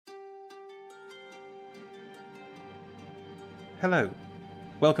Hello,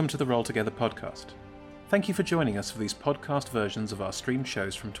 welcome to the Roll Together podcast. Thank you for joining us for these podcast versions of our streamed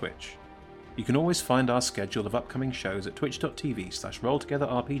shows from Twitch. You can always find our schedule of upcoming shows at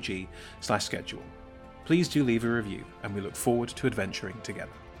twitch.tv/rolltogetherrpg/schedule. Please do leave a review, and we look forward to adventuring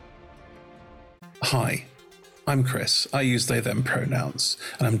together. Hi, I'm Chris. I use they them pronouns,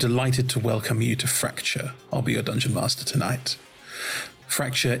 and I'm delighted to welcome you to Fracture. I'll be your dungeon master tonight.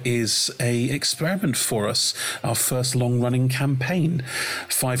 Fracture is an experiment for us, our first long-running campaign.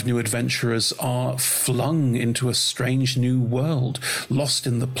 5 new adventurers are flung into a strange new world, lost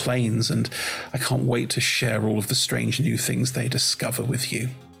in the plains, and I can't wait to share all of the strange new things they discover with you.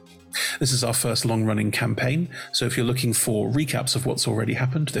 This is our first long-running campaign, so if you're looking for recaps of what's already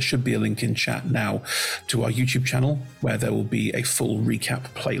happened, there should be a link in chat now to our YouTube channel, where there will be a full recap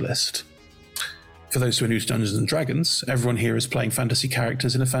playlist. For those who are new to Dungeons & Dragons, everyone here is playing fantasy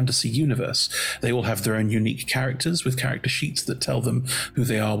characters in a fantasy universe. They all have their own unique characters with character sheets that tell them who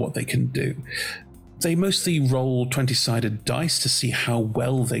they are, what they can do. They mostly roll 20-sided dice to see how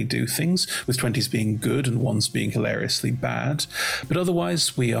well they do things, with 20s being good and 1s being hilariously bad. But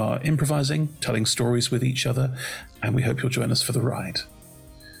otherwise, we are improvising, telling stories with each other, and we hope you'll join us for the ride.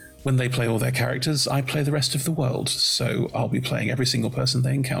 When they play all their characters, I play the rest of the world, so I'll be playing every single person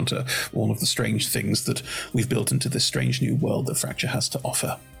they encounter, all of the strange things that we've built into this strange new world that Fracture has to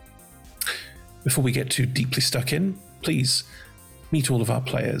offer. Before we get too deeply stuck in, please meet all of our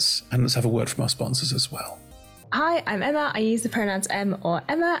players, and let's have a word from our sponsors as well. Hi, I'm Emma. I use the pronouns Em or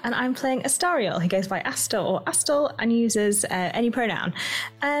Emma, and I'm playing Astariel, who goes by Astor or Astel and uses any pronoun.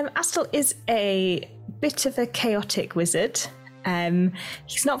 Astel is a bit of a chaotic wizard.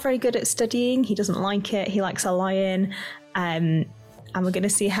 He's not very good at studying. He doesn't like it. He likes a lion. And we're going to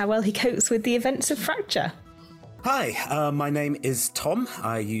see how well he copes with the events of Fracture. Hi, my name is Tom.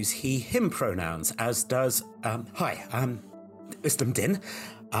 I use he, him pronouns, as does, Wisdom Din.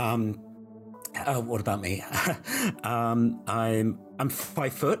 What about me? I'm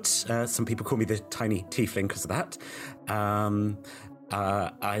 5 foot. Some people call me the tiny tiefling because of that.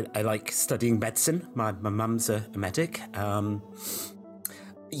 I like studying medicine. My mum's a medic.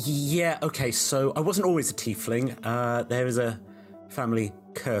 So I wasn't always a tiefling. There is a family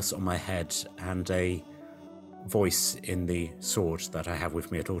curse on my head and a voice in the sword that I have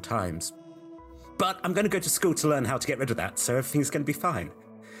with me at all times. But I'm going to go to school to learn how to get rid of that, so everything's going to be fine.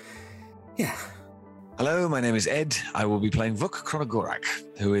 Yeah. Hello, my name is Ed. I will be playing Vuk Chronogorak,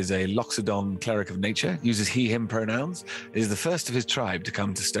 who is a Loxodon cleric of nature, uses he, him pronouns, is the first of his tribe to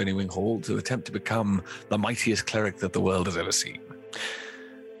come to Stonywing Hall to attempt to become the mightiest cleric that the world has ever seen.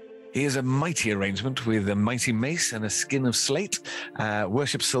 He is a mighty arrangement with a mighty mace and a skin of slate,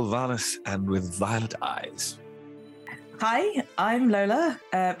 worships Sylvanas and with violet eyes. Hi, I'm Lola,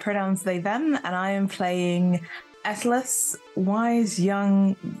 pronouns they, them, and I am playing Etlus, wise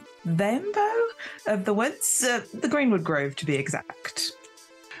young Thembo of the woods, the Greenwood Grove to be exact.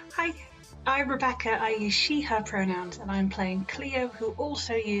 Hi, I'm Rebecca. I use she, her pronouns, and I'm playing Cleo, who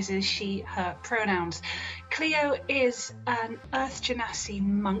also uses she, her pronouns. Cleo is an Earth Genasi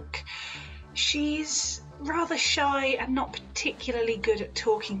monk. She's rather shy and not particularly good at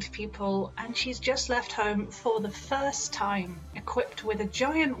talking to people, and she's just left home for the first time, equipped with a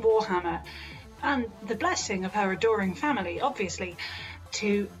giant warhammer and the blessing of her adoring family, obviously,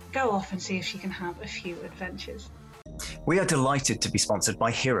 to go off and see if she can have a few adventures. We are delighted to be sponsored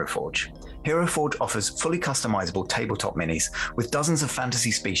by Hero Forge. Hero Forge offers fully customizable tabletop minis with dozens of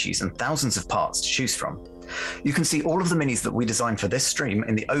fantasy species and thousands of parts to choose from. You can see all of the minis that we designed for this stream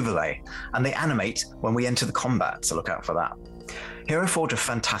in the overlay, and they animate when we enter the combat, so look out for that. Hero Forge are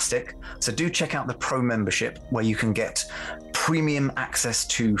fantastic, so do check out the Pro membership where you can get premium access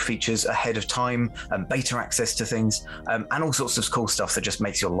to features ahead of time, and beta access to things, and all sorts of cool stuff that just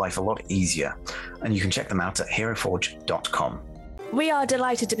makes your life a lot easier. And you can check them out at heroforge.com. We are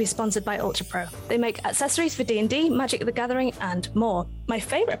delighted to be sponsored by Ultra Pro. They make accessories for D&D, Magic the Gathering, and more. My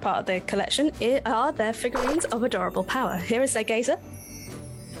favourite part of their collection are their figurines of adorable power. Here is their gazer.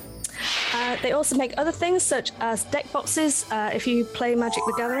 They also make other things such as deck boxes if you play Magic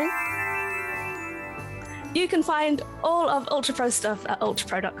the Gathering. You can find all of Ultra Pro stuff at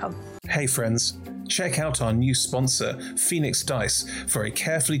ultrapro.com. Hey friends, check out our new sponsor, Phoenix Dice, for a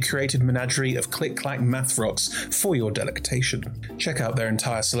carefully curated menagerie of click-clack math rocks for your delectation. Check out their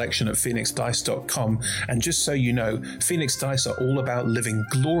entire selection at phoenixdice.com, and just so you know, Phoenix Dice are all about living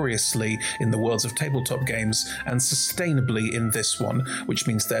gloriously in the worlds of tabletop games and sustainably in this one, which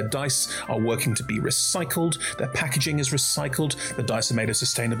means their dice are working to be recycled, their packaging is recycled, the dice are made of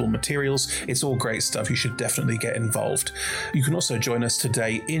sustainable materials. It's all great stuff. You should definitely get involved. You can also join us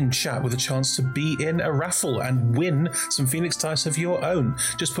today in chat with a chance to be in a raffle and win some Phoenix dice of your own.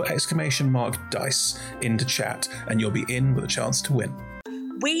 Just put !dice into chat and you'll be in with a chance to win.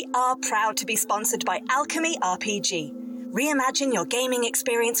 We are proud to be sponsored by Alchemy RPG. Reimagine your gaming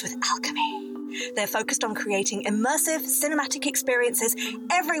experience with Alchemy. They're focused on creating immersive, cinematic experiences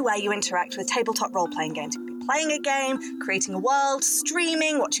everywhere you interact with tabletop role-playing games. Playing a game, creating a world,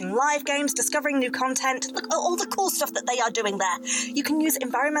 streaming, watching live games, discovering new content. Look at all the cool stuff that they are doing there. You can use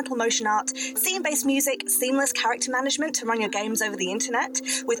environmental motion art, scene-based music, seamless character management to run your games over the internet,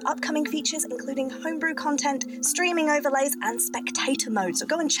 with upcoming features including homebrew content, streaming overlays, and spectator mode. So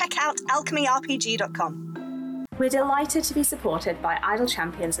go and check out alchemyrpg.com. We're delighted to be supported by Idle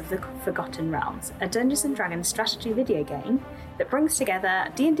Champions of the Forgotten Realms, a Dungeons & Dragons strategy video game that brings together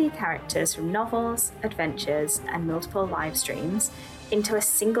D&D characters from novels, adventures, and multiple live streams into a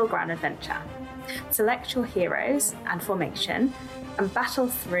single grand adventure. Select your heroes and formation and battle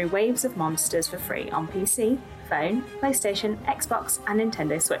through waves of monsters for free on PC, phone, PlayStation, Xbox, and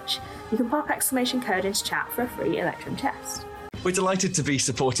Nintendo Switch. You can pop exclamation code into chat for a free Electrum chest. We're delighted to be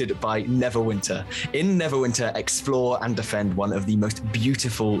supported by Neverwinter. In Neverwinter, explore and defend one of the most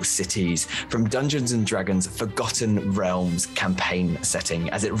beautiful cities from Dungeons & Dragons' Forgotten Realms campaign setting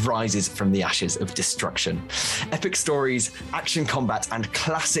as it rises from the ashes of destruction. Epic stories, action combat, and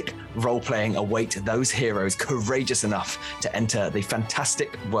classic role-playing await those heroes courageous enough to enter the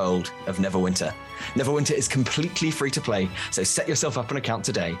fantastic world of Neverwinter. Neverwinter is completely free to play, so set yourself up an account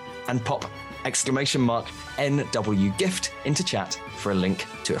today and pop !NW gift into chat for a link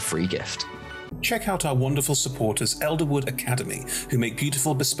to a free gift. Check out our wonderful supporters, Elderwood Academy, who make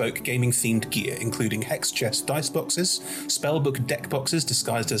beautiful bespoke gaming-themed gear, including hex chest dice boxes, spellbook deck boxes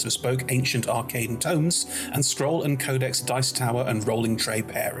disguised as bespoke ancient arcane tomes, and scroll and codex dice tower and rolling tray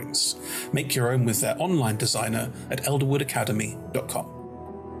pairings. Make your own with their online designer at elderwoodacademy.com.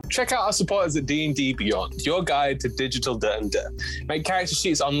 Check out our supporters at D&D Beyond, your guide to digital D&D. Make character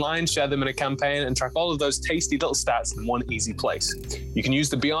sheets online, share them in a campaign, and track all of those tasty little stats in one easy place. You can use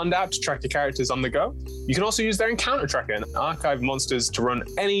the Beyond app to track your characters on the go. You can also use their encounter tracker and archive monsters to run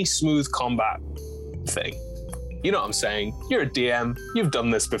any smooth combat thing. You know what I'm saying. You're a DM. You've done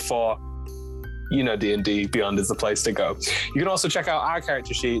this before. You know D&D Beyond is the place to go. You can also check out our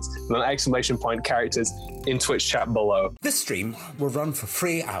character sheets and an ! characters in Twitch chat below. This stream will run for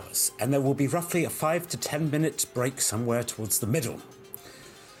 3 hours, and there will be roughly a 5 to 10 minute break somewhere towards the middle.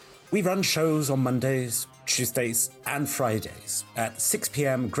 We run shows on Mondays, Tuesdays, and Fridays at 6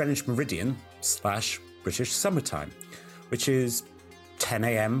 p.m. Greenwich Meridian / British Summertime, which is 10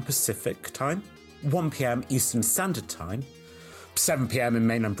 a.m. Pacific Time, 1 p.m. Eastern Standard Time, 7 p.m. in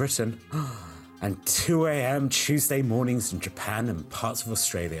mainland Britain, and 2 a.m. Tuesday mornings in Japan and parts of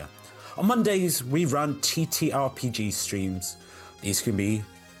Australia. On Mondays, we run TTRPG streams. These can be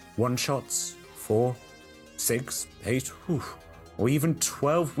one-shots, 4, 6, 8, or even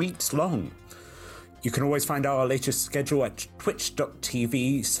 12 weeks long. You can always find our latest schedule at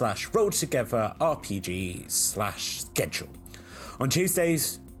twitch.tv/rolltogetherrpg/schedule. On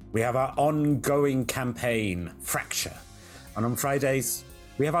Tuesdays, we have our ongoing campaign, Fracture. And on Fridays,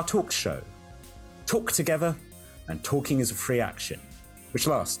 we have our talk show, Talk Together, and Talking is a Free Action, which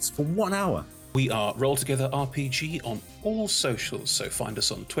lasts for 1 hour. We are Roll Together RPG on all socials, so find us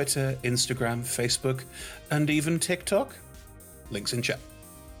on Twitter, Instagram, Facebook, and even TikTok. Links in chat.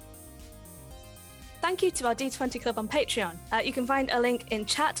 Thank you to our D20 Club on Patreon. You can find a link in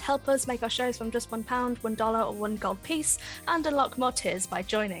chat. Help us make our shows from just £1, $1, or $1 gold piece, and unlock more tiers by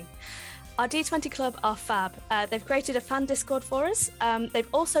joining. Our D20 Club are fab. They've created a fan Discord for us. They've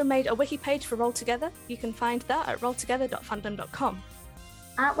also made a wiki page for Roll Together. You can find that at rolltogether.fandom.com.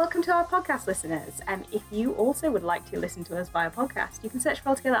 Welcome to our podcast listeners. If you also would like to listen to us via podcast, you can search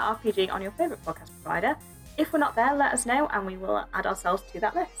Roll Together RPG on your favourite podcast provider. If we're not there, let us know and we will add ourselves to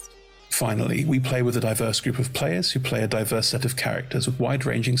that list. Finally, we play with a diverse group of players who play a diverse set of characters with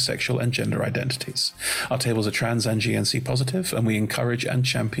wide-ranging sexual and gender identities. Our tables are trans and GNC positive, and we encourage and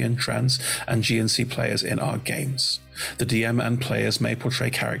champion trans and GNC players in our games. The DM and players may portray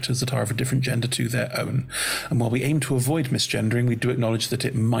characters that are of a different gender to their own. And while we aim to avoid misgendering, we do acknowledge that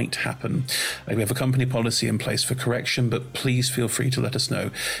it might happen. We have a company policy in place for correction, but please feel free to let us know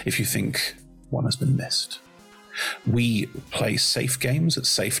if you think one has been missed. We play safe games at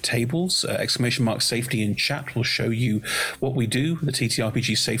safe tables. ! Safety in chat will show you what we do, the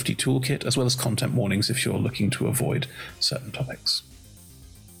TTRPG safety toolkit, as well as content warnings if you're looking to avoid certain topics.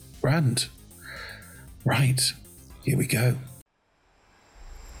 Grand. Right, here we go.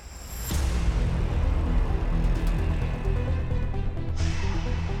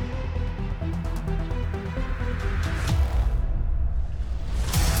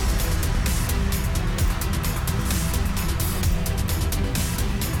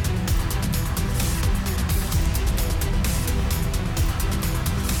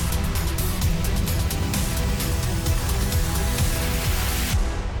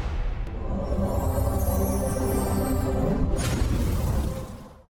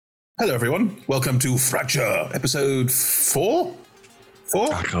 Hello, everyone. Welcome to Fracture, episode 4?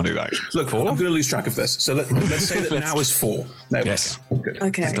 4? I can't do that. Look, 4? I'm going to lose track of this. So let's say that now is 4. There yes. Good.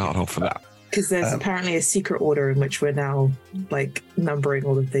 Okay. Start off for that. Because there's apparently a secret order in which we're now, like, numbering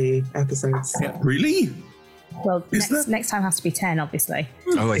all of the episodes. Yeah. Really? Well, next time has to be 10, obviously.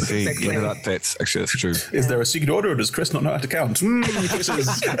 Oh, I see. Yeah, that fits. Actually, that's true. Is there a secret order, or does Chris not know how to count?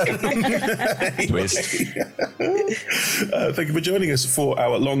 Twist. Thank you for joining us for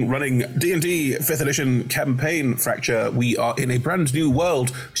our long-running D&D 5th edition campaign, Fracture. We are in a brand new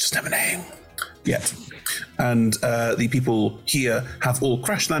world, which doesn't have a name yet. And the people here have all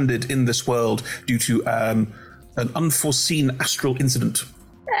crash-landed in this world due to an unforeseen astral incident.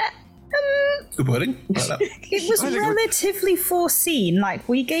 Good wording. It was relatively foreseen. Like,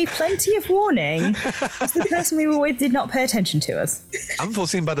 we gave plenty of warning. It's the person we were with did not pay attention to us.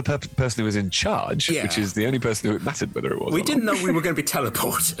 Unforeseen by the person who was in charge, which is the only person who it mattered whether it was. We didn't know we were going to be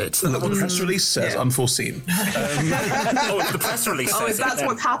teleported. The press release says unforeseen. The press release says that's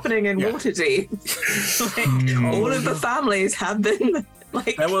what's happening in Waterdeep. All of the families have been...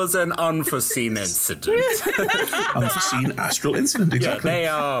 There was an unforeseen incident. Unforeseen astral incident, exactly. Yeah, they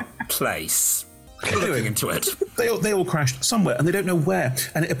are place. Looking into it. They all crashed somewhere, and they don't know where.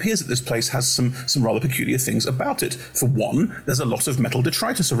 And it appears that this place has some rather peculiar things about it. For one, there's a lot of metal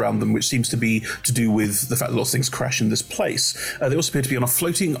detritus around them, which seems to be to do with the fact that lots of things crash in this place. They also appear to be on a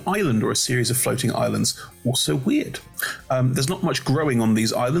floating island, or a series of floating islands. Also weird. There's not much growing on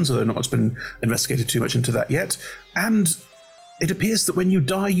these islands, although not much been investigated too much into that yet. And it appears that when you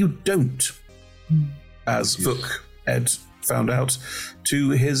die, you don't. As Vuk, Ed, found out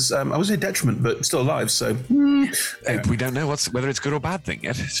to his, I would say detriment, but still alive, so... We don't know whether it's a good or bad thing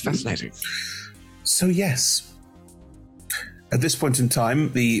yet. It's fascinating. So, yes. At this point in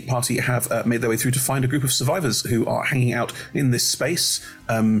time, the party have made their way through to find a group of survivors who are hanging out in this space,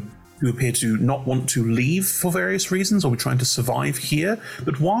 who appear to not want to leave for various reasons, or we're trying to survive here.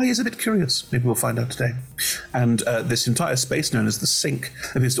 But why is a bit curious. Maybe we'll find out today. And this entire space, known as the Sink,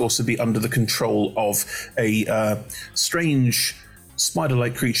 appears to also be under the control of a strange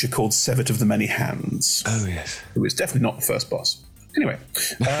spider-like creature called Sevet of the Many Hands. Oh, yes. Who is definitely not the first boss. Anyway,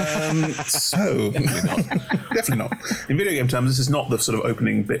 so... Definitely not. In video game terms, this is not the sort of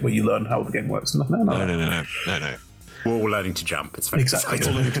opening bit where you learn how the game works. No. We're all learning to jump. It's very exactly. It's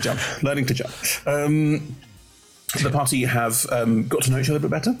all learning to jump. The party have got to know each other a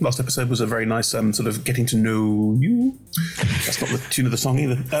bit better. Last episode was a very nice sort of getting to know you. That's not the tune of the song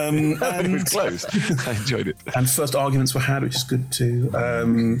either. It was close. I enjoyed it. And first arguments were had, which is good too.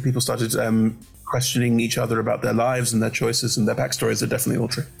 People started questioning each other about their lives and their choices, and their backstories are definitely all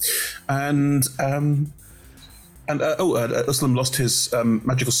true. And Uslam lost his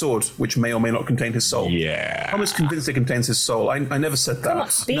magical sword, which may or may not contain his soul. Yeah. I'm almost convinced it contains his soul. I never said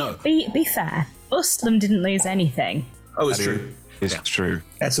that. Be fair. Uslam didn't lose anything. Oh, it's true. It's true.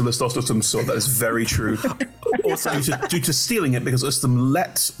 Etzilus lost Uslam's sword. That is very true. Also, due to stealing it, because Uslam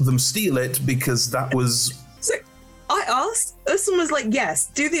let them steal it, because that was... So I asked, Uslam was like, yes,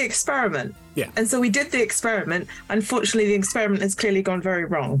 do the experiment. Yeah. And so we did the experiment. Unfortunately, the experiment has clearly gone very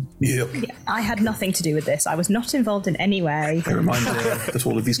wrong. Yep. Yeah, I had nothing to do with this. I was not involved in any way. A reminder that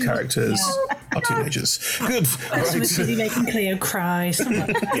all of these characters are teenagers. Good. Really making Cleo cry.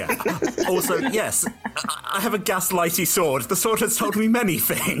 Yeah. Also, yes, I have a gaslighty sword. The sword has told me many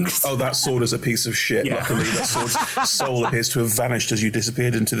things. Oh, that sword is a piece of shit. Yeah. Luckily, that sword's soul appears to have vanished as you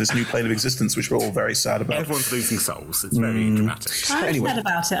disappeared into this new plane of existence, which we're all very sad about. Everyone's losing souls. It's very dramatic. I'm sad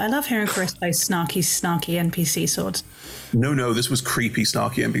about it. I love hearing Chris play snarky NPC swords. No, this was creepy,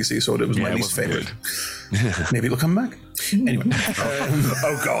 snarky NPC sword. It was my least favourite. Maybe it'll come back. Anyway.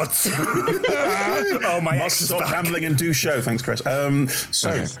 Oh, God. Oh, my ex is stop back. rambling and do show. Thanks, Chris.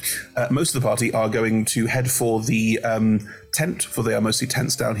 Most of the party are going to head for the tent, for they are mostly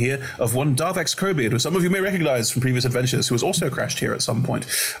tents down here, of one Darvex Crowbeard, who some of you may recognise from previous adventures, who has also crashed here at some point.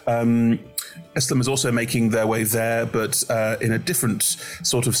 Islam is also making their way there, but in a different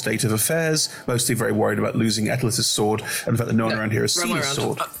sort of state of affairs, mostly very worried about losing Atlas' sword, and the fact that no one around here has seen his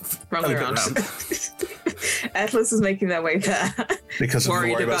sword. Wrong way around. Atlas is making their way there. Because of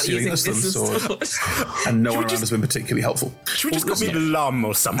worried about stealing Islam's sword. And no one around has been particularly helpful. Should we just call me Lum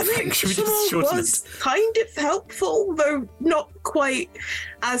or something? Should we just shorten was kind of helpful, though not quite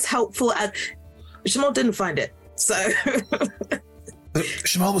as helpful as... Shamal didn't find it, so...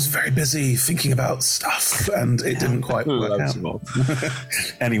 Shamal was very busy thinking about stuff, and it didn't quite work out.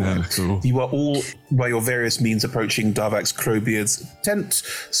 Anyway, you are all, by your various means, approaching Darvax Crowbeard's tent,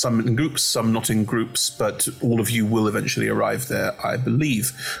 some in groups, some not in groups, but all of you will eventually arrive there, I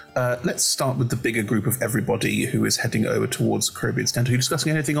believe. Let's start with the bigger group of everybody who is heading over towards Crowbeard's tent. Are you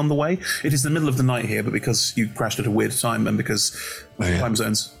discussing anything on the way? It is the middle of the night here, but because you crashed at a weird time and because time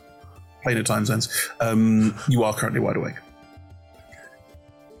zones, planar time zones, you are currently wide awake.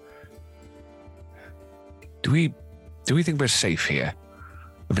 Do we think we're safe here?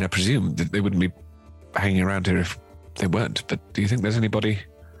 I mean, I presume that they wouldn't be hanging around here if they weren't, but do you think there's anybody?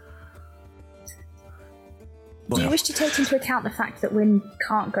 Do you wish to take into account the fact that we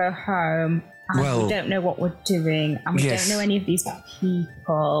can't go home and we don't know what we're doing and we don't know any of these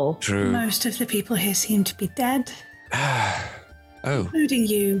people? True. Most of the people here seem to be dead. Oh. Including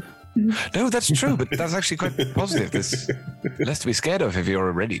you. No, that's true, but that's actually quite positive. There's less to be scared of if you're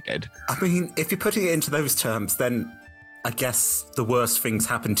already dead. I mean, if you're putting it into those terms, then I guess the worst things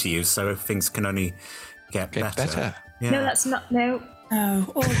happen to you, so things can only get better. Yeah. No, that's not. No.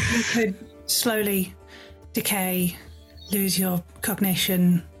 No, or you could slowly decay, lose your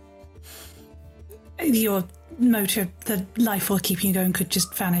cognition. Your motor, the life force keeping you going, could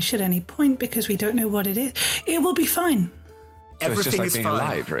just vanish at any point because we don't know what it is. It will be fine. So Everything it's just like being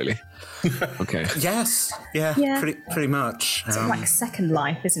alive, really. Okay. Yes. Yeah. Pretty much. It's like second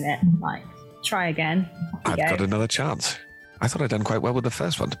life, isn't it? Like, try again. I've got another chance. I thought I'd done quite well with the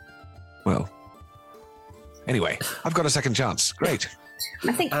first one. Well, anyway, I've got a second chance. Great.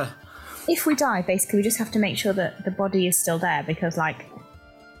 I think if we die, basically, we just have to make sure that the body is still there because, like,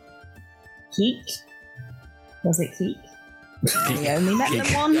 Keek? Was it Keek? We only met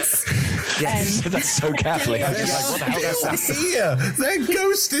them once. Yes, that's so carefully. I was just like, what the hell is that? Here, their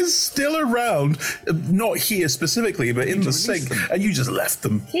ghost is still around. Not here specifically, but in the sink, and you just left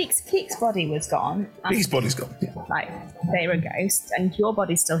them. Keek's body was gone. Keek's body's gone. Like, they're a ghost, and your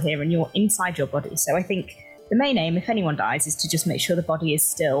body's still here, and you're inside your body. So I think the main aim, if anyone dies, is to just make sure the body is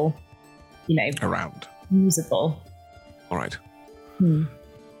still, around, usable. All right.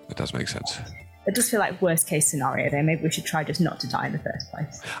 That does make sense. It does feel like worst case scenario though. Maybe we should try just not to die in the first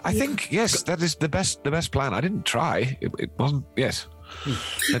place. I think, yes, that is the best plan. I didn't try. It wasn't, yes.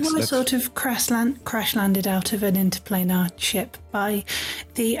 I sort of crash landed out of an interplanar ship by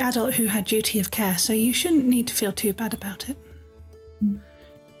the adult who had duty of care, so you shouldn't need to feel too bad about it.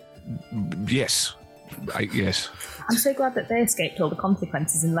 Yes. Yes. I'm so glad that they escaped all the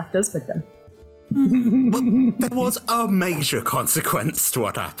consequences and left us with them. Well, there was a major consequence to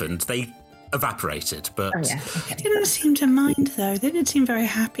what happened. They evaporated, but... They didn't seem to mind, though. They didn't seem very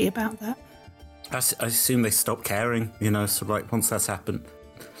happy about that. I assume they stopped caring, so like once that's happened.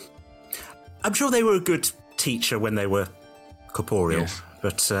 I'm sure they were a good teacher when they were corporeal,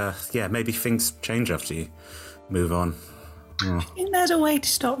 but maybe things change after you move on. I think there's a way to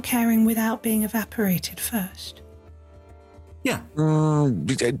stop caring without being evaporated first. Yeah.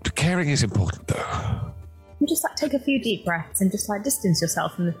 Caring is important, though. You just take a few deep breaths and just distance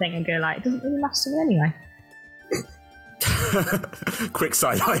yourself from the thing and go it doesn't really matter to me anyway. Quick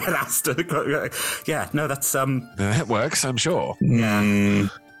side eye at Asta. Yeah, no, that's that works, I'm sure. Yeah.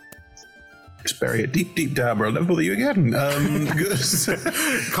 Just bury it deep down where I'll never bother you again. Good.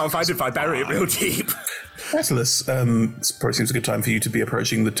 Can't find it if I bury it real deep. Atlas, this probably seems a good time for you to be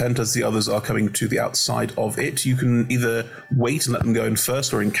approaching the tent as the others are coming to the outside of it. You can either wait and let them go in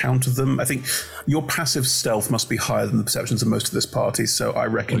first or encounter them. I think your passive stealth must be higher than the perceptions of most of this party, so I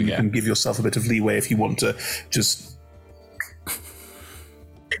reckon you can give yourself a bit of leeway if you want to just...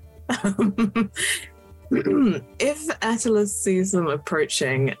 If Atlas sees them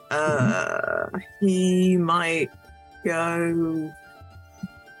approaching, he might go...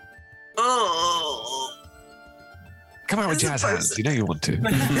 Oh... Come out with jazz hands. You know you want to.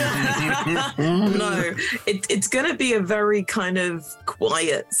 No, it's going to be a very kind of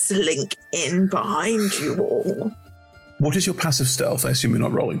quiet slink in behind you all. What is your passive stealth? I assume you're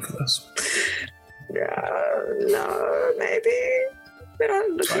not rolling for this. No, maybe.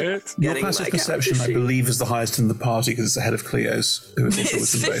 Your passive perception, I believe, is the highest in the party because it's ahead of Cleo's. Who is also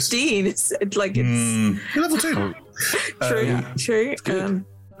It's wisdom-based. 15. It's like it's... You're level 2. True.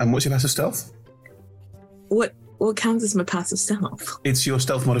 And what's your passive stealth? What counts as my passive stealth? It's your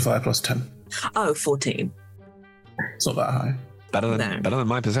stealth modifier plus 10. Oh, 14. It's not that high. Better than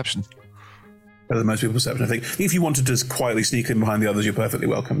my perception. Better than most people's perception, I think. If you want to just quietly sneak in behind the others, you're perfectly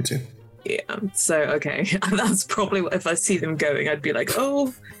welcome to. Yeah, so, okay. That's probably what, if I see them going, I'd be like,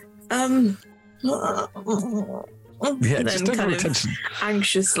 yeah, just don't draw attention.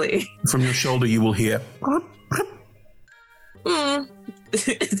 Anxiously. From your shoulder, you will hear... I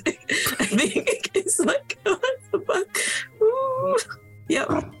think it's like, oh, that's the back. Ooh. Yep.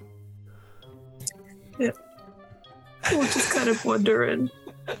 We're just kind of wandering,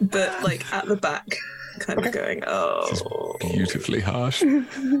 but like at the back, kind of going, oh. Beautifully harsh.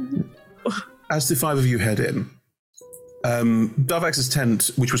 As the five of you head in, Darvax's tent,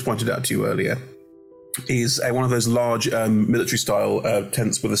 which was pointed out to you earlier, is one of those large military-style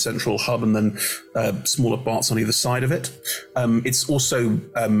tents with a central hub and then smaller parts on either side of it. It's also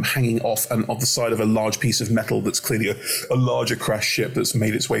hanging off the side of a large piece of metal that's clearly a larger crash ship that's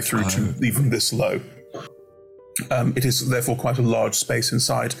made its way through to even this low. It is therefore quite a large space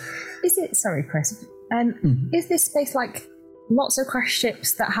inside. Is it, sorry Chris, is this space like lots of crash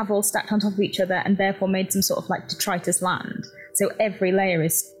ships that have all stacked on top of each other and therefore made some sort of like detritus land? So every layer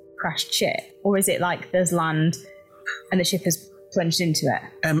is crashed ship, or is it like there's land and the ship has plunged into it?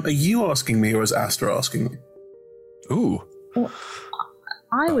 Are you asking me or is Asta asking me? Ooh. Well,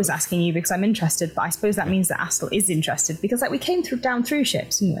 I was asking you because I'm interested, but I suppose that means that Astel is interested because like we came down through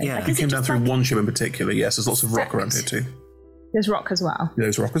ships, didn't we? Yeah, like, you came down through one ship in particular, yes. There's lots of rock around here too. There's rock as well?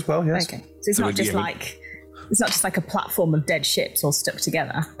 There's rock as well, yes. Okay, so it's not just like a platform of dead ships all stuck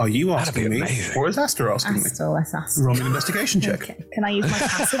together. Are you asking me or is Asta asking me? Astel, let's ask. Roll me an investigation check. Okay. Can I use my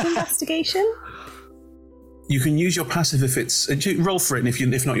passive investigation? You can use your passive if it's... roll for it,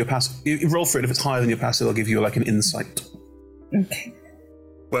 and if not your passive... Roll for it, if it's higher than your passive, I'll give you like an insight. Okay.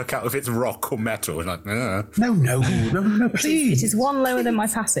 Work out if it's rock or metal. Like, No, please. It is one lower than my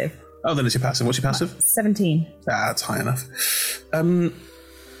passive. Oh, then it's your passive. What's your passive? 17. That's high enough.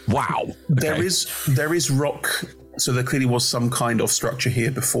 Wow. Okay. There is rock, so there clearly was some kind of structure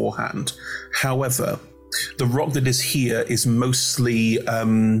here beforehand. However, the rock that is here is mostly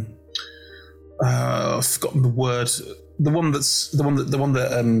I've forgotten the word. The one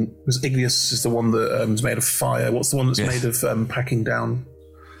that was igneous is the one that is made of fire. What's the one that's made of packing down?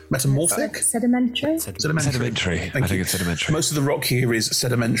 Metamorphic? Sedimentary? Sedimentary. I think it's sedimentary. Most of the rock here is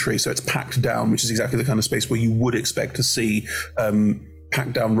sedimentary, so it's packed down, which is exactly the kind of space where you would expect to see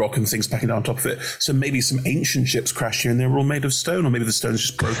packed down rock and things packing down on top of it. So maybe some ancient ships crashed here and they were all made of stone, or maybe the stone's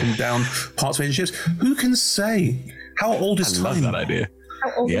just broken down parts of ancient ships. Who can say? How old is time? I love that idea.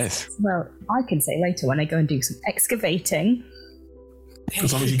 How old is well, I can say later when I go and do some excavating.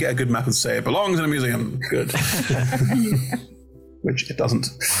 As long as you get a good map and say it belongs in a museum. Good. Which it doesn't.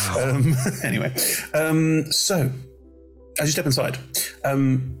 Wow. Anyway, so as you step inside,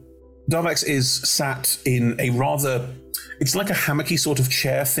 Darvax is sat in a rather, it's like a hammocky sort of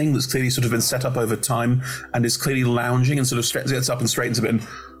chair thing that's clearly sort of been set up over time and is clearly lounging and sort of gets up and straightens a bit and,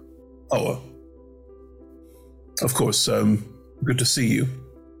 of course, good to see you.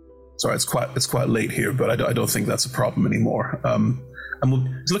 Sorry, it's quite late here, but I don't think that's a problem anymore. And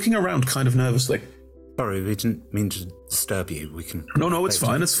he's looking around kind of nervously. Sorry, we didn't mean to disturb you. We can... No, it's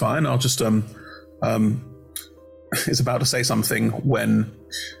fine. It's fine. I'll just, is about to say something when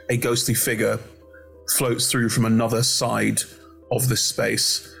a ghostly figure floats through from another side of this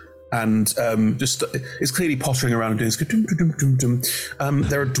space and just is clearly pottering around and doing this.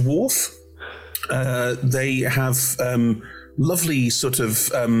 They're a dwarf. They have lovely sort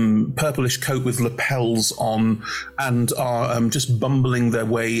of purplish coat with lapels on and are just bumbling their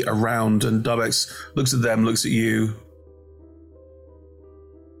way around, and Darvax looks at them, looks at you.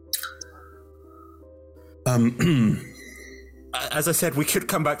 As I said, we could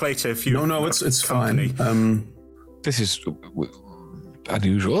come back later if you... No, it's fine. This is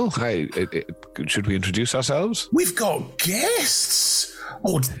unusual. Should we introduce ourselves? We've got guests!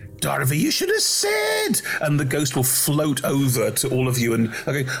 Oh, Darby, you should have said! And the ghost will float over to all of you and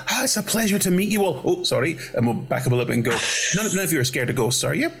go, it's a pleasure to meet you all. Oh, sorry. And we'll back up a little bit and go, none of you are scared of ghosts,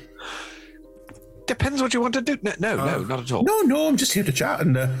 are you? Depends what you want to do. No, not at all. No, I'm just here to chat.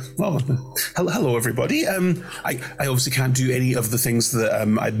 And, hello, everybody. I obviously can't do any of the things that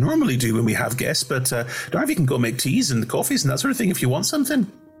I'd normally do when we have guests, but Darby can go make teas and coffees and that sort of thing if you want something.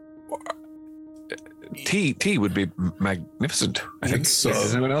 Tea would be magnificent, I think.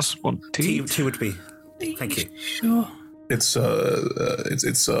 Does anyone else want tea? Tea would be. Thank you. Sure. It's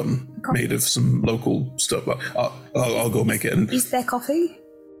made of some local stuff. I'll go make it. Is there coffee?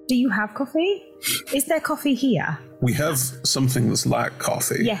 Do you have coffee? Is there coffee here? We have something that's like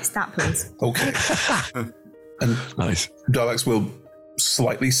coffee. Yes, that please. Okay. And nice. Darvax will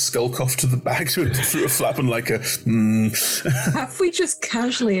slightly skulk off to the back through a flap and like a... Have we just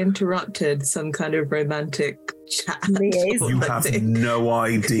casually interrupted some kind of romantic chat? You have no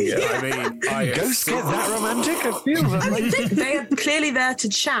idea. I mean, ghosts get that romantic? I feel I think they are clearly there to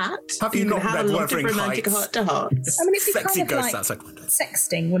chat. Have you not had a read lot of Wuthering romantic Heights? heart-to-hearts? I mean, it'd be Sexy kind of ghost like outside windows.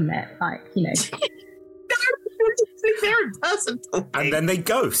 sexting, wouldn't it? Like, you know. They're in person. And then they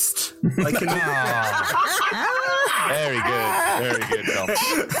ghost. Like Very good, Dom.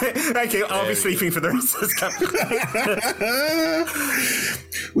 Thank you. I'll be sleeping for the rest of this campaign.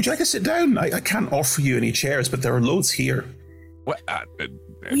 Would you like to sit down? I can't offer you any chairs, but there are loads here. Well,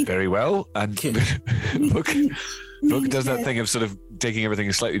 very well. And Book does that thing of sort of taking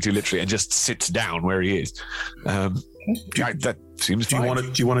everything slightly too literally and just sits down where he is. That seems fine.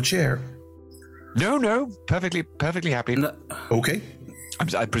 Do you want a chair? No, perfectly happy. No. Okay.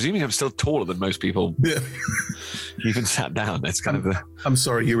 I'm presuming I'm still taller than most people. Yeah. Even sat down. That's kind of the... I'm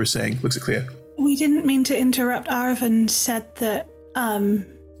sorry, you were saying. Looks clear. We didn't mean to interrupt. Arvin said that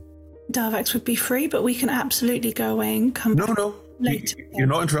Darvex would be free, but we can absolutely go away and come back later. You're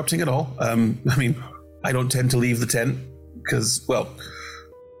not interrupting at all. I mean, I don't tend to leave the tent because, well,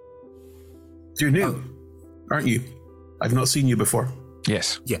 you're new, aren't you? I've not seen you before.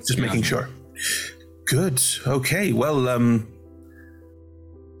 Yes. Just making sure. Good. Okay. Well,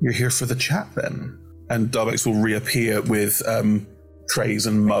 you're here for the chat then. And Darvex will reappear with trays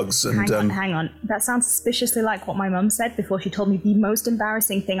and mugs and... Hang on. That sounds suspiciously like what my mum said before she told me the most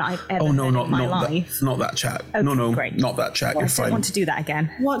embarrassing thing I've ever heard in my life. Not that chat. Okay, no, great. Not that chat. Well, You're I fine. don't want to do that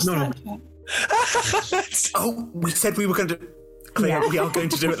again. What's that? Oh, we said we were going to... Claire, we are going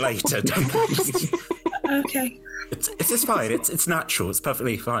to do it later. Don't worry. Okay. It's fine. It's natural. It's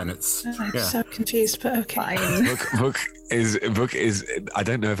perfectly fine. I'm so confused, but okay. Book is. I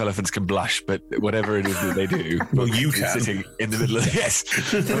don't know if elephants can blush, but whatever it is that they do, well, you can. Sitting in the middle of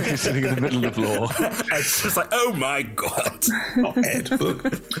Book is sitting in the middle of the floor. It's just like, oh my god. Not Ed.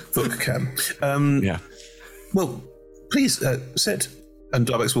 Book can. Yeah. Well, please sit. And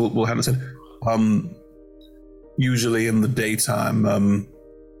Darvex will hand us in. Usually in the daytime.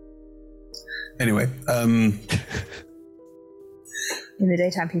 Anyway. In the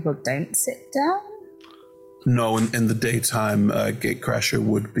daytime, people don't sit down? No, in the daytime, Gatecrasher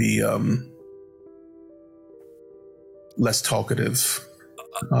would be less talkative.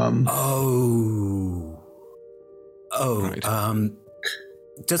 I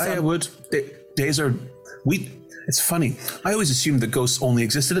would. Days are... It's funny. I always assumed that ghosts only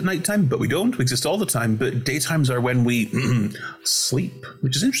existed at nighttime, but we don't. We exist all the time. But daytimes are when we sleep,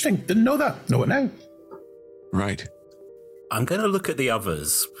 which is interesting. Didn't know that. Know it now. Right. I'm going to look at the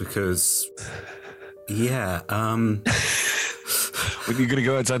others because, yeah. Were you going to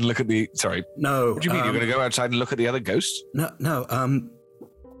go outside and look at the... Sorry. No. What do you mean? You're going to go outside and look at the other ghosts? No.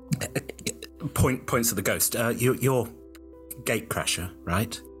 Points at the ghost. You're Gatecrasher,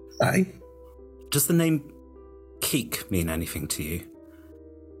 right? Aye. Does the name Keek mean anything to you?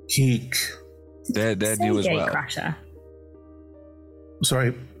 Keek. They're new as well. Gatecrasher.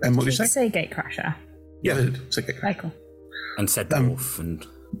 Sorry, and what did you say? Say Gatecrasher. Yeah, it's okay. Very cool. And said dwarf and...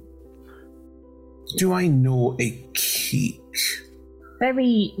 Do I know a Keek?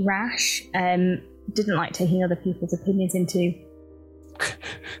 Very rash. Didn't like taking other people's opinions into...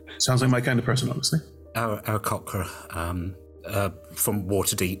 Sounds like my kind of person, honestly. Our Cockra, from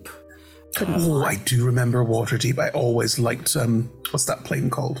Waterdeep. I do remember Waterdeep. I always liked, what's that plane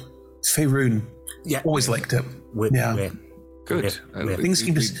called? Faerun. Yeah. Always liked it. Good. Things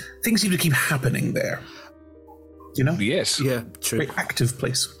seem to keep happening there. You know? Yes. Yeah, true. Very active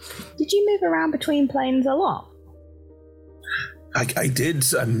place. Did you move around between planes a lot? I did.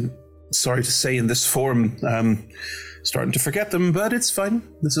 I'm sorry to say in this form, starting to forget them, but it's fine.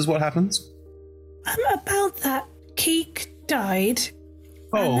 This is what happens. About that, Keek died.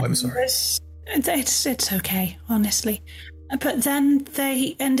 Oh, I'm sorry. It's okay, honestly. But then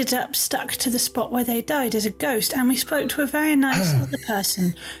they ended up stuck to the spot where they died as a ghost, and we spoke to a very nice other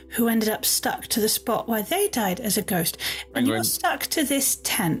person who ended up stuck to the spot where they died as a ghost. And you're stuck to this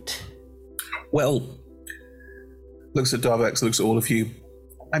tent. Well, looks at Darvex, looks at all of you.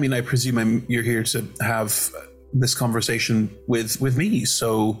 I mean, I presume you're here to have this conversation with me,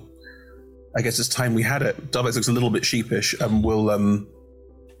 so I guess it's time we had it. Darvex looks a little bit sheepish, and we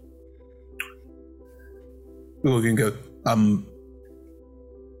can go. I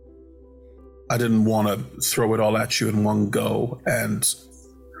didn't want to throw it all at you in one go, and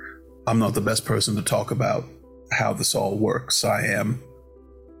I'm not the best person to talk about how this all works. I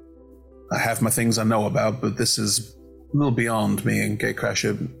have my things I know about, but this is a little beyond me, and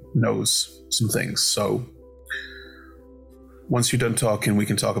Gatecrasher knows some things. So once you're done talking, we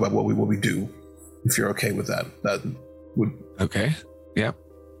can talk about what we do, if you're okay with that. That would... Okay, yeah.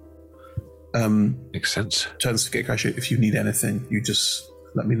 Makes sense. Turns to Gatecrasher, if you need anything, you just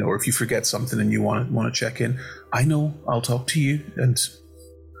let me know. Or if you forget something and you want to check in, I know, I'll talk to you, and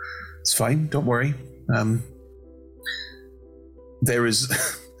it's fine, don't worry. There is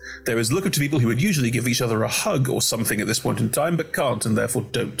There is look at two people who would usually give each other a hug or something at this point in time, but can't and therefore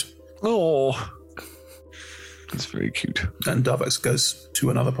don't. Oh, that's very cute. And Darvex goes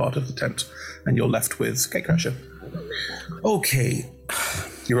to another part of the tent, and you're left with Gatecrasher. Okay,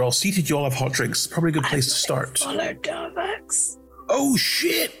 you're all seated, you all have hot drinks. Probably a good place to start. Follow Darvex. Oh,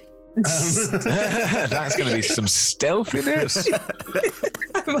 shit! That's going to be some stealthiness.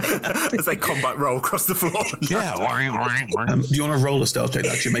 As they combat roll across the floor. Yeah. Do you want to roll a stealth check?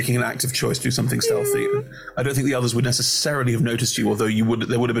 Actually, making an active choice to do something stealthy. I don't think the others would necessarily have noticed you, although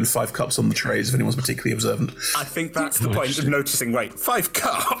there would have been 5 cups on the trays if anyone's particularly observant. I think that's the point of noticing. Wait, 5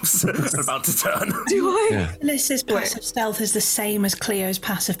 cups about to turn. Do I? Yeah. Alyssa's passive stealth is the same as Cleo's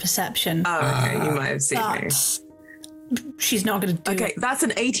passive perception. Oh, okay, you might have seen me. She's not going to do Okay, that's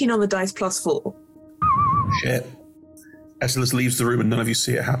an 18 on the dice plus 4. Shit. Estelus leaves the room and none of you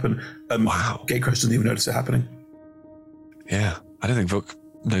see it happen. Wow. Gatecrasher doesn't even notice it happening. Yeah, I don't think Vuk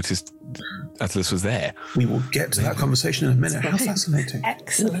noticed Atlas was there. We will get to that conversation in a minute. How fascinating.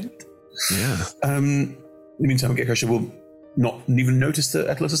 Excellent. Yeah. In the meantime, Gatecrasher will not even notice that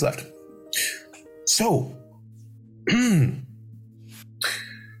Atlas has left. So,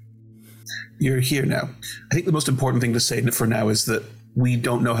 you're here now. I think the most important thing to say for now is that we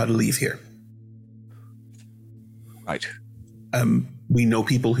don't know how to leave here. Right. We know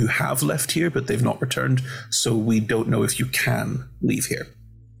people who have left here, but they've not returned, so we don't know if you can leave here.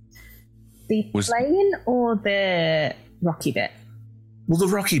 The plain or the rocky bit? Well, the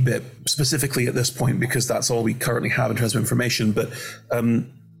rocky bit, specifically at this point, because that's all we currently have in terms of information, but,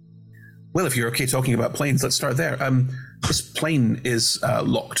 well, if you're okay talking about planes, let's start there. This plane is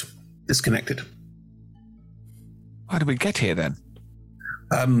locked, disconnected. How did we get here, then?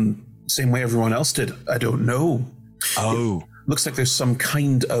 Same way everyone else did. I don't know. Oh. Looks like there's some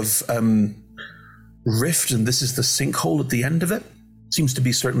kind of rift, and this is the sinkhole at the end of it. Seems to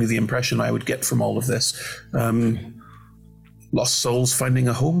be certainly the impression I would get from all of this. Lost souls finding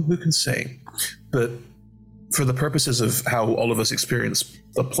a home, who can say? But for the purposes of how all of us experience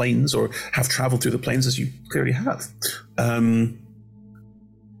the planes, or have traveled through the planes, as you clearly have,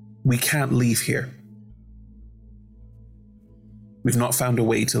 we can't leave here. We've not found a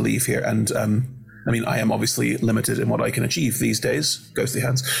way to leave here, and I mean, I am obviously limited in what I can achieve these days, ghostly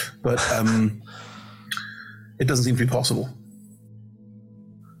hands, but it doesn't seem to be possible.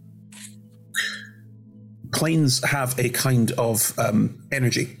 Planes have a kind of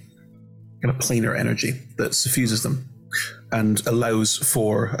energy, kind of planar energy that suffuses them and allows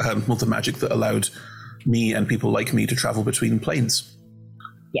for, well, the magic that allowed me and people like me to travel between planes.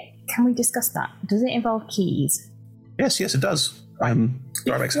 Yeah, can we discuss that? Does it involve keys? Yes, it does.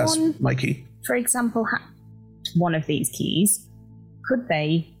 Darvex has my key. For example, one of these keys, could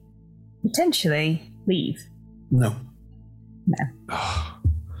they potentially leave? No. No.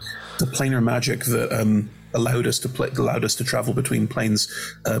 The planar magic that allowed us to travel between planes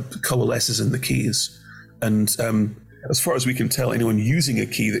coalesces in the keys, and as far as we can tell, anyone using a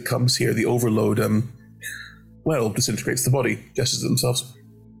key that comes here, the overload, disintegrates the body, gestures themselves.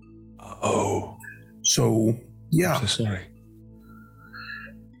 Oh. So, yeah. I'm so sorry.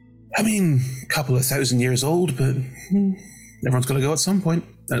 I mean, a couple of 1,000 years old, but everyone's got to go at some point.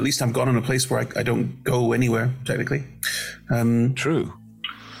 And at least I'm gone in a place where I don't go anywhere, technically. True.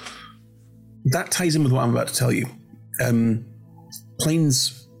 That ties in with what I'm about to tell you.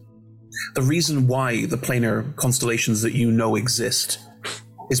 Planes, the reason why the planar constellations that you know exist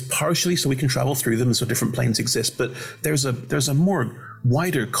is partially so we can travel through them, so different planes exist, but there's a more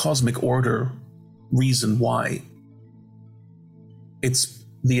wider cosmic order reason why. It's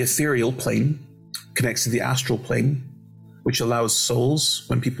the ethereal plane connects to the astral plane, which allows souls,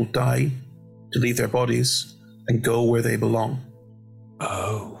 when people die, to leave their bodies and go where they belong.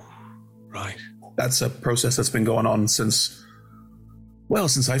 Oh, right. That's a process that's been going on since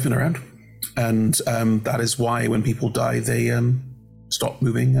I've been around. And that is why when people die, they stop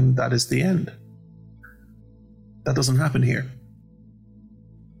moving, and that is the end. That doesn't happen here.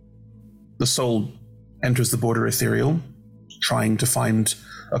 The soul enters the border ethereal, trying to find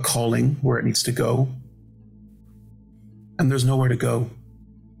a calling where it needs to go, and there's nowhere to go.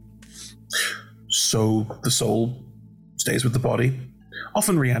 So the soul stays with the body,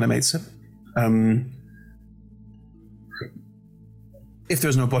 often reanimates it. If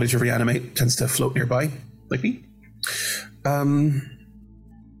there's no body to reanimate, it tends to float nearby, like me. And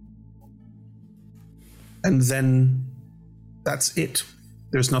then that's it.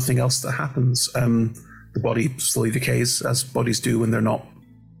 There's nothing else that happens. The body slowly decays, as bodies do when they're not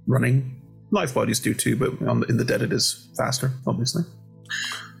running. Live bodies do too, but in the dead it is faster, obviously.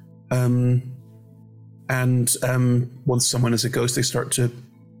 And once someone is a ghost, they start to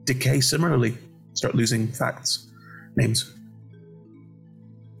decay similarly, start losing facts, names,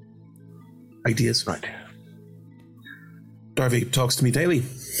 ideas. Right. Darby talks to me daily.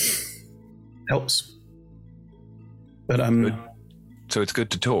 Helps. But So it's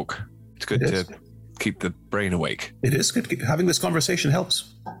good to talk. It's good to keep the brain awake. It is good. Having this conversation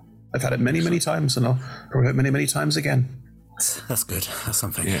helps. I've had it many, many times, and I'll probably have it many, many times again. That's good. That's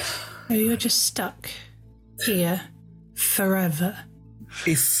something. Yeah. So you're just stuck here forever.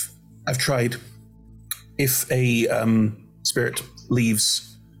 If I've tried, if a spirit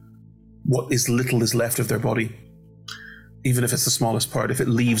leaves what is little is left of their body, even if it's the smallest part, if it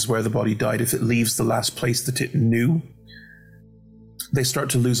leaves where the body died, if it leaves the last place that it knew, they start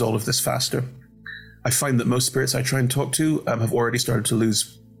to lose all of this faster. I find that most spirits I try and talk to have already started to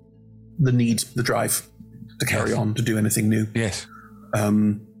lose the need, the drive to carry on, to do anything new. Yes.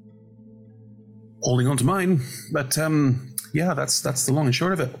 Holding on to mine, but yeah, that's the long and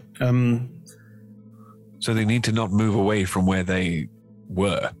short of it. So they need to not move away from where they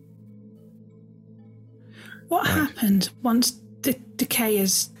were. What happens once the decay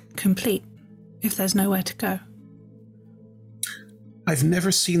is complete, if there's nowhere to go? I've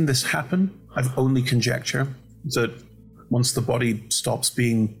never seen this happen. I've only conjecture that once the body stops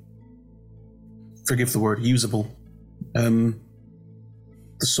being, forgive the word, usable, the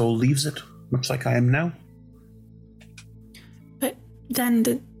soul leaves it, much like I am now. But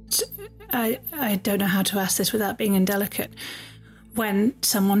then, I don't know how to ask this without being indelicate. When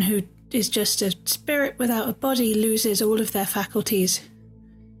someone who is just a spirit without a body loses all of their faculties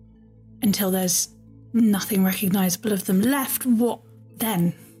until there's nothing recognizable of them left, what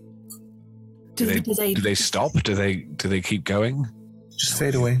then? Do they stop? Do they keep going? Just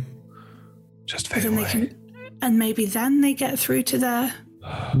fade away. Just fade away. And maybe then they get through to their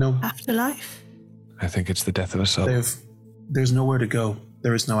no afterlife? I think it's the death of a soul. There's nowhere to go.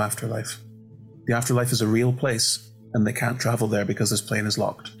 There is no afterlife. The afterlife is a real place, and they can't travel there because this plane is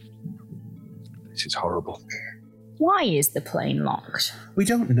locked. This is horrible. Why is the plane locked? We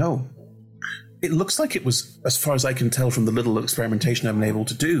don't know. It looks like it was, as far as I can tell from the little experimentation I've been able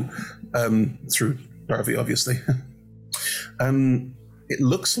to do, through Darby, obviously. It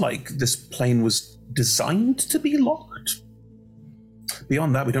looks like this plane was designed to be locked.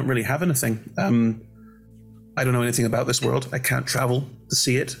 Beyond that, we don't really have anything. I don't know anything about this world. I can't travel to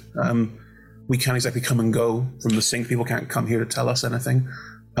see it. We can't exactly come and go from the sink. People can't come here to tell us anything.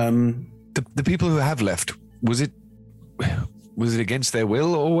 The people who have left, was it against their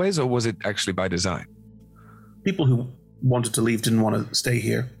will always, or was it actually by design? People who wanted to leave didn't want to stay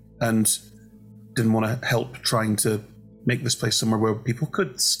here and didn't want to help trying to make this place somewhere where people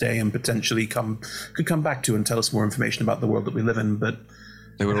could stay and potentially come back to and tell us more information about the world that we live in, but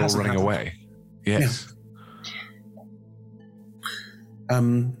they were all running away. Yes.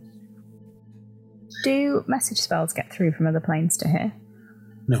 Yeah. Do message spells get through from other planes to here?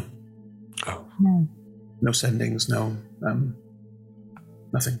 No. Oh. No. No sendings, no,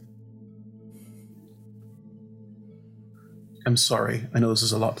 nothing. I'm sorry. I know this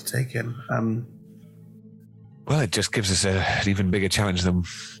is a lot to take in. Well, it just gives us an even bigger challenge than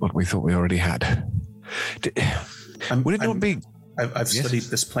what we thought we already had. Would it not be... I've studied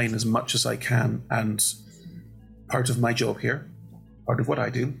this plane as much as I can, and part of my job here, part of what I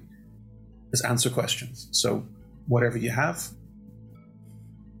do, is answer questions. So whatever you have,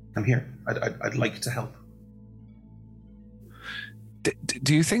 I'm here. I'd like to help.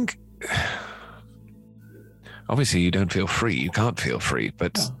 Do you think... Obviously, you don't feel free. You can't feel free,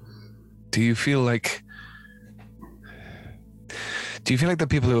 but do you feel like... Do you feel like the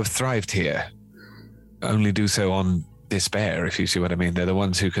people who have thrived here only do so on despair, if you see what I mean? They're the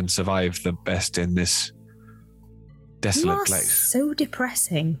ones who can survive the best in this desolate place. So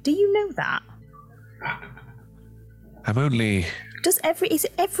depressing. Do you know that? I'm only... Is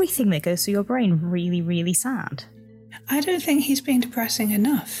everything that goes through your brain really, really sad? I don't think he's been depressing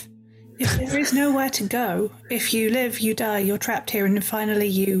enough. If there is nowhere to go, if you live, you die, you're trapped here, and finally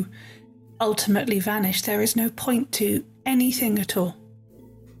you ultimately vanish, there is no point to anything at all.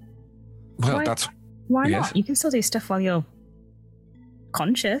 Well, Why not? You can still do stuff while you're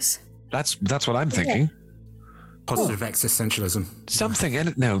conscious. That's what I'm thinking. Positive existentialism. Something in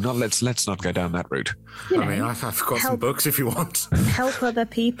it. No, let's not go down that route. You I mean, I've got some books if you want. Help other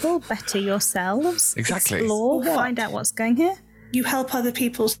people, better yourselves. Exactly. Explore, find out what's going here. You help other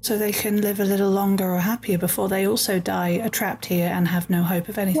people so they can live a little longer or happier before they also die, are trapped here and have no hope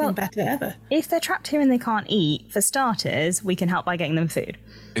of anything better ever. If they're trapped here and they can't eat, for starters, we can help by getting them food.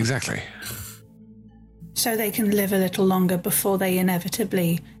 Exactly. So they can live a little longer before they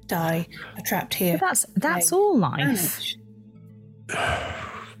inevitably die, are trapped here. But that's all life.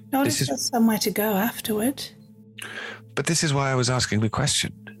 Not if there's somewhere to go afterward. But this is why I was asking the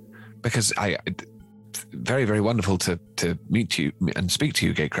question, because very, very wonderful to meet you and speak to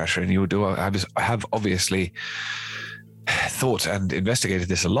you, Gatecrasher, and you do. I have obviously thought and investigated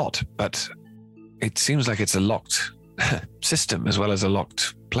this a lot, but it seems like it's a locked system as well as a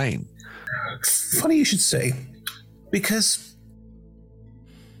locked plane. Funny you should say, because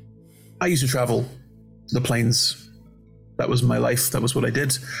I used to travel the planes. That was my life. That was what I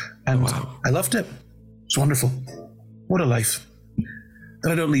did, and I loved it. It's wonderful. What a life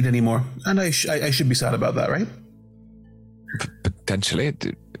that I don't lead anymore, and I should be sad about that, right? Potentially,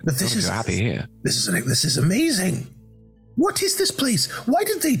 but this is happy here. This is amazing. What is this place? Why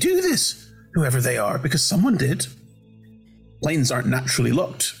did they do this? Whoever they are, because someone did. Planes aren't naturally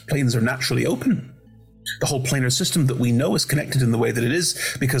locked. Planes are naturally open. The whole planar system that we know is connected in the way that it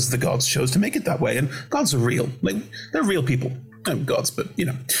is because the gods chose to make it that way, and gods are real. Like, they're real people. Gods, but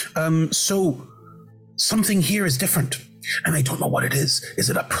so something here is different, and I don't know what it is. Is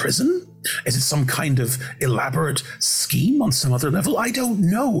it a prison? Is it some kind of elaborate scheme on some other level? I don't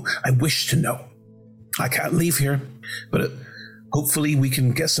know. I wish to know. I can't leave here, but hopefully we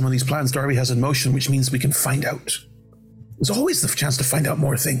can get some of these plans Darby has in motion, which means we can find out. There's always the chance to find out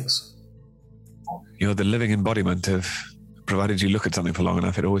more things. You're the living embodiment of, provided you look at something for long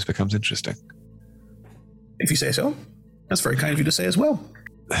enough, it always becomes interesting. If you say so. That's very kind of you to say as well.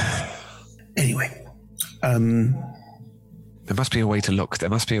 Anyway. There must be a way to look.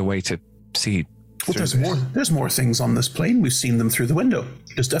 There must be a way to see. Well, there's more things on this plane. We've seen them through the window.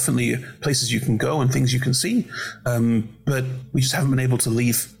 There's definitely places you can go and things you can see. But we just haven't been able to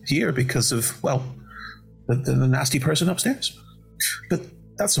leave here because of, well, the nasty person upstairs. But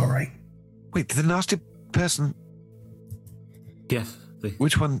that's all right. Wait, the nasty person? Yes.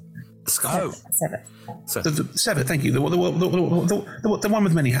 Which one? Sevet, thank you. The one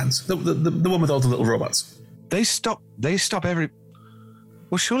with many hands. The one with all the little robots. They stop every...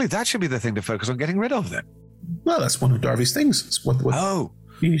 Well, surely that should be the thing to focus on getting rid of then. Well, that's one of Darby's things. It's what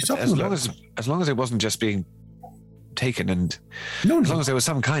you need to talk about. As long as it wasn't just being taken and... No. As long as there was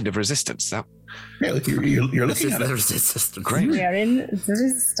some kind of resistance. That... Yeah, you're looking at it. Resistance. Great. We are in the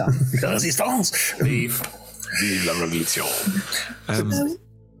resistance. Resistance. Vive la révolution.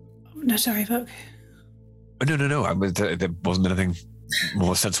 No, sorry, Vuk. No. There wasn't anything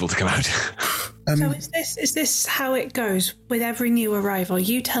more sensible to come out. So is this how it goes with every new arrival?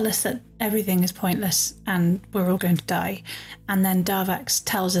 You tell us that everything is pointless and we're all going to die, and then Darvax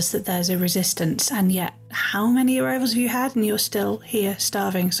tells us that there's a resistance, and yet how many arrivals have you had and you're still here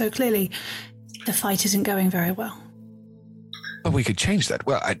starving? So clearly the fight isn't going very well. But we could change that.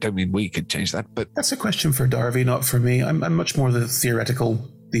 Well, I don't mean we could change that, but... That's a question for Darby, not for me. I'm much more the theoretical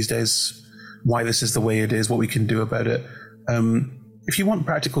these days, why this is the way it is, what we can do about it. If you want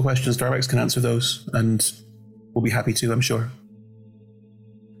practical questions, Darvax can answer those, and we'll be happy to, I'm sure.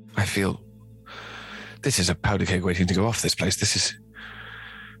 I feel this is a powder keg waiting to go off this place.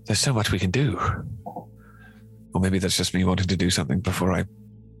 There's so much we can do. Or maybe that's just me wanting to do something before I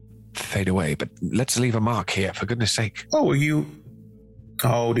fade away, but let's leave a mark here, for goodness sake. Did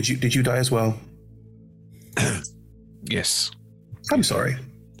you die as well? Yes. I'm sorry.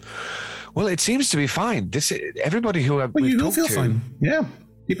 Well, it seems to be fine. Everybody who you don't feel fine. Yeah,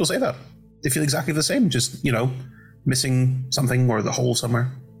 people say that. They feel exactly the same, just, missing something or the hole somewhere.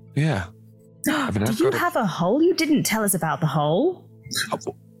 Yeah. Did you have a hole? You didn't tell us about the hole.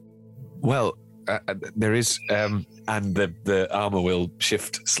 Well, there is, and the armor will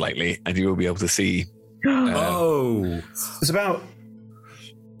shift slightly, and you will be able to see. It's about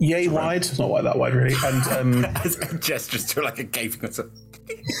yay wide. It's not that wide, really. And gestures to like a gaping.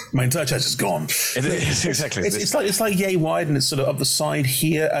 My entire chest is gone. It is exactly. It's like yay wide, and it's sort of up the side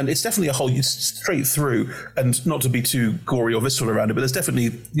here, and it's definitely a hole you straight through. And not to be too gory or visceral around it, but there's definitely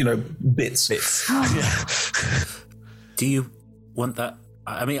bits. Do you want that?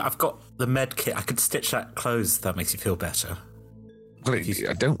 I mean, I've got the med kit. I could stitch that closed. If that makes you feel better. Well,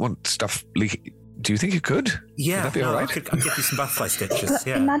 I don't want stuff leaking. Do you think you could? Yeah, would that be all right? I'll give you some butterfly stitches. But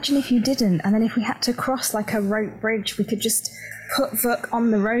imagine if you didn't, and then if we had to cross like a rope bridge, we could just put Vuk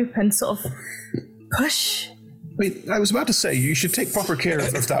on the rope and sort of push. I was about to say, you should take proper care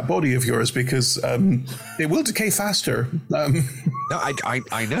of that body of yours, because it will decay faster. No,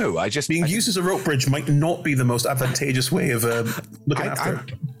 I know. Being used as a rope bridge might not be the most advantageous way of looking after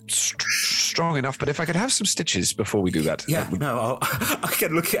it. Strong enough, but if I could have some stitches before we do that. Yeah, I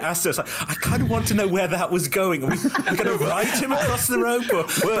can look at Asta. I kind of want to know where that was going. Are we going to ride him across the rope?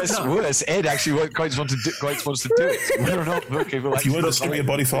 Worse, Ed actually quite wants to do it. Whether or not if you want to scream your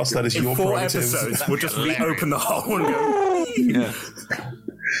body fast, that is your prerogative. 4 episodes, we'll just reopen the hole and go. Yeah.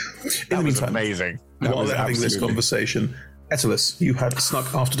 In the meantime, amazing. While they're having this conversation, Etelis, you had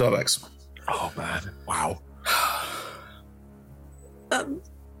snuck after Darvax. Oh man! Wow.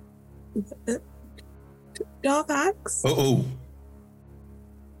 Darvax? Oh.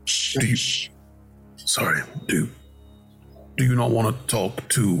 Do you not want to talk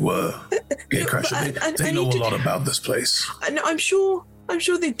to Gatecrasher? They know a lot about this place. I'm sure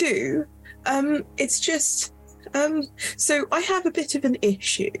they do. It's just, so I have a bit of an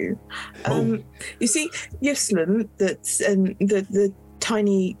issue. You see, Yuslan, that's the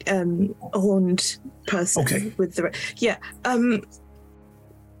tiny horned person with the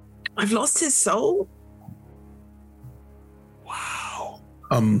I've lost his soul. Wow.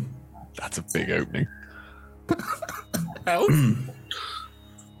 That's a big opening.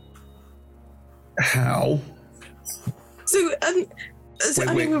 How? So, I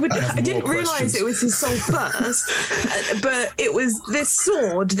didn't realise it was his soul first, but it was this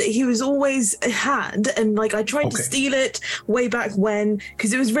sword that he was always had, and like I tried to steal it way back when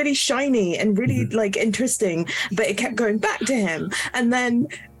because it was really shiny and really like interesting, but it kept going back to him, and then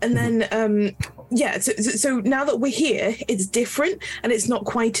so now that we're here, it's different and it's not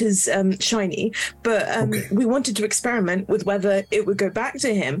quite as shiny, but we wanted to experiment with whether it would go back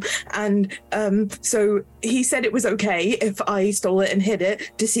to him, and so he said it was okay if I stole it and hid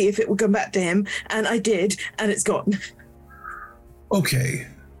it to see if it would come back to him, and I did, and it's gone. Okay,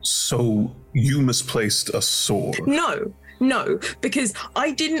 so you misplaced a sword. No, because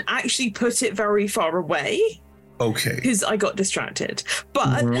I didn't actually put it very far away. Okay. Because I got distracted.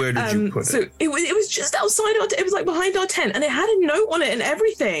 But where did you put it? It was just outside our it was like behind our tent, and it had a note on it and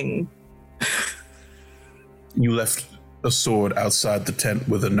everything. You left a sword outside the tent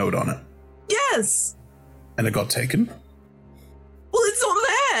with a note on it. Yes. And it got taken? Well, it's not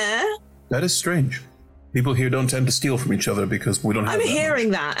there. That is strange. People here don't tend to steal from each other because we don't have I'm hearing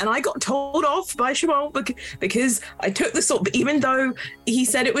that, and I got told off by Shamal because I took the sword, even though he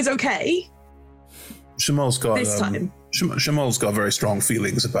said it was okay. Shamal's got this time. Shamal's got very strong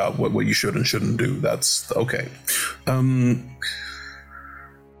feelings about what you should and shouldn't do. That's okay.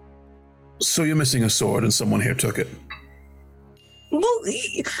 So you're missing a sword, and someone here took it. Well,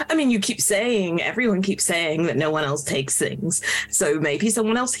 I mean, everyone keeps saying that no one else takes things. So maybe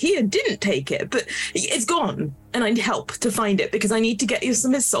someone else here didn't take it, but it's gone. And I need help to find it because I need to get some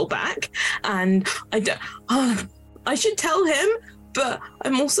of his soul back. And I should tell him, but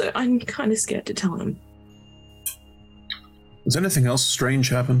I'm kind of scared to tell him. Has anything else strange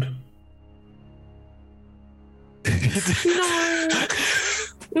happened? No,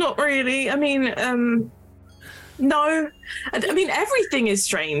 not really. I mean, no. I mean, everything is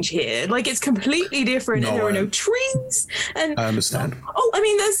strange here. Like, it's completely different, and there are no trees. And I understand. Oh, I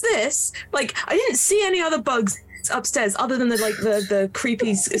mean, there's this. Like, I didn't see any other bugs upstairs other than the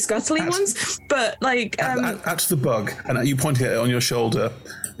creepy scuttly ones. But like, at the bug, and you point it on your shoulder.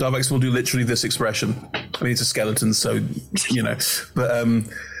 Darvax will do literally this expression. I mean, it's a skeleton, so you know. But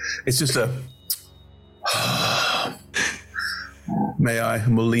it's just a. May I?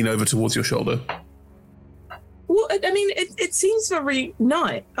 And we'll lean over towards your shoulder. Well, I mean, it seems very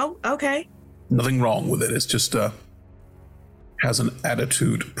nice. Oh, okay. Nothing wrong with it. It's just has an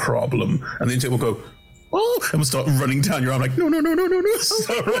attitude problem. And the intake will go, oh, and we'll start running down your arm like, no.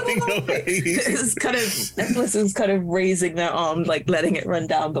 Start running away. It's kind of, Etelis is kind of raising their arm, like letting it run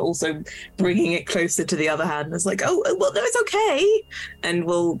down, but also bringing it closer to the other hand. It's like, oh, well, no, it's okay. And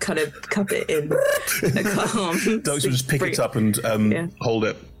we'll kind of cup it in a calm. Those will just pick it up and hold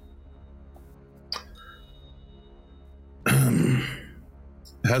it.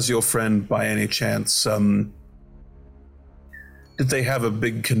 Has your friend, by any chance, did they have a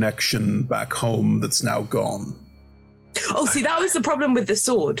big connection back home that's now gone? Oh, see, that was the problem with the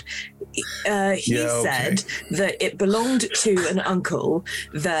sword. He said that it belonged to an uncle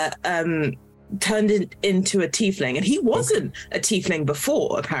that turned it into a tiefling, and he wasn't a tiefling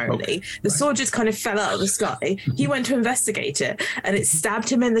before, apparently. The sword just kind of fell out of the sky. He went to investigate it, and it stabbed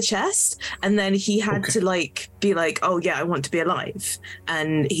him in the chest, and then he had to be like, oh yeah, I want to be alive,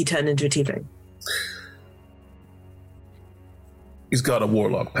 and he turned into a tiefling. He's got a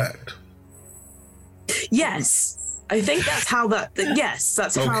warlock pact. Yes, I think that's how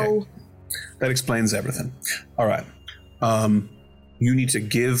that's how. That explains everything. All right. You need to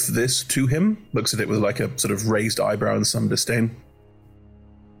give this to him. Looks at it with like a sort of raised eyebrow and some disdain.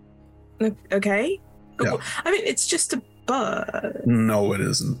 Okay. Yeah. I mean, it's just a bug. No, it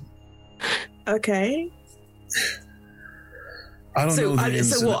isn't. Okay. I don't know.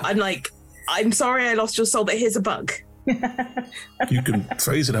 So what? I'm like, I'm sorry I lost your soul, but here's a bug. You can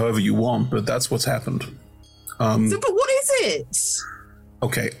phrase it however you want, but that's what's happened. But what is it?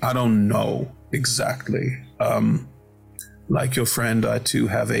 Okay, I don't know exactly. Like your friend, I too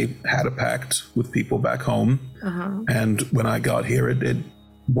had a pact with people back home, and when I got here,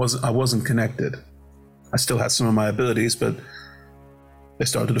 I wasn't connected. I still had some of my abilities, but they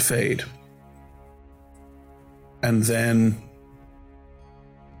started to fade. And then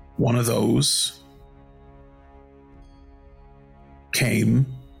one of those came,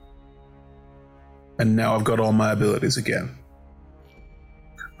 and now I've got all my abilities again.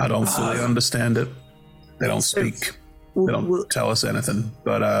 I don't fully understand it. They don't speak. They don't tell us anything,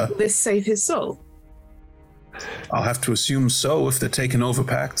 but will this save his soul? I'll have to assume so. If they're taking over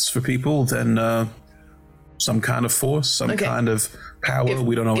pacts for people, then some kind of force, some kind of power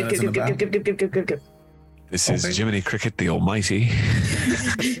we don't know anything about. Give. This is Jiminy Cricket the Almighty.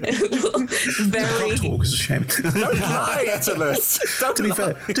 Very. Talk is a shame. Don't lie, Atlas. To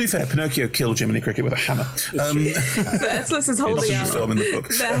be fair, Pinocchio killed Jiminy Cricket with a hammer. But Atlas is holding out film in the book.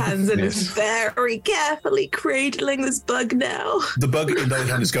 their hands and is very carefully cradling this bug now. The bug in the other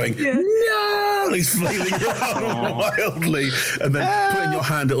hand is going, no! He's flailing around wildly. And then put in your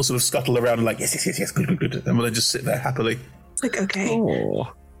hand, it'll sort of scuttle around and like, yes, good. And we'll then just sit there happily. It's like, okay.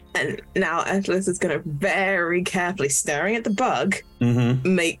 And now Atlas is going to very carefully, staring at the bug,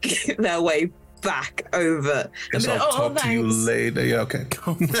 make their way back over. Guess I'll talk to you later. Yeah, okay.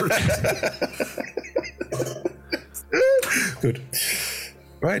 Good.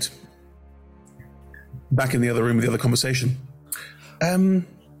 Right. Back in the other room with the other conversation.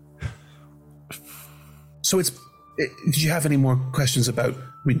 So did you have any more questions about,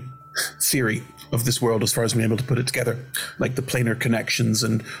 theory of this world as far as being able to put it together? Like the planar connections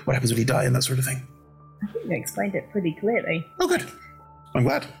and what happens when you die and that sort of thing? I think you explained it pretty clearly. Oh, good. I'm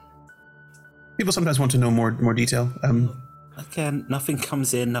glad. People sometimes want to know more detail. Again, nothing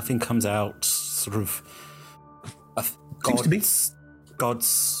comes in, nothing comes out. Sort of.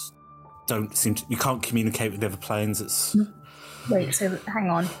 Gods don't seem to. You can't communicate with the other planes. It's. Wait, so hang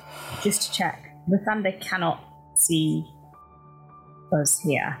on. Just to check. The Thunder cannot see us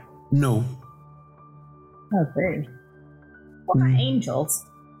here. No. Oh, boo. What about angels?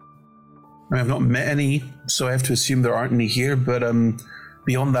 I have not met any, so I have to assume there aren't any here, but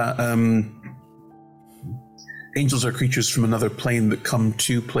beyond that, angels are creatures from another plane that come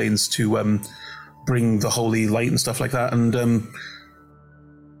to planes to bring the holy light and stuff like that, and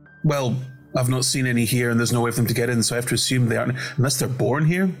well, I've not seen any here, and there's no way for them to get in, so I have to assume they aren't, unless they're born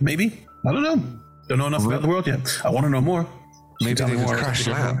here, maybe? I don't know. Don't know enough about the world yet. I want to know more. Maybe they could crash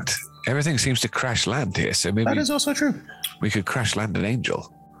land. Everything seems to crash land here, so maybe... That is also true. We could crash land an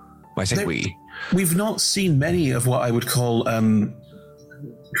angel. I think We've not seen many of what I would call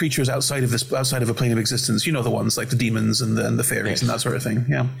creatures outside of a plane of existence. You know, the ones like the demons and the fairies and that sort of thing.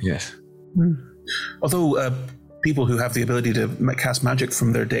 Yeah. Yes. Although people who have the ability to cast magic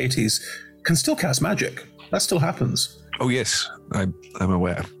from their deities can still cast magic. That still happens. Oh yes, I'm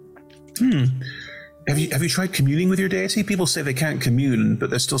aware. Have you tried communing with your deity? People say they can't commune, but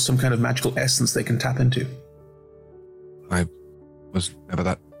there's still some kind of magical essence they can tap into. I was never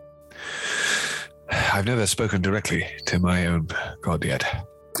that. I've never spoken directly to my own god yet.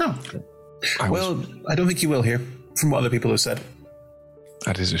 Oh. I don't think you will here, from what other people have said.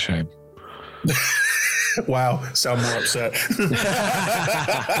 That is a shame. Wow, sound more upset.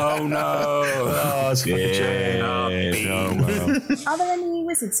 Oh no. Oh, it's fucking shame. Are there any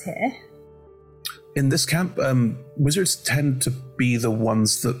wizards here? In this camp, wizards tend to be the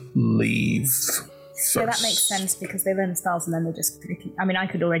ones that leave first. Yeah, that makes sense because they learn spells and then they just... I mean, I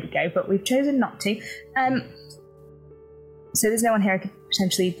could already go, but we've chosen not to. So there's no one here I could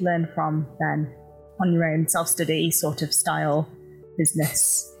potentially learn from then on your own self-study sort of style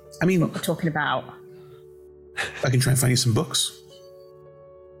business. I mean... What we're talking about. I can try and find you some books.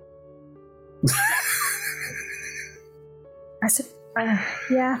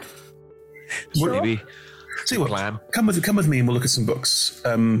 Yeah. Sure. Maybe. See what? Plan. Come with me and we'll look at some books.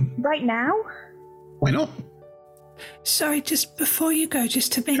 Right now? Why not? Sorry, just before you go,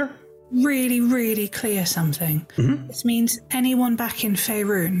 just to make really, really clear something. This means anyone back in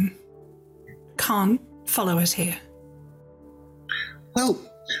Faerun can't follow us here. Well,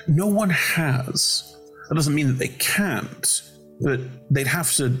 no one has. That doesn't mean that they can't, but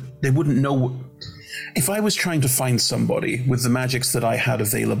they wouldn't know. If I was trying to find somebody with the magics that I had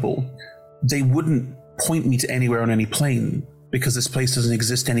available, they wouldn't point me to anywhere on any plane, because this place doesn't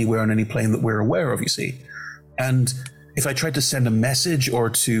exist anywhere on any plane that we're aware of, you see. And if I tried to send a message or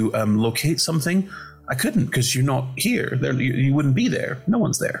to locate something, I couldn't, because you're not here. You wouldn't be there. No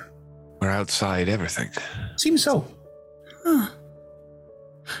one's there. We're outside everything. Seems so. Oh.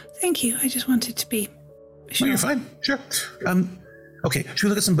 Thank you. I just wanted to be sure. No, you're fine. Sure. Okay, should we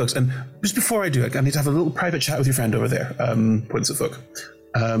look at some books? And just before I do it, I need to have a little private chat with your friend over there. Points at Vuk.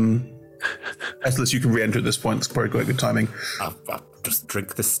 Estelus, you can re-enter at this point. It's probably quite good timing. I'll just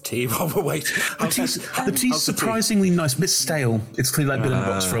drink this tea while we're waiting. The tea's surprisingly nice, a bit stale. It's clearly been in the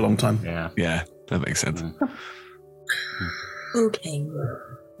box for a long time. Yeah, that makes sense. Okay.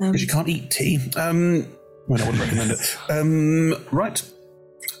 Because you can't eat tea. Well, I wouldn't recommend it. Right.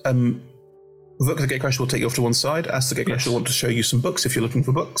 Vuk the Gatecrasher will take you off to one side. Ask the Gatecrasher will want to show you some books if you're looking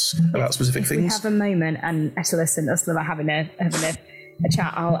for books about specific things. We have a moment, and Estelus and Uslam are having a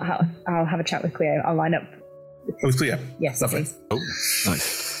chat. I'll have a chat with Cleo. I'll line up. Oh, with Cleo? Yes, lovely. please. Oh,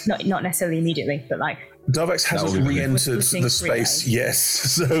 nice. Not necessarily immediately, but like. Darvax hasn't re-entered the space. Yes,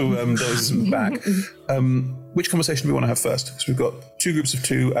 so Darvax isn't back. Which conversation do we want to have first? Because we've got 2 groups of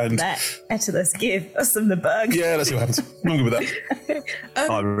 2 and... Let Estelus give Uslam the bug. Yeah, let's see what happens. I'm good with that.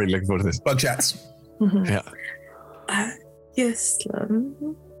 I'm really looking forward to this. Bug chats. Mm-hmm. Yeah. Yes.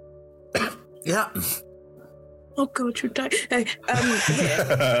 Yeah. Oh God, you're dying. Hey,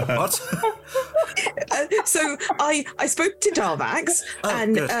 What? So I spoke to Darvax,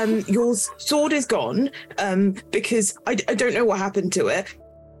 and your sword is gone because I don't know what happened to it.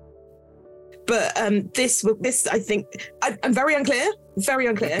 But this I think I'm very unclear.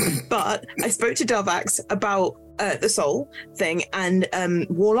 But I spoke to Darvax about the soul thing and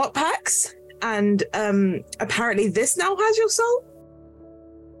warlock packs, and apparently this now has your soul.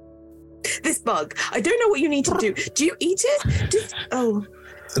 This bug. I don't know what you need to do. Do you eat it?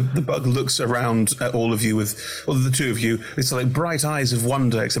 The bug looks around at all of you the 2 of you. It's like bright eyes of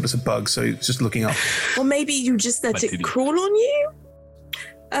wonder, except it's a bug, so it's just looking up. Or maybe you just let it crawl on you?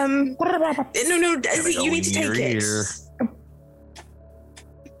 No, you need to take it.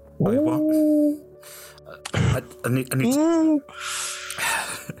 Wait, what? I need to...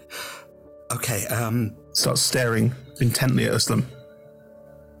 Okay, Starts staring intently at Uslam.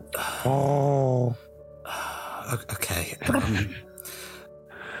 Oh. Okay.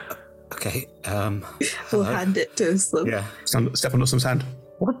 Okay. We'll hand it to Uslam. Yeah. Step on Uslam's hand.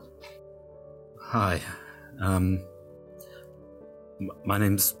 Hi. My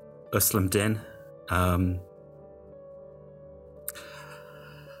name's Uslam Din.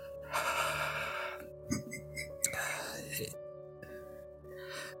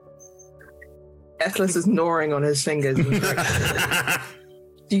 Estelus is gnawing on his fingers.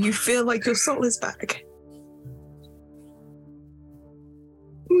 Do you feel like your soul is back?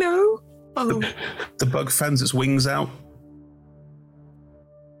 No? Oh. The bug fans its wings out.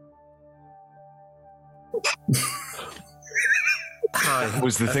 That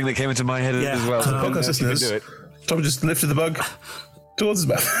was the thing that came into my head as well. Podcast listeners, Tom just lifted the bug towards his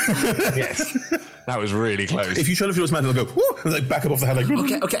mouth. Yes. That was really close. If you show it towards his mouth, it'll go, whoo, and like back up off the head. Like,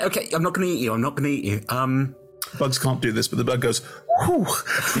 Okay. I'm not going to eat you. Bugs can't do this, but the bug goes, whoo.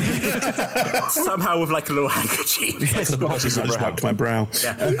 Somehow with like a little handkerchief. Yes, the bug just wiped my brow.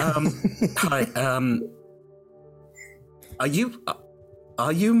 Yeah. Hi.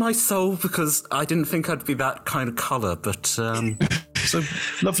 Are you my soul? Because I didn't think I'd be that kind of colour, but so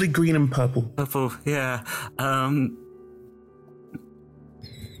lovely green and purple. Purple, yeah.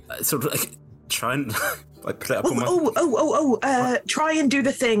 Sort of like try and like put it up on my. Try and do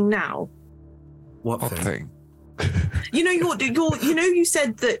the thing now. What thing? You know you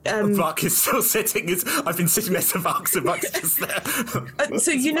said that Vuk is still sitting. I've been sitting there to Vuk, so Vuk's just there.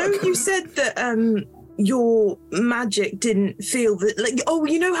 So you said that your magic didn't feel that, like,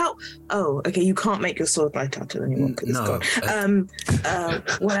 okay, you can't make your sword light out at anyone because it's gone.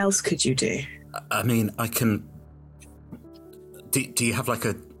 What else could you do? I mean, I can. Do you have like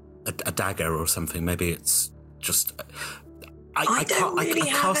a dagger or something? Maybe it's just. I don't really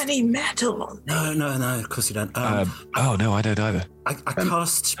have any metal on me. No, of course you don't. No, I don't either. I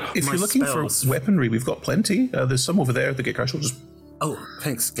cast. If you're looking for weaponry, we've got plenty. There's some over there. The Gatecrasher will just. Oh,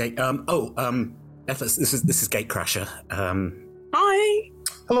 thanks, Gate. This is Gatecrasher. Hi.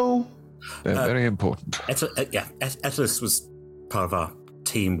 Hello. They're very important. Estelus was part of our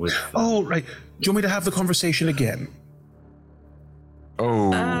team with. Oh, right. Do you want me to have the conversation again?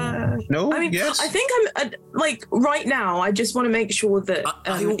 Oh. No? I mean, yes? I think I'm like right now. I just want to make sure that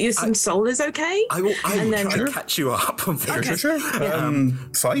your soul is okay. I will try to catch you up. On Sure.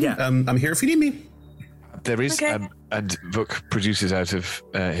 Fine. Yeah. I'm here if you need me. There is, and Vuk produces out of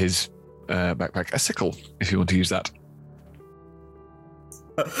his backpack a sickle, if you want to use that.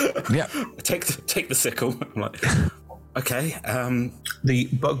 Yeah. Take the sickle. I'm like, okay. The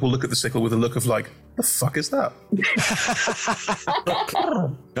bug will look at the sickle with a look of like, the fuck is that?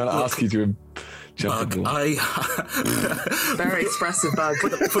 I'll ask you Very expressive bug. For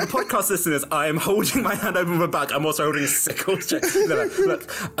the podcast listeners, I am holding my hand over my back. I'm also holding a sickle.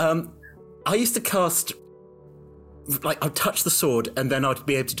 Look, I used to cast, like, I'd touch the sword and then I'd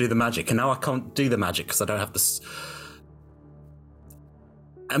be able to do the magic, and now I can't do the magic because I don't have this.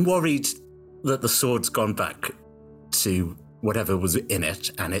 I'm worried that the sword's gone back to whatever was in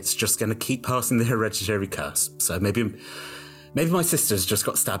it, and it's just going to keep passing the hereditary curse. So maybe my sister's just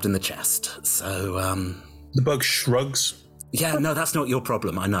got stabbed in the chest. So the bug shrugs. Yeah, no, that's not your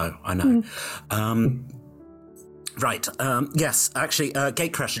problem. I know. Right. Yes, actually,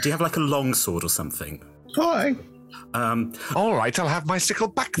 Gatecrasher, do you have like a long sword or something? Hi. All right, I'll have my sickle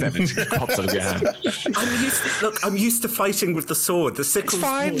back then. It pops out of your hand. I'm used to fighting with the sword. The sickle. It's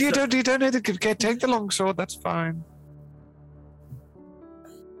fine. You don't need to take the long sword. That's fine.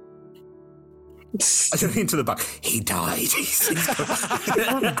 I don't into the bug. He died.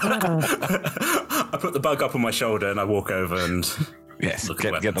 I put the bug up on my shoulder and I walk over and yes,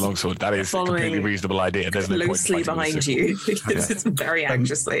 get the longsword. That is a completely reasonable idea. There's no point closely behind you. It's very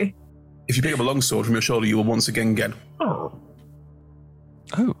anxiously. If you pick up a longsword from your shoulder, you will once again get. Oh.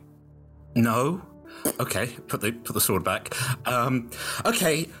 No. Okay. Put the sword back.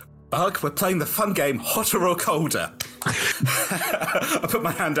 Okay. Bug, we're playing the fun game, hotter or colder. I put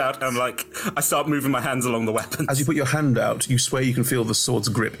my hand out and I start moving my hands along the weapons. As you put your hand out, you swear you can feel the sword's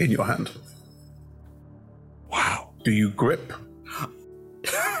grip in your hand. Wow. Do you grip?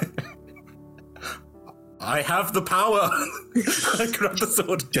 I have the power. I grab the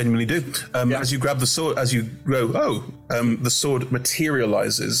sword. Genuinely do. As you grab the sword, as you go, the sword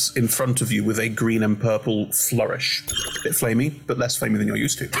materializes in front of you with a green and purple flourish. A bit flamey, but less flamey than you're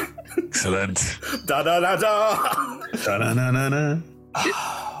used to. Excellent. Da da da da. Da na na na na.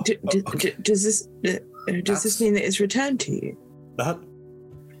 Does this mean that it's returned to you?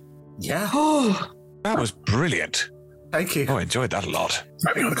 Yeah. Oh, that was brilliant. Thank you. Oh, I enjoyed that a lot.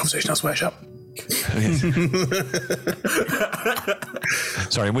 Wrapping on the conversation elsewhere, shop.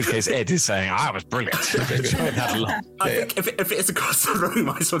 Sorry, in which case Ed is saying, I was brilliant. I enjoyed that a lot. I think if it is across the room,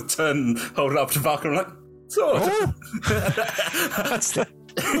 I sort of turn and hold it up to Barker and I'm like, sword. Oh. That's the...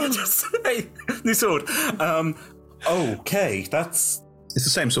 Just say, new sword. Okay, that's... It's the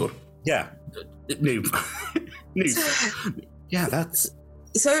same sword. Yeah. New. Yeah, that's...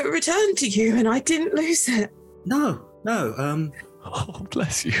 So it returned to you and I didn't lose it? No. Oh,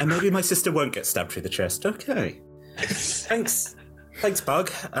 bless you. And maybe my sister won't get stabbed through the chest. Okay. Thanks, Bug.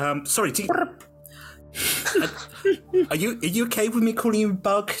 Sorry, are you okay with me calling you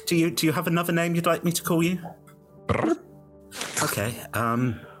Bug? Do you have another name you'd like me to call you? Okay.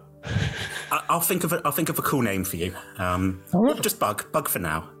 I'll think of a cool name for you. Just Bug for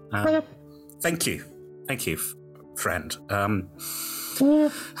now. Thank you, friend. And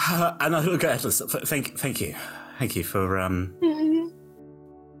I look at Atlas. Thank you for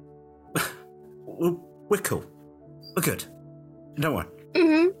We're cool. We're good. Don't worry.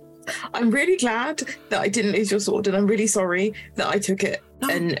 Mm-hmm. I'm really glad that I didn't lose your sword, and I'm really sorry that I took it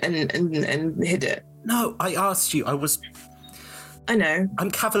and hid it. No, I asked you. I know.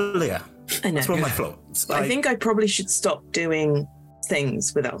 I'm cavalier. I know. It's one of my flaws. I think I probably should stop doing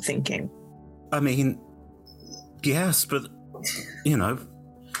things without thinking. I mean, yes, but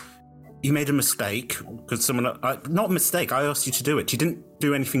you made a mistake because not a mistake. I asked you to do it. You didn't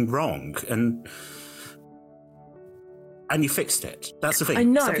do anything wrong, and you fixed it. That's the thing. I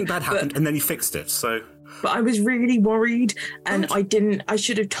know. Something bad happened, and then you fixed it. So, but I was really worried, and I didn't. I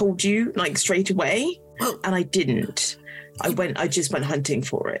should have told you straight away, and I didn't. I just went hunting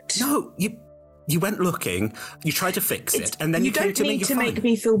for it. No, you went looking. You tried to fix it, and then you came to me. You don't need to make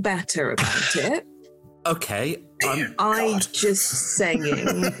me feel better about it. Okay. I'm just saying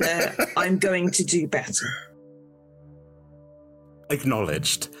that I'm going to do better.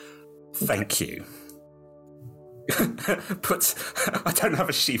 Acknowledged. Thank you. But I don't have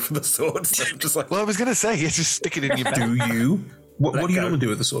a sheath for the sword, so I'm just Well, I was going to say, just stick it in your bag. Do you? What do you want to do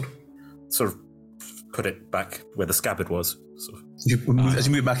with the sword? Sort of put it back where the scabbard was. Sort of. As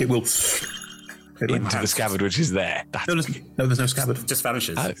you move it back, it will... into the scabbard, which is there. No, there's no scabbard. It just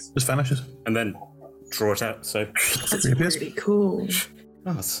vanishes. Just vanishes. And then draw it out, so... That's really cool.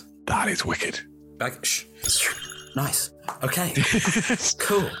 Nice. That is wicked. Back. Shh. Nice. Okay.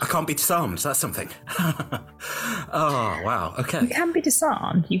 Cool. I can't be disarmed. That's something. Oh, wow. Okay. You can be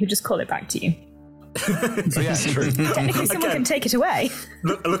disarmed. You could just call it back to you. Yeah, true. Technically, someone can take it away.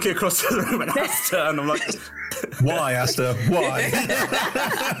 Looking across the room at Asta, and I'm like, Why, Asta? Why?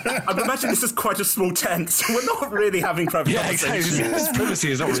 I'm imagining this is quite a small tent, so we're not really having private conversations. This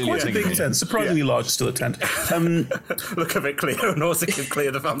privacy is not really quite a big tent, surprisingly large, still a tent. Look at it, Cleo, and also give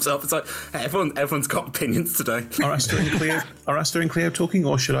Cleo the thumbs up. It's like, hey, everyone's got opinions today. Are Asta and Cleo talking,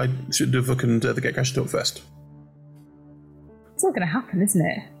 or should Vuk and the Gatecrash talk first? It's all going to happen, isn't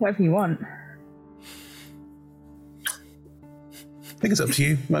it? Whatever you want. I think it's up to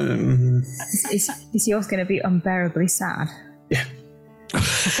you. Is yours going to be unbearably sad? Yeah.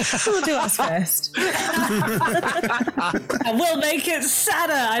 We'll do ours first. I will make it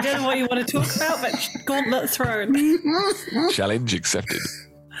sadder. I don't know what you want to talk about, but gauntlet thrown. Challenge accepted.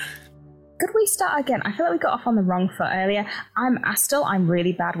 Could we start again? I feel like we got off on the wrong foot earlier. I'm Astel. I'm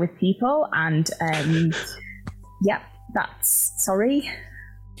really bad with people, and yep, that's sorry.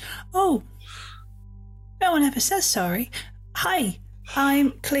 Oh, no one ever says sorry. Hi,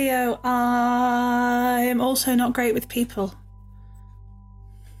 I'm Cleo. I am also not great with people.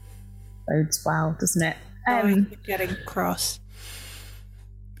 Bodes well, doesn't it? Getting cross.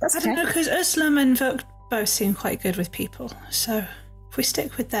 That's I don't know, because Uslam and Vuk both seem quite good with people, so if we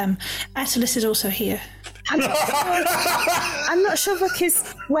stick with them. Attalus is also here. I'm not sure Vuk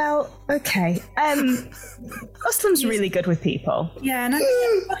is... Well, okay. Uslam's really good with people. Yeah, and I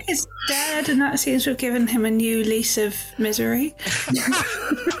think Vuk is dead, and that seems to have given him a new lease of misery. He's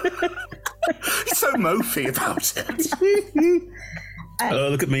so mopey about it.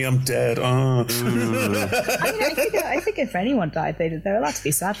 Look at me, I'm dead. Oh. I think if anyone died, they're allowed to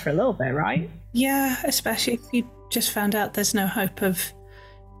be sad for a little bit, right? Yeah, especially if you just found out there's no hope of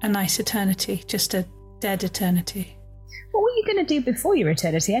a nice eternity, just a dead eternity. What were you going to do before your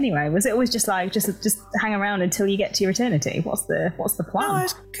eternity anyway? Was it always just like just hang around until you get to your eternity? What's the plan? Oh, I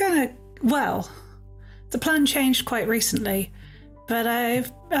was the plan changed quite recently, but I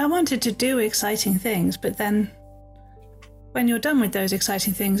wanted to do exciting things, but then when you're done with those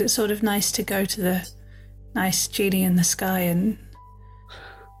exciting things, it's sort of nice to go to the nice genie in the sky and...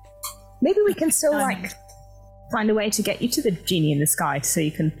 Maybe we can still, find a way to get you to the genie in the sky so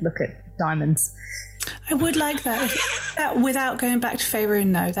you can look at diamonds. I would like that. Without going back to Faerun,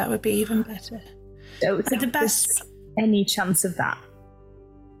 no, that would be even better. Don't think there's any chance of that.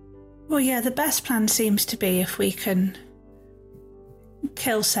 Well, yeah, the best plan seems to be if we can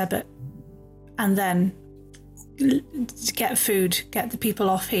kill Sebit and then get food, get the people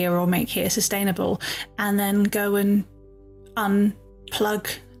off here or make here sustainable, and then go and unplug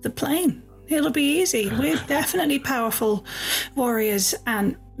the plane. It'll be easy. We're definitely powerful warriors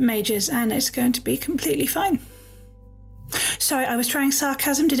and mages, and it's going to be completely fine. Sorry, I was trying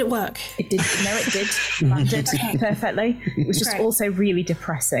sarcasm. Did it work? It did. No, it did. Landed perfectly. It was just also really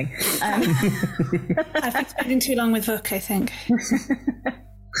depressing. I've been spending too long with Vuk, I think.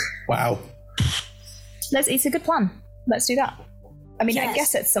 Wow. It's a good plan. Let's do that. I mean, Yes. I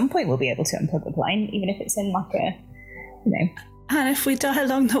guess at some point we'll be able to unplug the plane, even if it's in like a, And if we die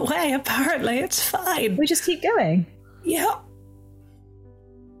along the way, apparently it's fine. We just keep going. Yeah.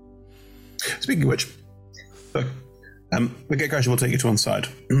 Speaking of which, look, the Gatecrash will take you to one side.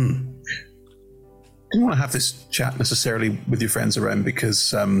 I don't want to have this chat necessarily with your friends around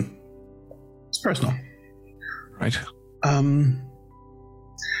because it's personal. Right.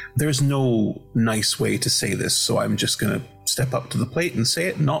 There is no nice way to say this, so I'm just going to step up to the plate and say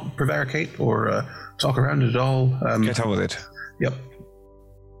it, not prevaricate or talk around it at all. Get on with it. Yep.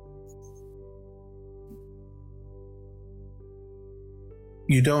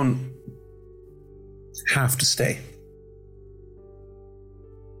 You don't have to stay.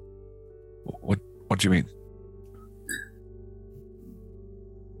 What do you mean?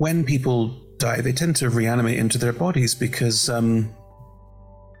 When people die, they tend to reanimate into their bodies because,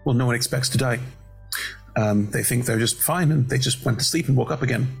 no one expects to die. They think they're just fine and they just went to sleep and woke up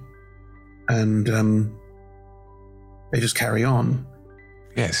again. And they just carry on.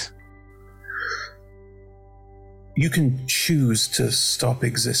 Yes. You can choose to stop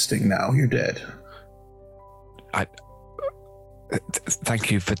existing now. You're dead.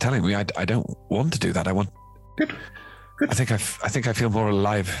 Thank you for telling me. I don't want to do that. I want. Good. I think I feel more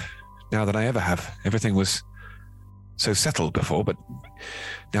alive now than I ever have. Everything was so settled before, but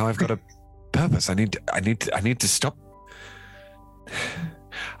now I've got a purpose. I need to stop.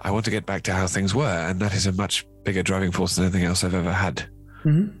 I want to get back to how things were, and that is a much bigger driving force than anything else I've ever had.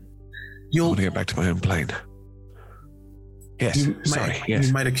 Mm-hmm. I want to get back to my own plane. Yes, yes.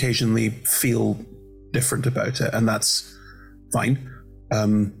 You might occasionally feel different about it, and that's fine.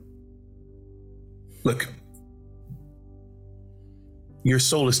 Look, your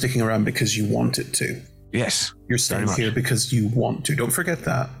soul is sticking around because you want it to. Yes. You're staying here because you want to. Don't forget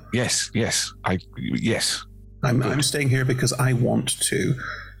that. Yes. Yes. I'm staying here because I want to.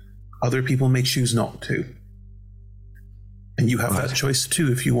 Other people may choose not to. And you have that choice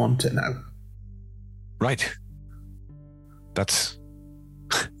too if you want it now. Right. That's...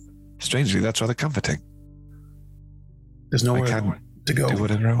 Strangely, that's rather comforting. There's nowhere to go. Do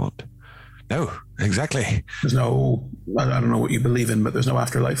whatever I want. No, exactly. There's no... I don't know what you believe in, but there's no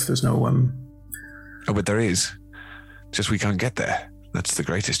afterlife. There's no... Oh, but there is. Just we can't get there. That's the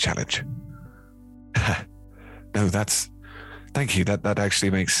greatest challenge. No, that's... Thank you. That actually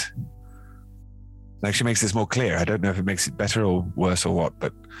makes this more clear. I don't know if it makes it better or worse or what,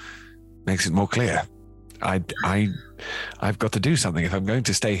 but makes it more clear. I've got to do something. If I'm going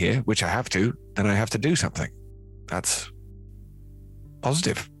to stay here, which I have to, then I have to do something. That's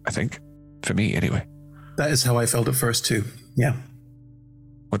positive, I think. For me, anyway. That is how I felt at first, too. Yeah.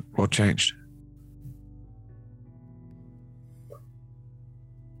 What changed?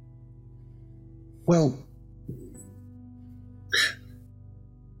 Well,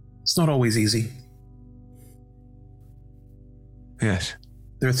 it's not always easy. Yes.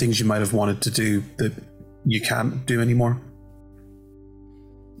 There are things you might have wanted to do that you can't do anymore.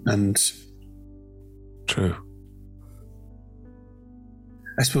 And... True.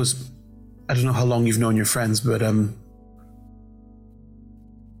 I suppose... I don't know how long you've known your friends, but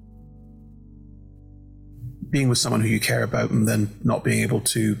being with someone who you care about and then not being able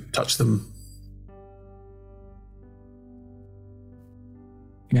to touch them,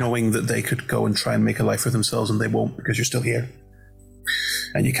 knowing that they could go and try and make a life for themselves and they won't because you're still here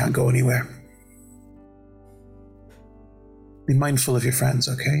and you can't go anywhere. Be mindful of your friends,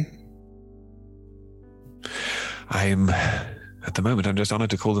 okay? At the moment, I'm just honored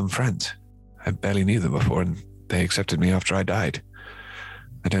to call them friends. I barely knew them before, and they accepted me after I died.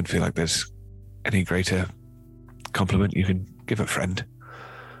 I don't feel like there's any greater compliment you can give a friend.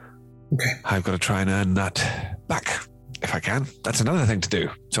 Okay. I've got to try and earn that back if I can. That's another thing to do.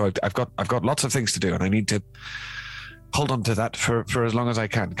 So I've got lots of things to do, and I need to hold on to that for as long as I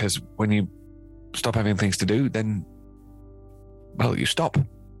can. Because when you stop having things to do, then, well, you stop.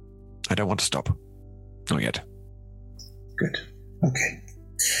 I don't want to stop. Not yet. Good. Okay.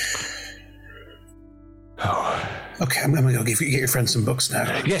 Oh. Okay, I'm going to go get your friend some books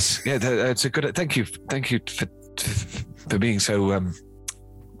now. Yes, yeah, it's a good... Thank you for being so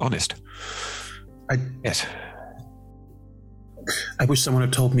honest. Yes. I wish someone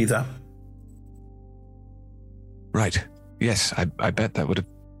had told me that. Right. Yes, I bet that would have...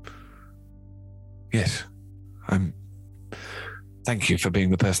 Yes. Thank you for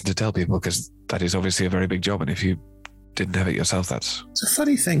being the person to tell people, because that is obviously a very big job, and if you didn't have it yourself, that's... It's a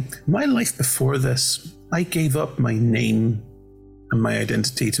funny thing. My life before this, I gave up my name and my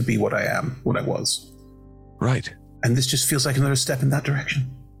identity to be what I am, what I was. Right. And this just feels like another step in that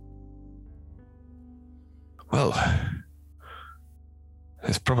direction. Well,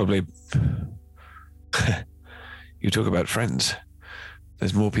 there's probably... You talk about friends.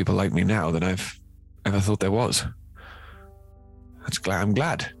 There's more people like me now than I've ever thought there was. I'm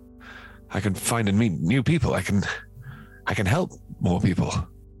glad. I can find and meet new people. I can help more people.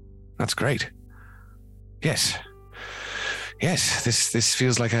 That's great. Yes. This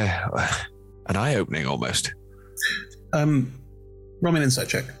feels like an eye-opening almost. Roll me an insight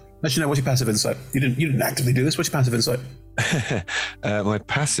check. Actually, no, what's your passive insight? You didn't actively do this. What's your passive insight? My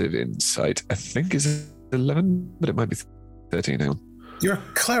passive insight, I think, is 11, but it might be 13. Hang on. You're a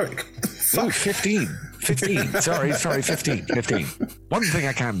cleric. Oh, 15. 15. Sorry, 15. One thing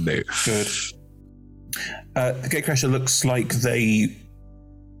I can do. Good. The Gatecrasher looks like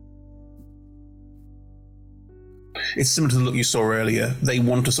it's similar to the look you saw earlier. They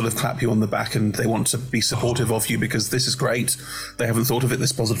want to sort of clap you on the back and they want to be supportive of you because this is great. They haven't thought of it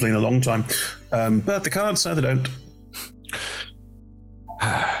this positively in a long time. But the cards say they don't.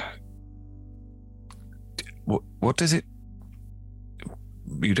 What does it...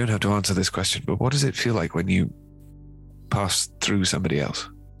 You don't have to answer this question, but what does it feel like when you pass through somebody else?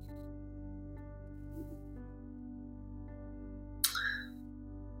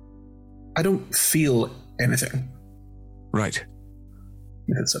 I don't feel anything. Right.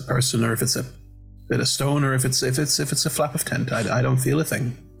 If it's a person, or if it's a bit of stone, or if it's a flap of tent, I don't feel a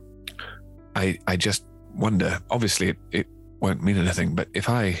thing. I just wonder. Obviously, it won't mean anything. But if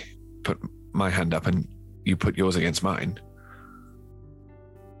I put my hand up and you put yours against mine,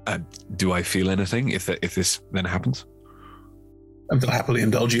 do I feel anything if this then happens? I'm going to happily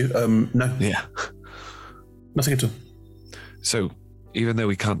indulge you. No. Yeah. Nothing at all. So, even though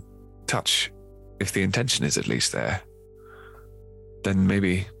we can't touch, if the intention is at least there, then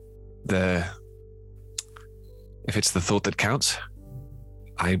maybe if it's the thought that counts,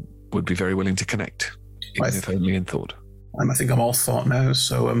 I would be very willing to connect. Even if only in thought. I think I'm all thought now,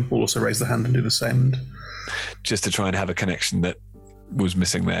 so we'll also raise the hand and do the same. Just to try and have a connection that was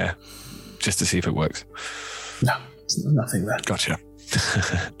missing there, just to see if it works. No, there's nothing there. Gotcha.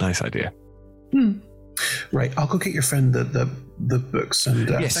 Nice idea. Right, I'll go get your friend the books, and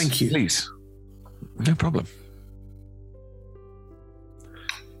yes, thank you. Please. No problem.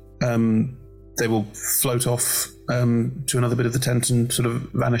 They will float off to another bit of the tent and sort of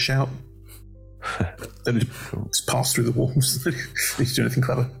vanish out. They need to just pass through the walls. They need to do anything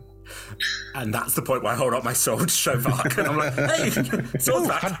clever. And that's the point where I hold up my sword to show Vark, and I'm like, hey, sword's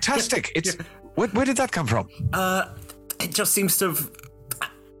back. Fantastic. It's where did that come from? It just seems to have...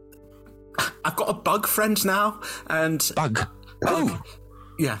 I've got a bug friend now, and... Bug? Oh!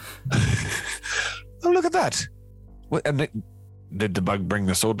 Yeah. Oh, look at that. What, and did the bug bring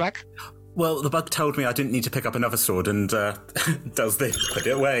the sword back? Well, the bug told me I didn't need to pick up another sword, and does this. Put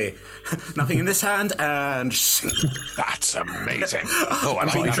it away. Nothing in this hand, and... That's amazing. Oh, I'm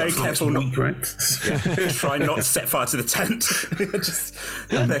being very careful not... Right? Try not to set fire to the tent.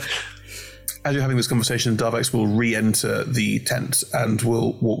 As you're having this conversation, Darvax will re-enter the tent and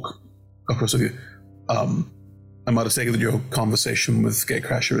will walk across with you. I might have taken that your conversation with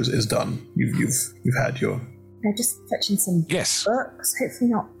Gatecrasher is done. You've had your... They're just fetching some books. Hopefully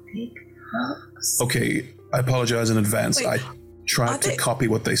not big books. Okay, I apologize in advance. Wait, I tried to copy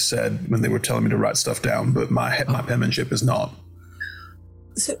what they said when they were telling me to write stuff down, but my penmanship is not.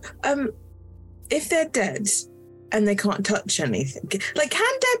 So, if they're dead and they can't touch anything, like,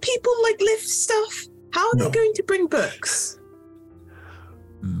 can dead people lift stuff? How are they going to bring books?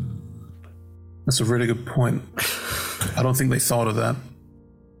 That's a really good point. I don't think they thought of that.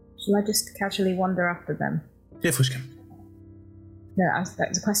 Shall I just casually wander after them? Yeah, Fushkin. No, that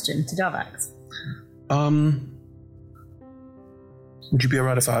was a question to Darvax. Would you be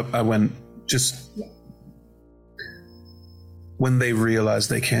alright if I went just... Yeah. When they realize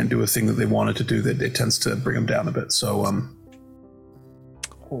they can't do a thing that they wanted to do, it tends to bring them down a bit, so...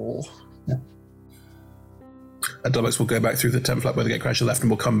 Yeah. Darvax will go back through the tent flap where the Gatecrasher left and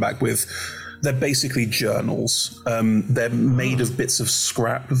will come back with... They're basically journals. They're made of bits of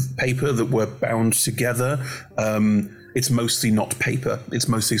scrap paper that were bound together. It's mostly not paper. It's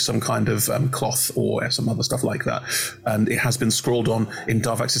mostly some kind of cloth or some other stuff like that. And it has been scrawled on in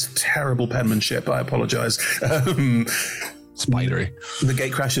Darvax's terrible penmanship. I apologize. Spidery. The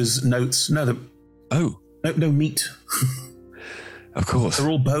Gatecrasher's notes. No meat. Of course. They're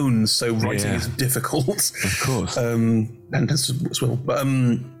all bones, so writing is difficult. Of course. And as well. But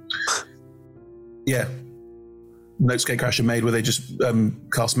yeah. Notes Gatecrasher made where they just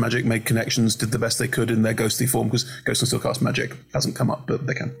cast magic, made connections, did the best they could in their ghostly form, because ghosts can still cast magic. Hasn't come up, but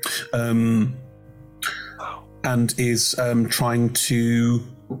they can. And is trying to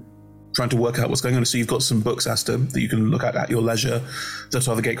work out what's going on. So you've got some books, Asta, that you can look at your leisure, that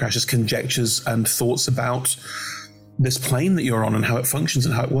are the Gatecrasher's conjectures and thoughts about this plane that you're on and how it functions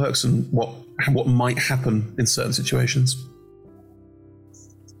and how it works and what might happen in certain situations.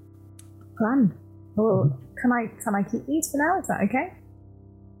 Grand. Well, can I keep these for now? Is that okay?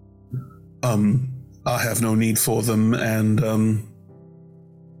 I have no need for them, and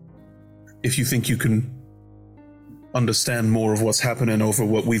if you think you can understand more of what's happening over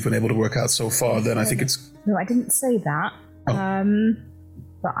what we've been able to work out so far, then I think it's... No, I didn't say that.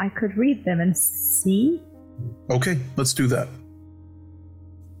 But I could read them and see. Okay, let's do that.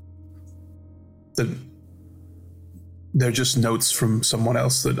 They're just notes from someone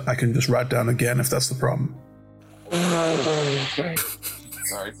else that I can just write down again if that's the problem.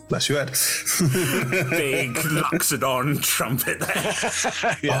 Sorry. Bless you, Ed. Big Loxodon trumpet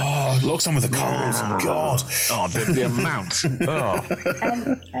there. Yeah. Oh, Loxodon with a cold. God. Oh, the amount. Oh.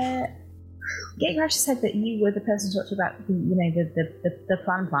 Gatecrasher said that you were the person who talked about the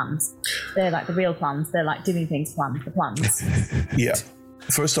plans. They're like the real plans. They're like doing things plans. The plans. Yeah.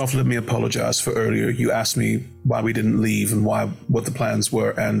 First off, let me apologize for earlier. You asked me why we didn't leave and what the plans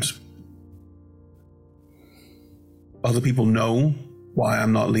were, and other people know why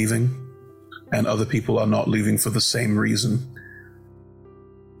I'm not leaving, and other people are not leaving for the same reason.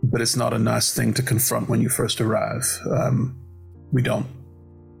 But it's not a nice thing to confront when you first arrive. We don't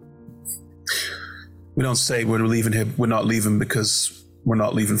say we're leaving here. We're not leaving because we're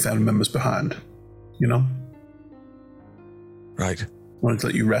not leaving family members behind. You know? Right. I wanted to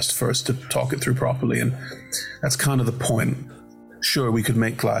let you rest first to talk it through properly, and that's kind of the point. Sure, we could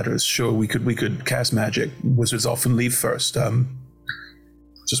make gliders. Sure, we could cast magic. Wizards often leave first.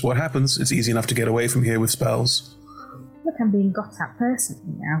 Just what happens. It's easy enough to get away from here with spells. Look, I'm being got at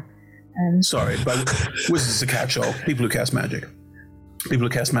personally now. Sorry, but wizards is a catch-all. People who cast magic. People who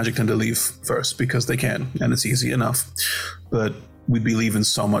cast magic tend to leave first because they can, and it's easy enough. But we'd be leaving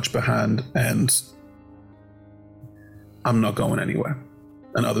so much behind, and I'm not going anywhere.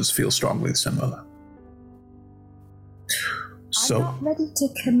 And others feel strongly similar. So, I'm not ready to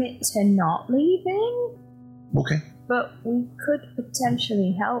commit to not leaving. Okay. But we could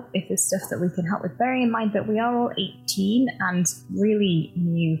potentially help if there's stuff that we can help with. Bearing in mind that we are all 18 and really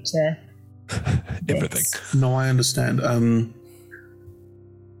new to everything. No, I understand.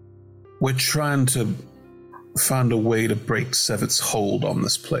 We're trying to find a way to break Sevet's hold on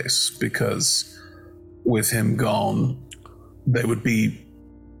this place, because with him gone,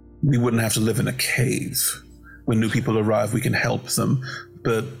 we wouldn't have to live in a cave. When new people arrive, we can help them,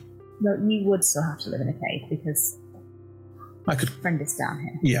 but... No, you would still have to live in a cave, because I could... friend is down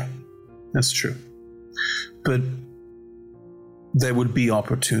here. Yeah, that's true. But there would be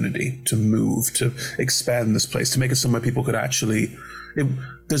opportunity to move, to expand this place, to make it somewhere people could actually...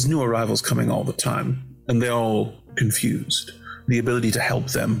 there's new arrivals coming all the time, and they're all confused. The ability to help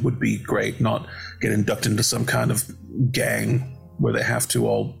them would be great, not get inducted into some kind of gang where they have to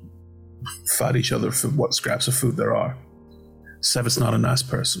all fight each other for what scraps of food there are. Sevet's not a nice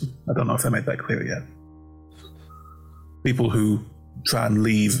person. I don't know if I made that clear yet. People who try and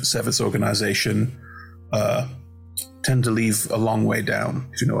leave Sevet's organization tend to leave a long way down,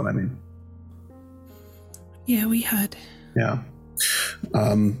 if you know what I mean. Yeah, we heard. Yeah.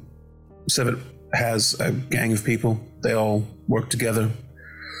 Sevet has a gang of people. They all work together.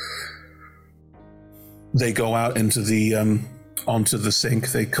 They go out into the onto the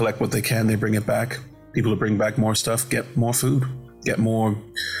sink. They collect what they can. They bring it back. People who bring back more stuff get more food, get more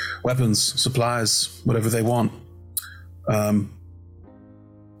weapons, supplies, whatever they want.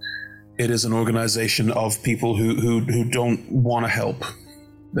 It is an organization of people who don't want to help.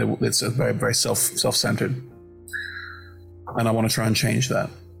 It's a very, very self-centered. And I want to try and change that.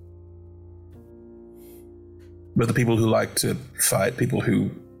 But the people who like to fight, people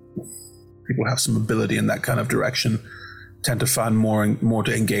who have some ability in that kind of direction, tend to find more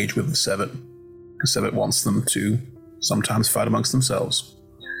to engage with Sevet. Because Sevet wants them to sometimes fight amongst themselves.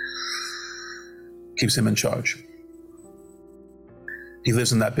 Keeps him in charge. He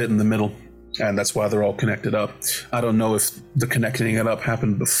lives in that bit in the middle, and that's why they're all connected up. I don't know if the connecting it up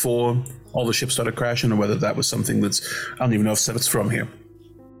happened before all the ships started crashing, or whether that was something I don't even know if Sevet's from here.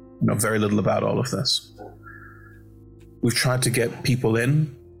 I know very little about all of this. We've tried to get people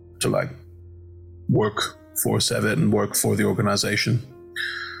in to work for Sevet and work for the organization,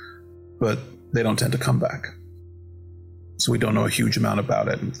 but they don't tend to come back. So we don't know a huge amount about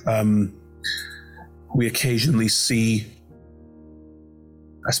it. We occasionally see,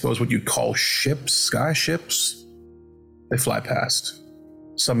 I suppose, what you'd call ships, sky ships. They fly past.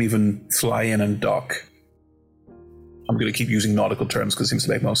 Some even fly in and dock. I'm going to keep using nautical terms because it seems to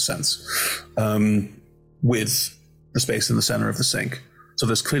make most sense. With the space in the center of the sink. So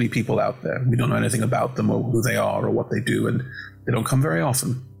there's clearly people out there. We don't know anything about them or who they are or what they do, and they don't come very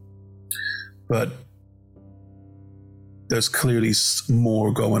often. But there's clearly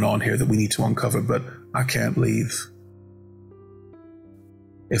more going on here that we need to uncover, but I can't leave.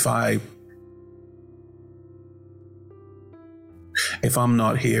 If I'm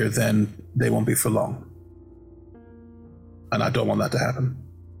not here, then they won't be for long. And I don't want that to happen.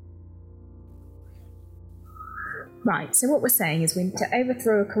 Right, so what we're saying is we need to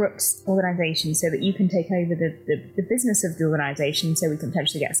overthrow a corrupt organisation so that you can take over the business of the organisation so we can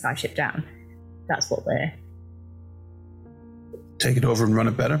potentially get a skyship down. That's what we're... Take it over and run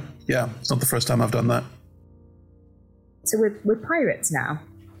it better? Yeah, it's not the first time I've done that. So we're pirates now?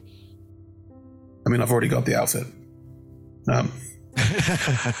 I mean, I've already got the outfit.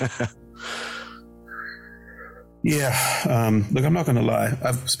 Yeah, look, I'm not going to lie.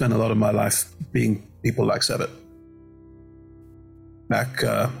 I've spent a lot of my life being people like Sevet.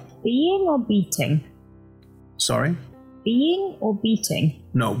 Being or beating? Sorry? Being or beating?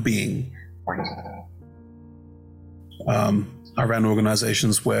 No, being. Right. I ran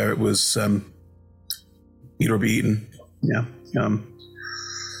organizations where it was eat or be eaten. Yeah.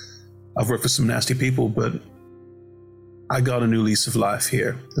 I've worked with some nasty people, but I got a new lease of life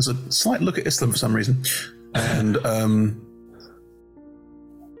here. There's a slight look at Islam for some reason. And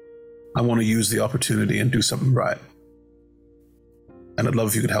I want to use the opportunity and do something right. And I'd love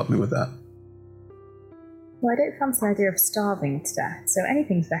if you could help me with that. Well, I don't fancy the idea of starving to death, so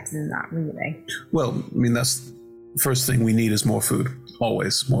anything's better than that, really. Well, I mean, that's the first thing we need is more food.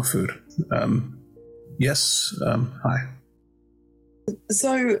 Always more food. Yes, hi.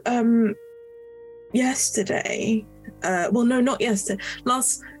 So, yesterday, well, no, not yesterday,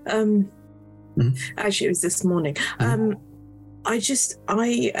 actually it was this morning. Atlas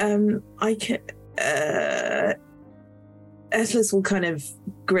will kind of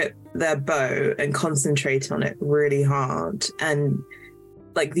grip their bow and concentrate on it really hard, and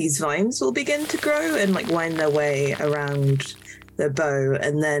like these vines will begin to grow and like wind their way around the bow,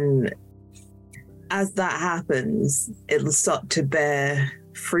 and then as that happens, it'll start to bear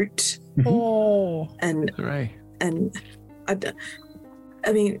fruit. Oh, and hooray! And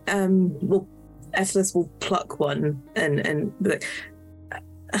Atlas will pluck one and be like,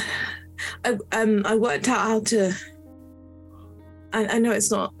 I worked out how to. I know it's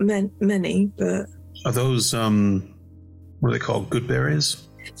not many, but are those what are they called? Good berries?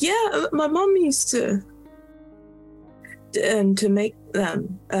 Yeah, my mom used to make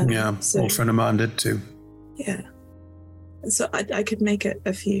them. So, old friend of mine did too. Yeah, so I could make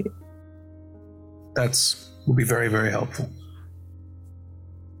a few. Will be very, very helpful.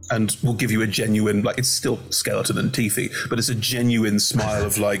 And we'll give you a genuine, like, it's still skeleton and teethy, but it's a genuine smile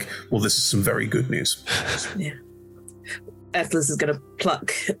of like, well, this is some very good news. Yeah. Atlas is going to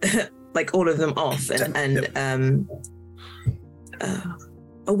pluck like all of them off,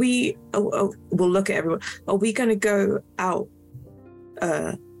 we'll look at everyone. Are we going to go out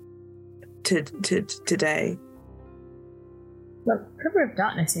today? Well, Cover of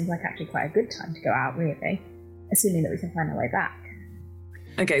Darkness seems like actually quite a good time to go out, really, assuming that we can find our way back.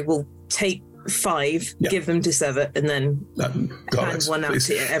 Okay, we'll take 5, give them to Sevet, and then hand one out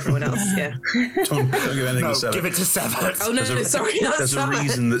to everyone else. Yeah. Don't give anything to Sevet. Give it to Sevet. Oh no, sorry, not There's Sevet. a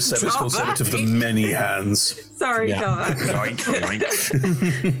reason that Sevet's called Sevet of the many hands. Sorry, Darlax.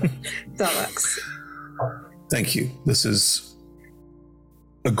 Thank you. This is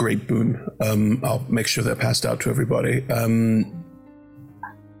a great boon. I'll make sure they're passed out to everybody.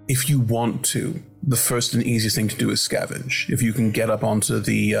 If you want to, the first and easiest thing to do is scavenge. If you can get up onto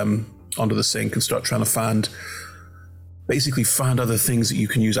the sink and start trying to find other things that you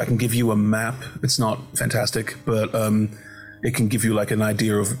can use. I can give you a map. It's not fantastic, but it can give you like an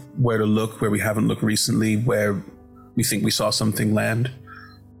idea of where to look, where we haven't looked recently, where we think we saw something land.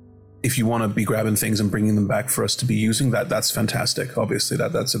 If you want to be grabbing things and bringing them back for us to be using, that's fantastic. Obviously,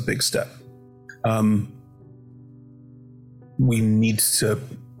 that's a big step.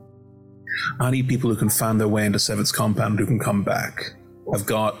 I need people who can find their way into Sevet's compound who can come back. I've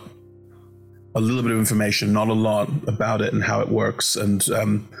got a little bit of information, not a lot about it and how it works and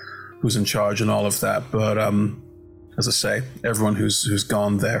who's in charge and all of that. But as I say, everyone who's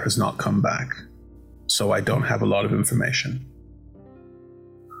gone there has not come back. So I don't have a lot of information.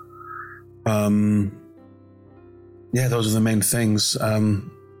 Those are the main things.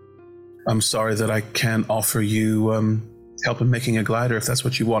 I'm sorry that I can't offer you help in making a glider if that's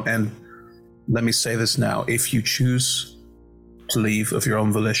what you want. And let me say this now, if you choose to leave of your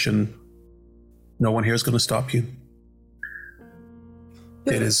own volition, no one here is going to stop you.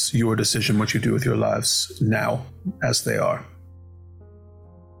 It is your decision what you do with your lives now, as they are.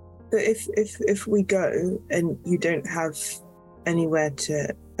 But if we go and you don't have anywhere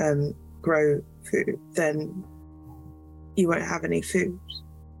to grow food, then you won't have any food.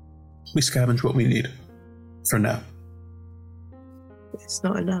 We scavenge what we need, for now. It's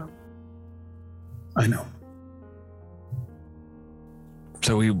not enough. I know.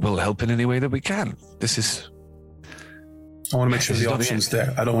 So we will help in any way that we can. I want to make sure the option's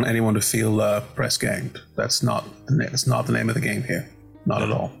there. I don't want anyone to feel press ganged. That's not the name of the game here. Not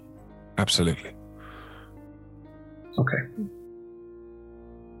at all. Absolutely. Okay.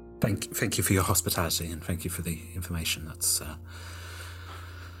 Thank you for your hospitality and thank you for the information. That's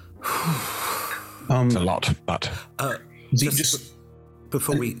it's a lot, but just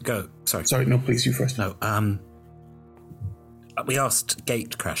before we go, sorry. No, please, you first. No, we asked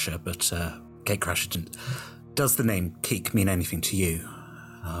Gatecrasher, but Gatecrasher didn't. Does the name Keek mean anything to you?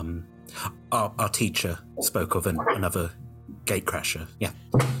 Our teacher spoke of another Gatecrasher. Yeah.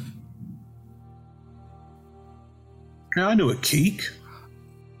 Yeah, I know a Keek.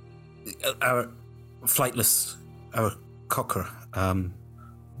 Our cocker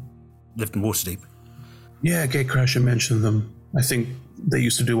lived in Waterdeep. Yeah, Gatecrasher mentioned them. I think they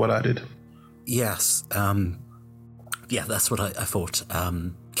used to do what I did. Yes. Yeah, that's what I thought.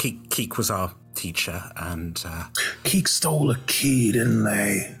 Keek was our teacher, and Keek stole a key, didn't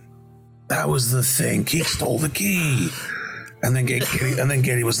they? That was the thing. Keek stole the key, and then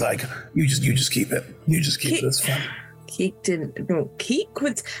Gary was like, "You just keep it. You just keep it. It's fine." Keek didn't. Keek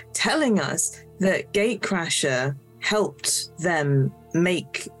was telling us that Gatecrasher helped them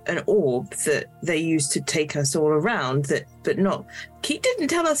make an orb that they used to take us all around. But not. Keek didn't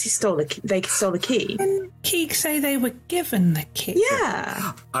tell us they stole the key. Didn't Keek say they were given the key?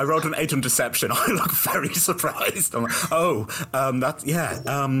 Yeah. I rolled an 8 on deception. I look very surprised. I'm like,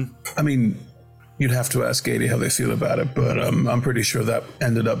 I mean, you'd have to ask Katie how they feel about it, but I'm pretty sure that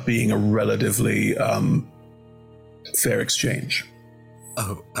ended up being a relatively fair exchange.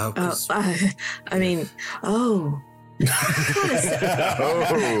 The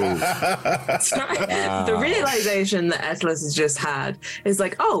realization that Atlas has just had is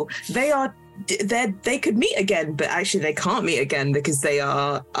like, they could meet again, but actually they can't meet again because they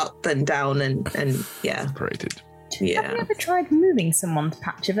are up and down and yeah. Separated. Yeah. Have you ever tried moving someone's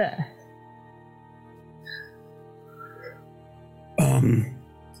patch of earth?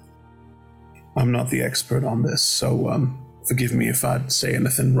 I'm not the expert on this, so forgive me if I'd say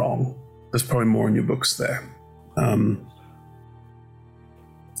anything wrong. There's probably more in your books there.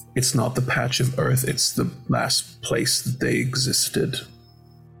 It's not the patch of earth, it's the last place that they existed.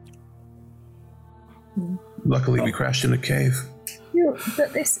 Luckily, we crashed in a cave.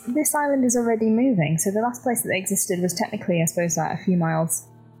 But this island is already moving, so the last place that they existed was technically, I suppose, like a few miles.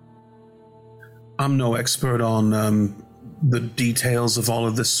 I'm no expert on the details of all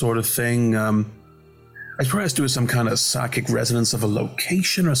of this sort of thing. I probably have to do some kind of psychic resonance of a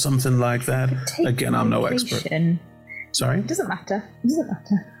location or something like that. Again, I'm no expert. Sorry? It doesn't matter.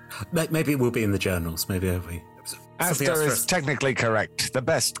 Maybe it will be in the journals. Maybe it'll be. Astor is technically correct. The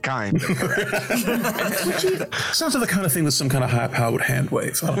best kind of correct. Sounds like the kind of thing that's some kind of high-powered hand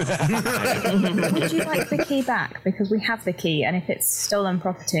wave. Would you like the key back? Because we have the key, and if it's stolen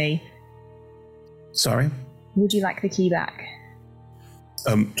property... Sorry? Would you like the key back?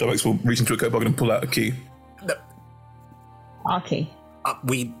 Jovex will reach into a coat pocket and pull out a key. No. Our key.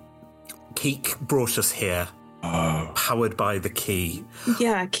 Keek brought us here. Powered by the key.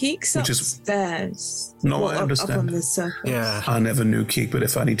 Yeah, Keek's upstairs. No, I understand. Up on the surface. Yeah. I never knew Keek, but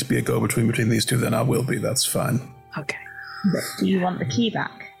if I need to be a go-between between these two, then I will be. That's fine. Okay. But do you want the key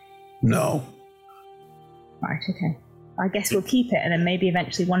back? No. Right, okay. I guess we'll keep it, and then maybe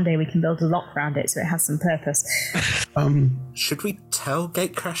eventually one day we can build a lock around it so it has some purpose. Should we tell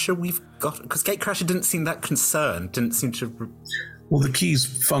Gatecrasher we've got... Because Gatecrasher didn't seem that concerned, didn't seem to... Well, the key's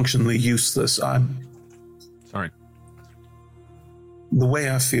functionally useless. Sorry. The way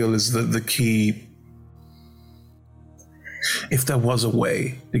I feel is that the key... If there was a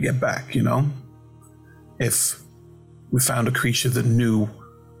way to get back, if we found a creature that knew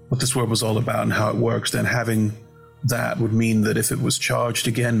what this world was all about and how it works, then having that would mean that if it was charged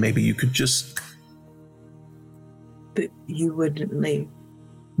again, maybe you could just... But you wouldn't leave.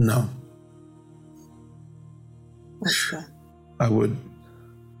 No. Okay. I would...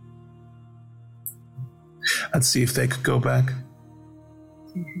 I'd see if they could go back.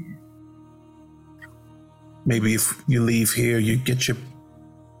 Mm-hmm. Maybe if you leave here, you get your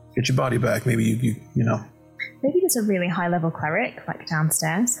body back. Maybe you know. Maybe there's a really high-level cleric, like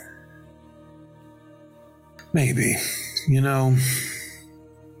downstairs. Maybe.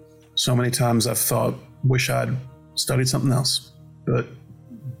 So many times I've thought, wish I'd studied something else. But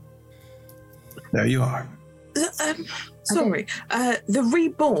there you are. Sorry. The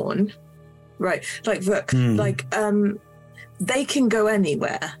reborn, right? Like Vuk, they can go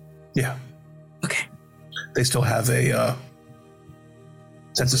anywhere. Yeah. Okay. They still have a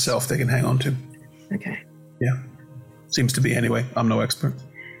sense of self they can hang on to. Okay. Yeah. Seems to be anyway. I'm no expert.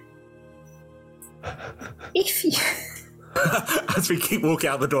 If you... As we keep walking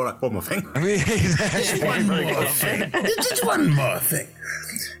out the door, like, one more thing. Just one more thing.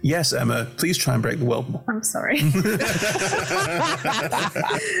 Yes, Emma, please try and break the world. I'm sorry.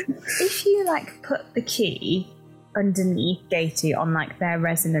 If you, put the key underneath Gatey on, their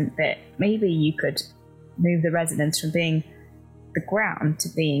resonant bit, maybe you could move the resonance from being the ground to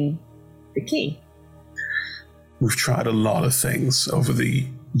being the key. We've tried a lot of things over the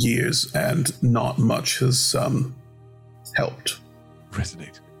years, and not much has helped.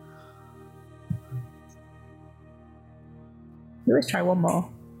 Resonate. You always try one more.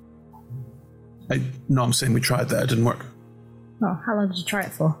 No, I'm saying we tried that. It didn't work. Oh, how long did you try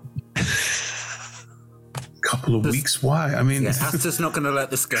it for? Couple of weeks. Why? I mean... Yeah, Astor's not going to let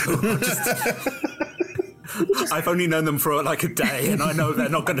this go. I've only known them for a day, and I know they're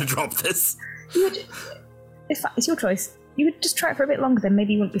not going to drop this. It's your choice. You would just try it for a bit longer, then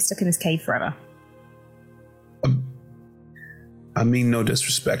maybe you wouldn't be stuck in this cave forever. I mean no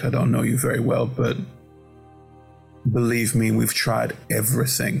disrespect, I don't know you very well, but believe me, we've tried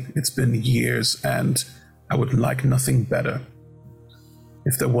everything. It's been years, and I would like nothing better.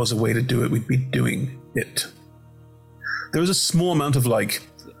 If there was a way to do it, we'd be doing it. there was a small amount of like,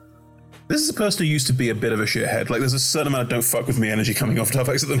 this is a person who used to be a bit of a shithead. Like, there's a certain amount of don't fuck with me energy coming off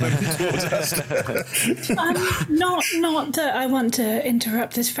Darvex at the moment towards us. Not that I want to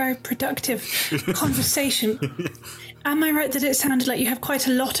interrupt this very productive conversation. Am I right that it sounded like you have quite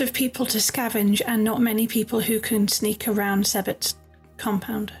a lot of people to scavenge and not many people who can sneak around Sebit's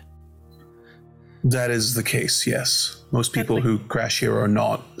compound? That is the case, yes. Most people who crash here are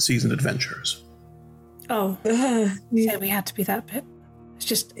not seasoned adventurers. Oh, so we had to be that bit. It's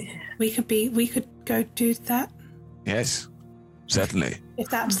just we could go do that. Yes, certainly. If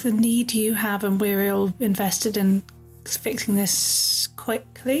that's the need you have, and we're all invested in fixing this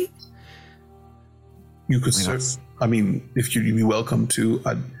quickly. You could I mean, if you'd be welcome to,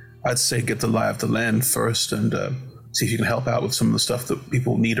 I'd say get the lie of the land first and see if you can help out with some of the stuff that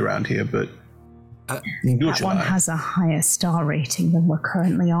people need around here, but you can do what that you one like. has a higher star rating than we're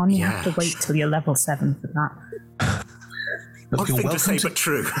currently on. You have to wait till you're level 7 for that. Odd thing to say, but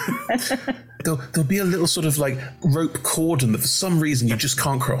true. There'll be a little sort of like rope cordon that for some reason you just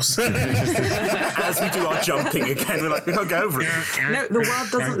can't cross. As we do our jumping again, we're like, we can't go over it. No, the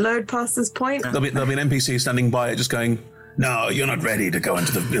world doesn't load past this point. There'll be an NPC standing by it just going, no, you're not ready to go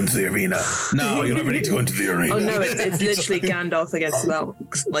into the arena. No, you're not ready to go into the arena. Oh no, it's literally Gandalf against the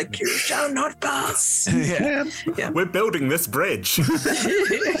elves. Like, you shall not pass. Yeah. We're building this bridge.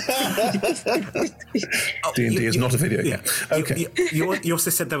 D&D is not a video game. Okay. You also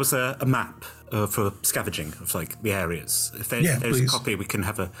said there was a map for scavenging of like the areas. If there's a copy, we can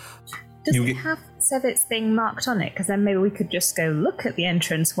have a... Does it have Sevit's thing marked on it? Because then maybe we could just go look at the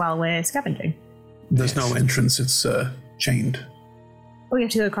entrance while we're scavenging. There's no entrance, it's chained. Oh, you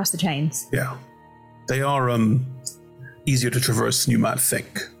have to go across the chains. Yeah. They are easier to traverse than you might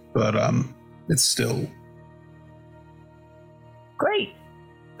think, but it's still... Great.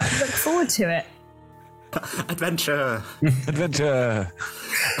 Look forward to it. Adventure. Adventure.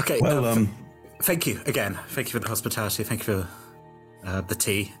 Okay. Well, thank you again. Thank you for the hospitality. Thank you for the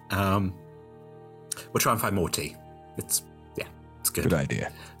tea. We'll try and find more tea. It's good. Good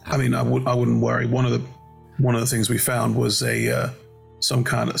idea. I mean, I wouldn't worry. One of the things we found was some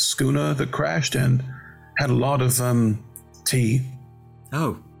kind of schooner that crashed and had a lot of tea.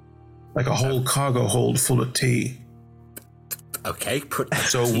 Oh, like a whole cargo hold full of tea. Okay,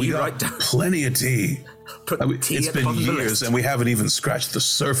 so we got plenty of tea. It's been years and we haven't even scratched the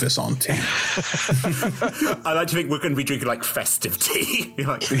surface on tea. I like to think we're going to be drinking like festive tea. You're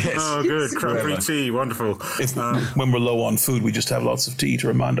like, oh, good, cranberry tea, wonderful. When we're low on food, we just have lots of tea to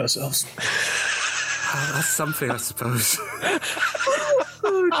remind ourselves. That's something, I suppose.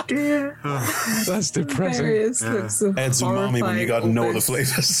 Oh dear. That's depressing. Ed's umami when you got no other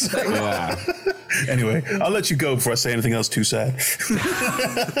flavors. Yeah. Anyway, I'll let you go before I say anything else too sad.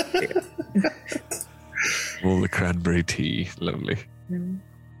 All the cranberry tea, lovely.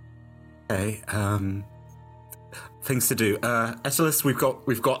 Okay, things to do. Etelis,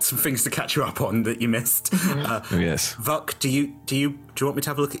 we've got some things to catch you up on that you missed. Yes. Vuk, do you want me to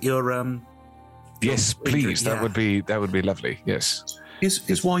have a look at your Yes, please. That would be lovely. Yes.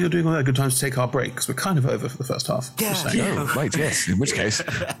 Is while you're doing all that a good time to take our break? Because we're kind of over for the first half. Oh, right, yes. In which case.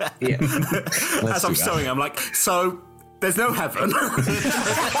 As I'm sewing, I'm like, so there's no heaven.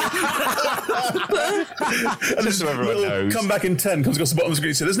 Just so everyone knows. Come back in 10, comes across the bottom of the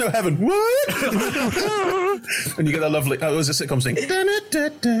screen, so there's no heaven. What? And you get that lovely, it was a sitcom thing.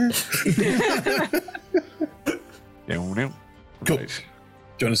 Cool.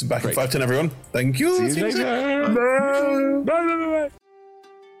 Join us back in 5:10, everyone. Thank you. See you later. Bye.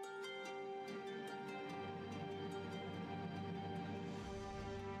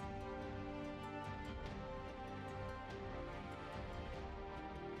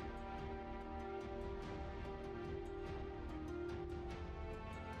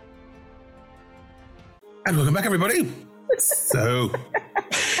 And welcome back, everybody. So,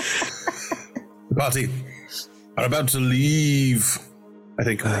 the party are about to leave, I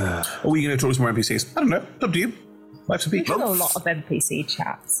think. Are we going to talk to some more NPCs? I don't know. It's up to you. Life's a beach. We've got a lot of NPC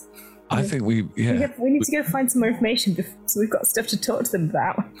chats. I think we need to go find some more information so we've got stuff to talk to them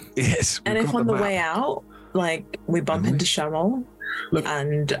about. Yes. And if on the way out, like, we bump into Shamel,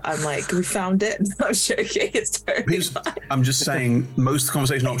 and I'm like, we found it. No, I'm joking. It's totally fine. I'm just saying, most of the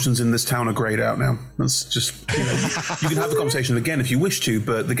conversation options in this town are grayed out now. That's just, you can have the conversation again if you wish to,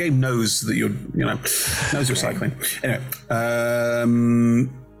 but the game knows that knows you're cycling. Anyway,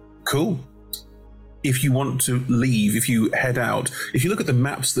 cool. If you want to leave, if you head out, if you look at the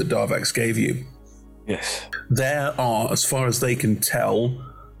maps that Darvex gave you, yes, there are, as far as they can tell,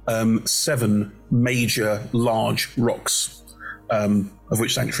 7 major large rocks. Of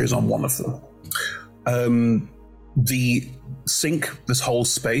which Sanctuary is on one of them. The sink, this whole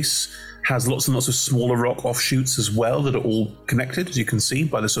space, has lots and lots of smaller rock offshoots as well that are all connected, as you can see,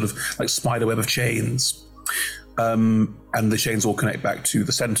 by this sort of like spider web of chains. And the chains all connect back to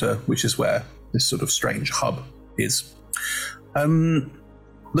the center, which is where this sort of strange hub is.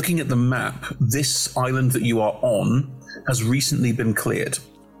 Looking at the map, this island that you are on has recently been cleared.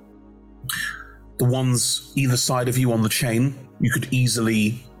 The ones either side of you on the chain, you could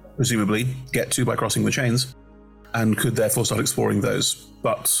easily, presumably, get to by crossing the chains, and could therefore start exploring those.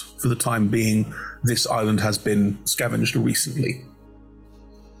 But for the time being, this island has been scavenged recently.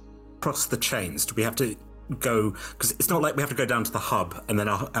 Across the chains, do we have to go? Because it's not like we have to go down to the hub and then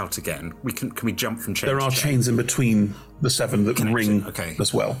out again. Can we jump from chain? There are chains in between the 7 that ring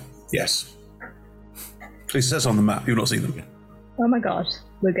as well. Yes. At least it says on the map. You've not seen them. Oh my god,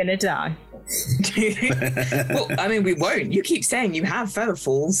 we're gonna die. Well, I mean, we won't. You keep saying you have feather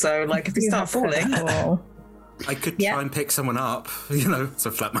fall, so like if we start falling. I could try and pick someone up,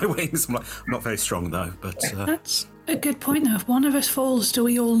 so flap my wings. I'm not very strong though, but That's a good point though. If one of us falls, do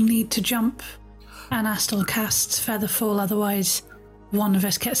we all need to jump? And Astel casts feather fall, otherwise one of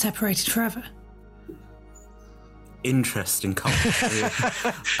us gets separated forever. Interesting comment.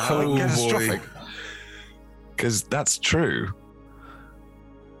 Catastrophic. Because that's true.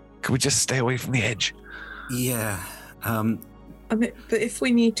 Could we just stay away from the edge? Yeah. I mean, but if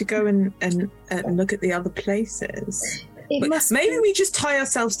we need to go and look at the other places, maybe we just tie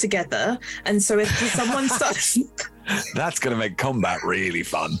ourselves together, and so if someone starts, that's going to make combat really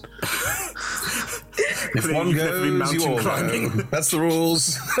fun. If one goes, you all go. That's the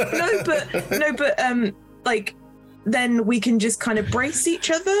rules. No, but like then we can just kind of brace each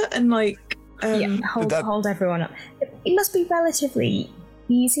other and hold everyone up. It must be relatively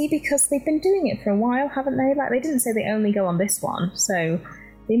easy because they've been doing it for a while, haven't they? Like, they didn't say they only go on this one, so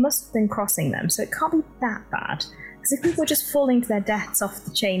they must have been crossing them, so it can't be that bad. Because if people were just falling to their deaths off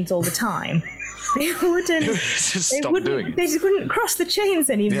the chains all the time, they wouldn't. They just wouldn't cross the chains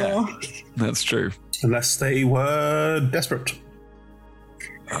anymore. Yeah, that's true. Unless they were desperate.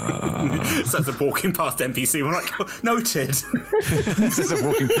 So as a walking past NPC, we're like, noted. Just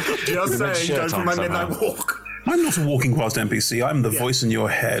saying, go for my midnight walk. I'm not a walking past NPC. I'm the voice in your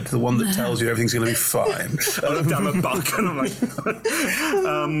head, the one that tells you everything's going to be fine. I look down a buck and I'm like...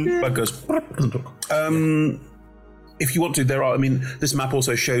 Bug goes... if you want to, there are... I mean, this map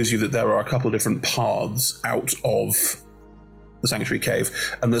also shows you that there are a couple of different paths out of the Sanctuary Cave,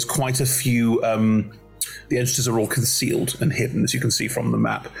 and there's quite a few... the entrances are all concealed and hidden, as you can see from the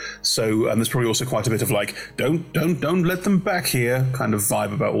map. So there's probably also quite a bit of like, don't let them back here kind of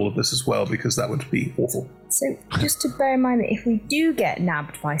vibe about all of this as well, because that would be awful. So just to bear in mind that if we do get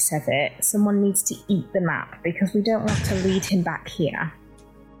nabbed by Sevit, someone needs to eat the map, because we don't want to lead him back here.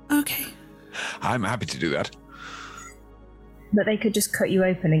 Okay. I'm happy to do that. But they could just cut you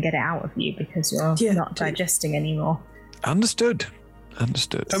open and get it out of you because you're not digesting anymore. Understood.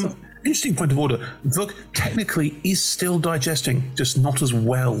 Interesting point of order. Vuk technically is still digesting, just not as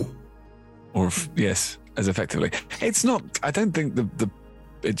well. Or, yes, as effectively. It's not... I don't think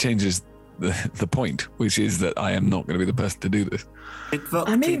it changes the point, which is that I am not going to be the person to do this.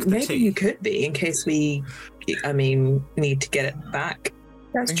 I mean, maybe you could be, in case we, need to get it back.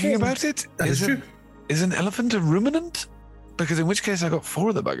 That's Thinking true. about it, That is true. Is an elephant a ruminant? Because in which case I got 4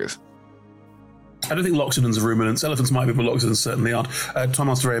 of the buggers. I don't think Loxodons are ruminants. Elephants might be, but Loxodons certainly aren't. Tom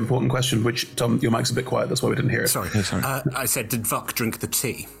asked a very important question, which, Tom, your mic's a bit quiet, that's why we didn't hear it. Sorry. I said, did Vuk drink the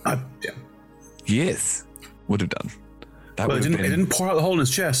tea? Yeah. Yes, would have done. That Well, it didn't pour out the hole in his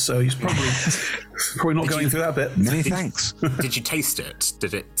chest, so he's probably not going through that bit. Many thanks. Did you taste it?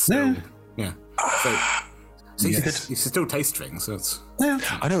 Did it still... Yeah. So you still taste things. So it's... Yeah.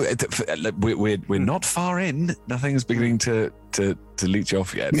 I know. We're not far in. Nothing's beginning to leach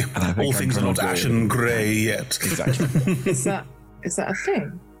off yet. And I think all things are not ashen grey yet. Exactly. Is that a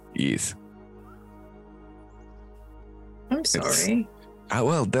thing? Yes. I'm sorry.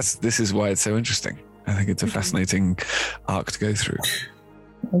 Well, this is why it's so interesting. I think it's a fascinating arc to go through.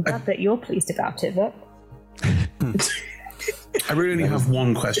 I'm glad that you're pleased about it, Vuk. I really only have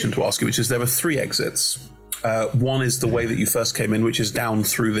one question to ask you, which is there are 3 exits. One is the way that you first came in, which is down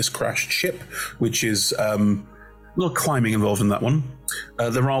through this crashed ship, which is a little climbing involved in that one.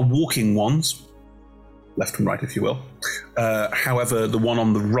 There are walking ones, left and right, if you will. However, the one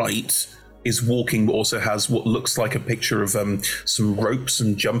on the right is walking, but also has what looks like a picture of some ropes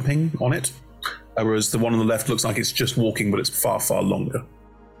and jumping on it. Whereas the one on the left looks like it's just walking, but it's far, far longer.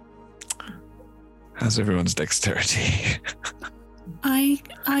 How's everyone's dexterity? I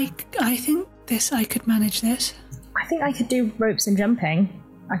think I could manage this. I think I could do ropes and jumping.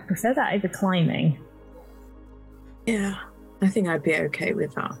 I prefer that over climbing. Yeah, I think I'd be okay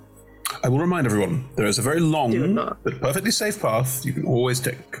with that. I will remind everyone, there is a very long but perfectly safe path you can always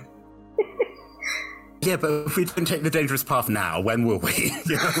take. Yeah, but if we don't take the dangerous path now, when will we?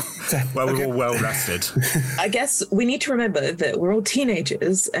 Well, we're all well rested. I guess we need to remember that we're all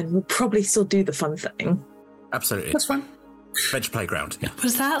teenagers and we'll probably still do the fun thing. Absolutely. That's fine. Venture playground, yeah.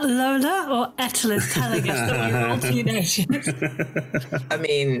 Was that Lola or Etelus telling us that we were all teenagers? I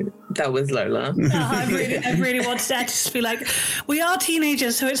mean, that was Lola. I really wanted Etelus to be like, we are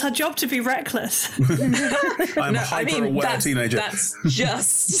teenagers, so it's our job to be reckless. I'm a hyper-aware teenager. That's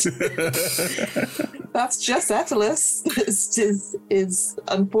just Etelus. Is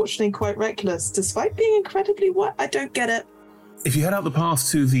unfortunately quite reckless, despite being incredibly what? I don't get it. If you head out the path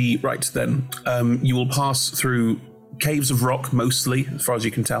to the right, then you will pass through caves of rock, mostly, as far as you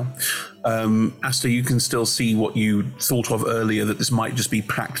can tell. Asta, you can still see what you thought of earlier, that this might just be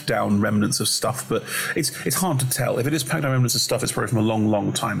packed down remnants of stuff, but it's hard to tell. If it is packed down remnants of stuff, it's probably from a long,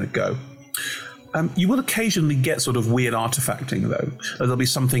 long time ago. You will occasionally get sort of weird artifacting, though. There'll be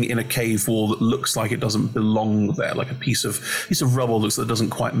something in a cave wall that looks like it doesn't belong there, like a piece of rubble looks like it doesn't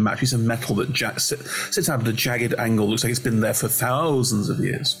quite match, a piece of metal that sits out at a jagged angle, looks like it's been there for thousands of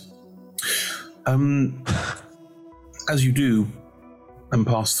years. As you do and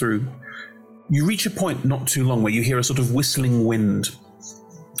pass through, you reach a point not too long where you hear a sort of whistling wind,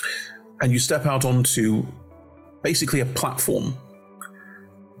 and you step out onto basically a platform,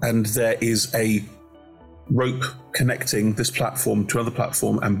 and there is a rope connecting this platform to another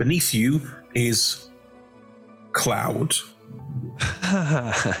platform, and beneath you is Cloud.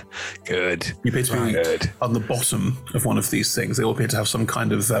 Good. You appear to be on the bottom of one of these things. They all appear to have some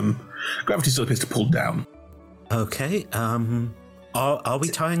kind of gravity still appears to pull down. Okay, are we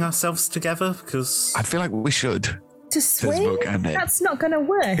tying ourselves together? Because I feel like we should. To swing? That's not going to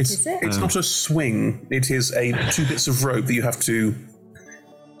work, is it? It's not a swing. It is two bits of rope that you have to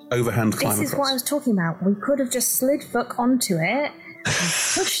overhand climb across. This is what I was talking about. We could have just slid Vuk onto it and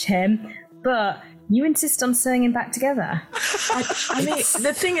pushed him, but you insist on sewing him back together. I mean,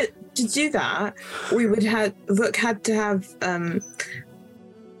 the thing is, to do that, Vuk had to have...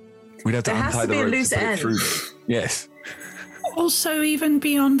 We'd have to untie the rope to put it through. Yes. Also, even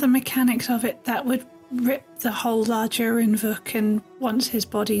beyond the mechanics of it, that would rip the hole larger in Vuk, and once his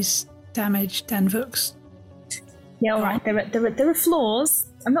body's damaged, then Vuk's... Yeah, all right. There are flaws.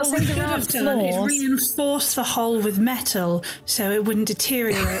 I'm not saying there aren't flaws. Reinforce the hole with metal so it wouldn't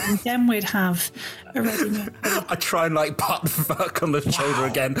deteriorate, and then we'd have a ready-made. I try and pat Vuk on the shoulder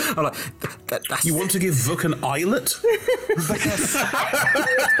again. I'm like, that's... You want to give Vuk an eyelet?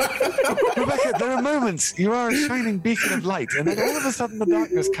 Rebecca, there are moments you are a shining beacon of light, and then all of a sudden the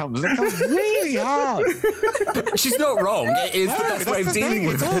darkness comes, and it comes really hard. She's not wrong. It is the best way of dealing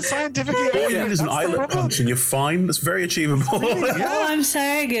with it. It's all scientifically. All you need is an eyelet punch, and you're fine. That's very achievable. All I'm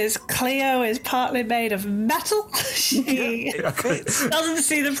saying is Cleo is partly made of metal. She doesn't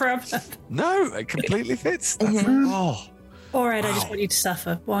see the problem. No, it completely fits. All right, I just want you to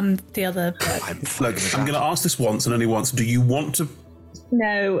suffer. One, the other. Look, I'm going to ask this once and only once. Do you want to...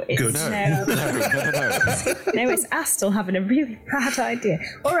 No. It's, Good. No, it's Astel having a really bad idea.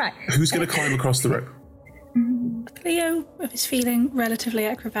 All right. Who's going to climb across the rope? Cleo is feeling relatively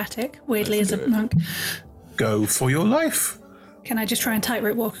acrobatic, weirdly, as a monk. Go for your life. Can I just try and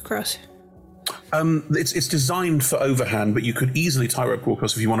tightrope walk across? It's designed for overhand, but you could easily tightrope walk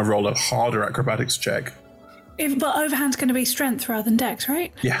across if you want to roll a harder acrobatics check. But overhand's going to be strength rather than dex,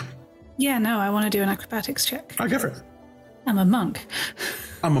 right? Yeah. Yeah, no, I want to do an acrobatics check. I'll go for it. I'm a monk.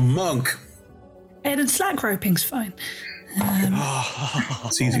 I'm a monk. And slack roping's fine.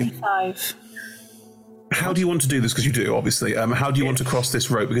 It's easy. 5. How do you want to do this? Because you do, obviously. How do you want to cross this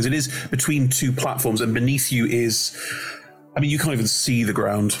rope? Because it is between two platforms, and beneath you is... I mean, you can't even see the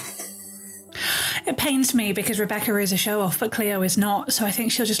ground. It pains me because Rebecca is a show-off, but Cleo is not, so I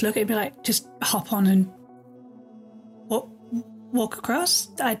think she'll just look at it and be like, just hop on and walk across.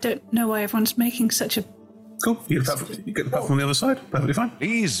 I don't know why everyone's making such a... Cool. You get the platform on the other side. Perfectly fine.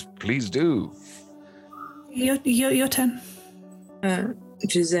 Please do. Your turn.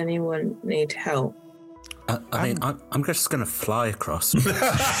 Does anyone need help? I mean, I'm just going to fly across. Could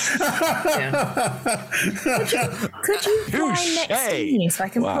you fly next to me so I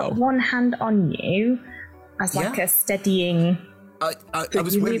can put one hand on you as like a steadying... I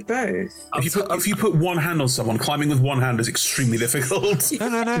was with both. If you put one hand on someone, climbing with one hand is extremely difficult.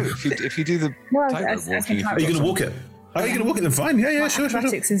 No. If you do the tightrope walk, are you going to walk it? Are you going to walk it? Then fine. Yeah, sure.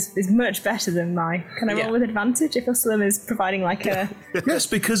 Acrobatics is much better than my... Can I roll with advantage if Uslam is providing like a... Yes,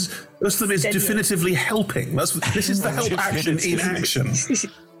 because Uslam is definitively helping. This is the help action in action.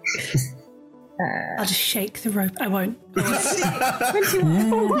 I'll just shake the rope. I won't.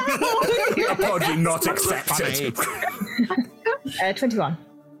 Apology not accepted. 21.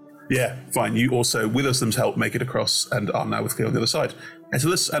 Yeah, fine. You also, with Uslam's help, make it across and are now with Cleo on the other side.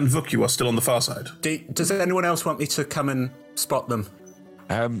 Etelis and Vuk, you are still on the far side. Does anyone else want me to come and spot them?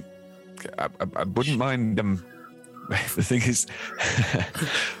 I wouldn't mind. The thing is,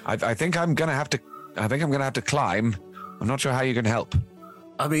 I think I'm gonna have to. I think I'm gonna have to climb. I'm not sure how you can help.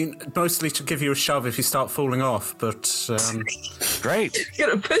 I mean, mostly to give you a shove if you start falling off, but... Great. It's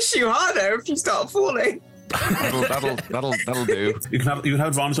going to push you harder if you start falling. That'll do. You can have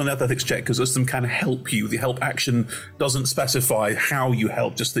advantage on the athletics check because Uslam can help you. The help action doesn't specify how you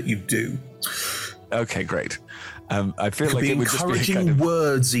help, just that you do. Okay, great. I feel Could like be it would just be encouraging kind of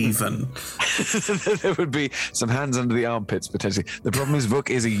words, even. there would be some hands under the armpits potentially. The problem is Vuk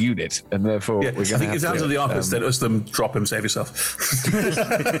is a unit, and therefore Yeah, we're I going think if hands under the armpits, then Uslam drop him, save yourself.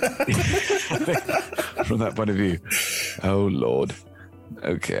 From that point of view. Oh Lord.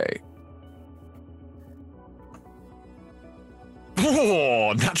 Okay.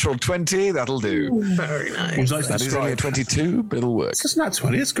 Oh, natural 20, that'll do. Very nice. That is only a 22, but it'll work. It's not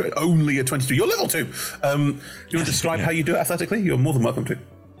 20, it's great. Only a 22. You're level 2. Do you want to describe how you do it athletically? You're more than welcome to.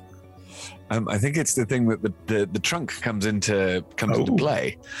 I think it's the thing that the trunk comes into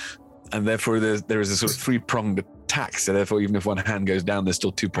play, and therefore there is a sort of 3-pronged attack. So therefore, even if one hand goes down, there's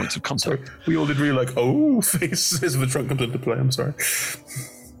still 2 points of contact. Sorry. We all did really faces of the trunk comes into play. I'm sorry.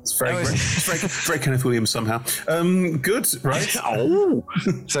 It's very Kenneth Williams somehow. Good, right?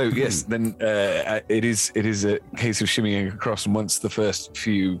 So yes, then it is a case of shimmying across, and once the first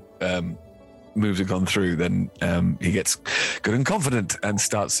few moves have gone through, then he gets good and confident and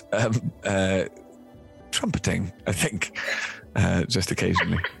starts trumpeting, I think, just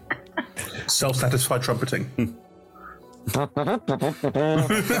occasionally. Self-satisfied trumpeting. I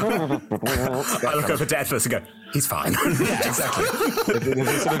look over to Etelis and go, he's fine. Yeah, exactly.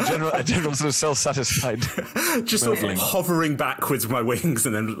 There's a general sort of self-satisfied just sort of hovering backwards with my wings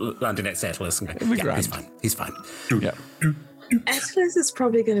and then landing next to Etelis and go, yeah, he's fine. Yeah. Etelis is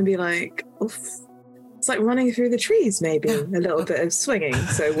probably going to be like, oof. It's like running through the trees, maybe a little bit of swinging.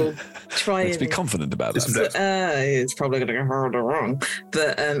 So we'll try Let's be confident about that. It's probably going to go hard or wrong,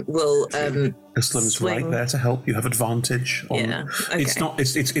 but we'll. Islam's right there to help. You have advantage. Yeah, okay. It's not.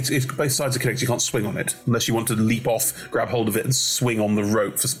 It's both sides of connect. You can't swing on it unless you want to leap off, grab hold of it, and swing on the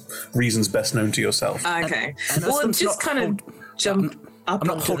rope for reasons best known to yourself. Okay. Well, just kind of jump up. I'm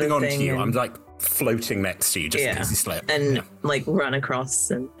not holding on to you. And, I'm like floating next to you, just easy slip, and like run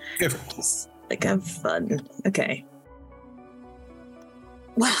across and. Like have fun. Okay.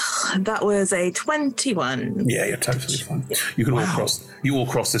 Well, that was a 21. Yeah, you're totally fine. You can all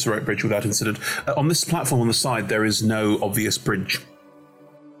cross this rope bridge without incident. On this platform on the side, there is no obvious bridge.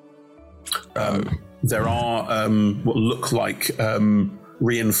 There are what look like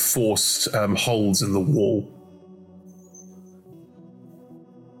reinforced holes in the wall.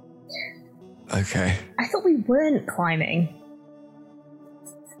 Okay. I thought we weren't climbing.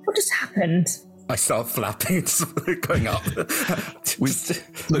 What just happened? I start flapping, going up.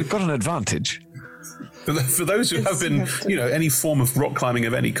 We've got an advantage. For those who have been, any form of rock climbing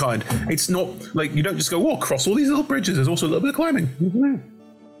of any kind, it's not like you don't just go, across all these little bridges. There's also a little bit of climbing.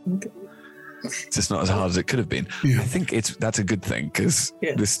 It's just not as hard as it could have been. Yeah. I think that's a good thing because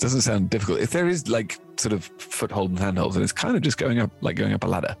this doesn't sound difficult. If there is like sort of foothold and handholds, and it's kind of just going up a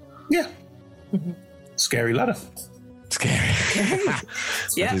ladder. Yeah. Scary ladder. Scary.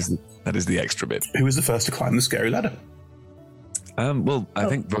 Yeah. That is the extra bit. Who is the first to climb the scary ladder? Well, I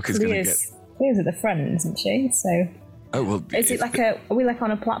think Vuk is going to get. Cleo's at the front, isn't she? So. Oh well. Is it like are we like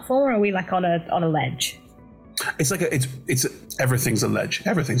on a platform or are we like on a ledge? It's like it's everything's a ledge.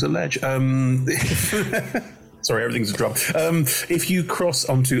 Everything's a ledge. Sorry, everything's a drop. If you cross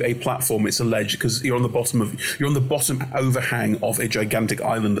onto a platform, it's a ledge because you're on the bottom overhang of a gigantic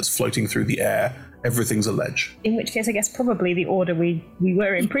island that's floating through the air. Everything's a ledge. In which case, I guess probably the order we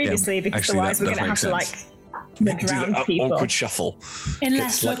were in previously, because otherwise we're going to have to drown people. Awkward shuffle.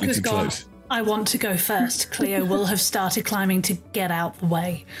 Unless Vuk has gone, I want to go first. Cleo will have started climbing to get out the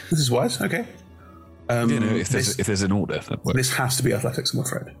way. This is wise. Okay. If there's an order, that works. This has to be athletics, I'm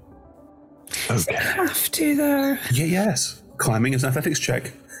afraid. Okay. Have to though. Yes. Climbing is an athletics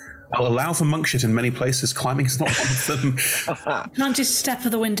check. I'll allow for monk shit in many places. Climbing is not one of them. Can't just step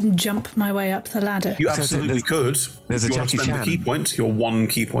of the wind and jump my way up the ladder. You absolutely could. There's a Jackie Chan. The key point, your one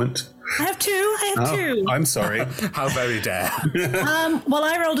key point. I have two. I'm sorry. How very dare. Well,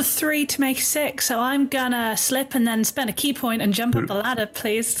 I rolled a 3 to make 6, so I'm gonna slip and then spend a key point and jump up the ladder,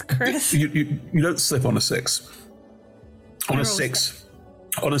 please, Chris. You don't slip on a 6. On a 6,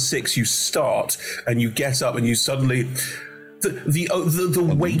 On a 6, you start and you get up and you suddenly...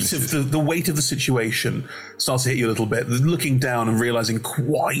 The weight of the situation starts to hit you a little bit. Looking down and realizing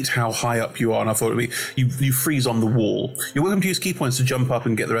quite how high up you are, and I thought it'd be you freeze on the wall. You're welcome to use key points to jump up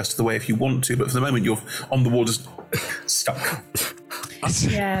and get the rest of the way if you want to, but for the moment you're on the wall, just stuck.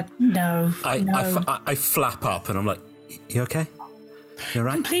 Yeah, no. I flap up and I'm like, "You okay? You all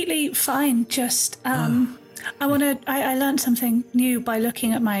right?" Completely fine. Just I learned something new by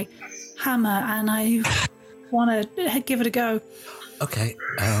looking at my hammer, and I want to give it a go. Okay.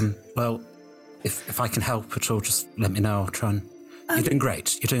 Well, if I can help at all, just let me know. I'll try and. You're doing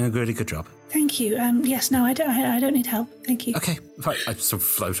great. You're doing a really good job. Thank you. Yes. No, I don't need help. Thank you. Okay. I sort of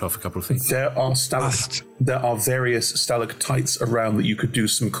float off a couple of feet. There are various stalactites around that you could do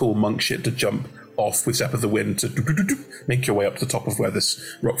some cool monk shit to jump off with Step of the Wind to make your way up to the top of where this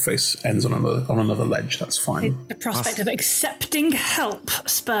rock face ends on another ledge. That's fine. The prospect of accepting help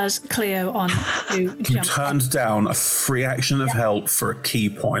spurs Cleo on to You jump. turned down a free action of help for a key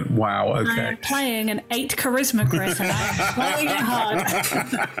point. Wow, okay. I'm playing an 8 charisma, Chris, and I'm playing it hard.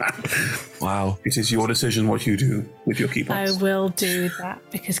 Wow. It is your decision what you do with your key I points. will do that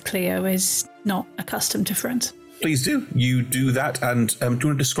because Cleo is not accustomed to friends. Please do. You do that, and do you want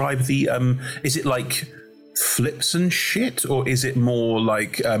to describe the, is it like flips and shit, or is it more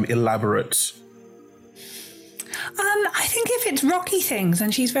like elaborate? I think if it's rocky things,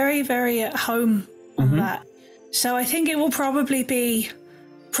 and she's very, very at home on that, so I think it will probably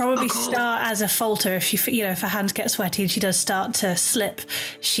start as a falter. If her hands get sweaty and she does start to slip,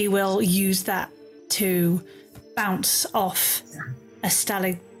 she will use that to bounce off a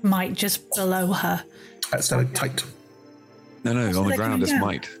stalagmite just below her. Stalactite. No, on the ground it's down.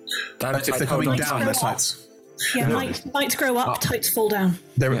 mite. If they're coming down, they're tights. Yeah, mites grow up, tights fall down.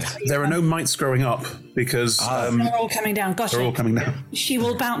 There are no mites growing up because They're all coming down. Gotcha. they're all coming down. She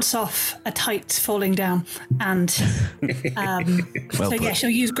will bounce off a tight falling down, and she'll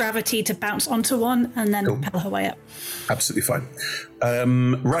use gravity to bounce onto one and then propel her way up. Absolutely fine.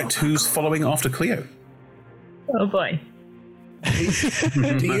 Right, who's following after Cleo? Oh boy.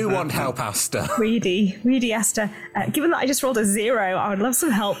 Do you want help, Asta? Greedy Asta. Given that I just rolled a 0, I would love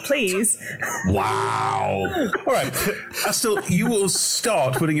some help, please. Wow. All right. Astil, you will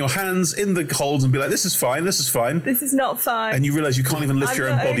start putting your hands in the holes and be like, this is fine. This is not fine. And you realise you can't even lift your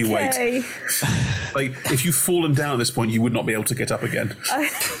own body okay. weight. Like, if you've fallen down at this point, you would not be able to get up again.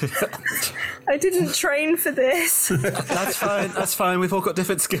 I didn't train for this. That's fine. We've all got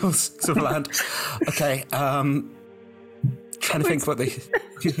different skills to land. Okay, trying to think what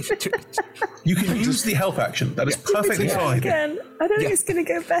You can use the help action. That is perfectly fine. Again, I don't think it's going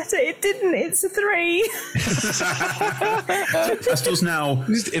to go better. It didn't. It's a 3. Astil's now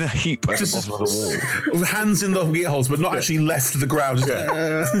just in a heap at the bottom of the wall. Hands in the gate holes, but not actually left the ground.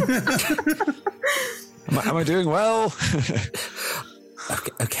 Am I doing well?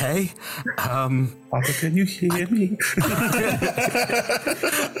 Okay. Papa, can you hear me?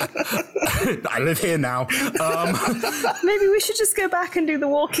 I live here now. Maybe we should just go back and do the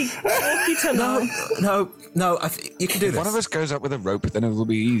walkie tunnel. No. You can do this. If one of us goes up with a rope, then it will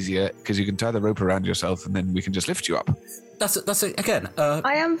be easier because you can tie the rope around yourself, and then we can just lift you up. That's it again.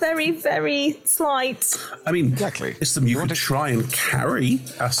 I am very, very slight. I mean, exactly. It's them you could try and carry.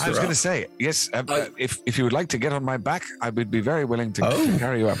 Asta I was going to up. say yes. If you would like to get on my back, I would be very willing to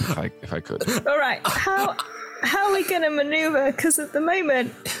carry you up if I could. All right. How are we going to maneuver? Because at the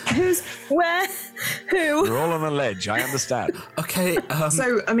moment, who's where? Who? We're all on a ledge. I understand. Okay.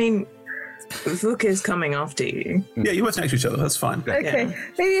 So, I mean, Vuk is coming after you. Yeah, you work next to each other. That's fine. Okay.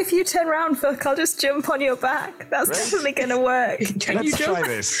 Maybe if you turn around, Vuk, I'll just jump on your back. That's definitely going to work. Let's try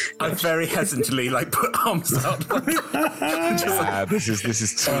this. I very hesitantly put arms up. This is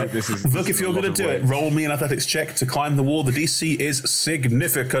Look, if you're going to do it, roll me an athletics check to climb the wall. The DC is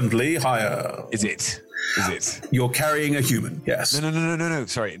significantly higher. Is it? You're carrying a human. Yes. No.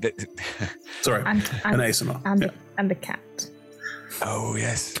 Sorry. Sorry. And an ASMR. And a cat. Oh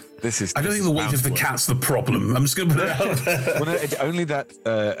yes. I don't think the weight of the cat's the problem. I'm just going to put it out there. Well, no, only that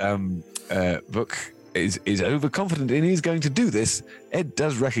Vuk is overconfident and he's going to do this. Ed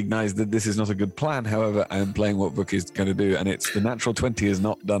does recognise that this is not a good plan. However, I am playing what Vuk is going to do, and it's the natural 20 has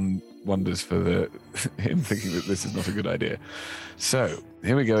not done wonders for him thinking that this is not a good idea. So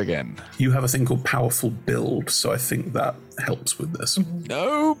here we go again. You have a thing called powerful build, so I think that helps with this.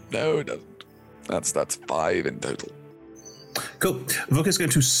 No, it doesn't. That's 5 in total. Cool. Vuk is going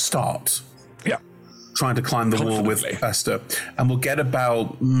to start. Yeah. Trying to climb the wall with Esther, and we'll get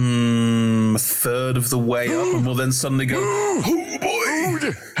about a third of the way up, and we'll then suddenly go, "Oh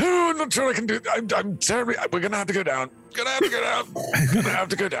boy! Oh not sure I can do it. I'm terribly. We're going to have to go down. Gonna have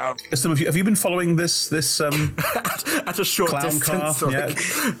to go down. Some of you, have you been following this at a short clown distance? car? Yeah.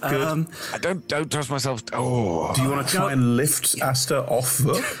 Good. I don't trust myself. Oh. Do you want to try and lift Asta off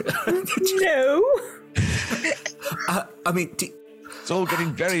Vuk? No. I mean, it's all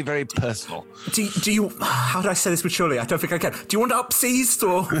getting very, very personal. Do you? How do I say this maturely? I don't think I can. Do you want upseized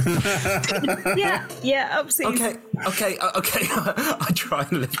or? yeah, upseized. Okay. I try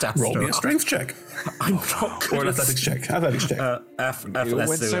and lift Asta. Roll me a strength check. I'm not good. Or an athletics check. Athletics check. It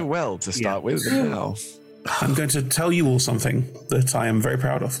went so well to start with, but now. I'm going to tell you all something that I am very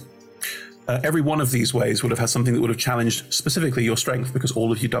proud of. Every one of these ways would have had something that would have challenged specifically your strength, because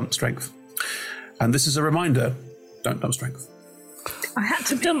all of you dumped strength. And this is a reminder, don't dump strength. I had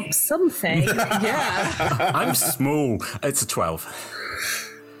to dump something. Yeah. I'm small. It's a 12.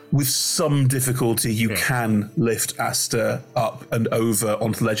 With some difficulty, you can lift Asta up and over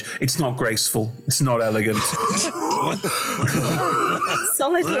onto the ledge. It's not graceful. It's not elegant.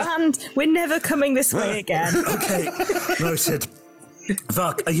 Solid land. We're never coming this way again. Okay. Noted.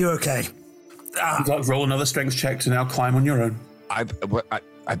 Vuk, are you okay? Would you like to roll another strength check to now climb on your own? I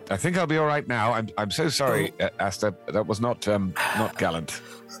think I'll be all right now. I'm so sorry, Asta. That was not gallant.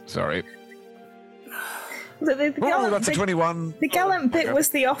 Sorry. That's a 21. The gallant bit was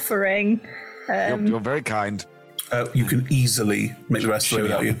the offering. You're very kind. You can easily make the rest of the way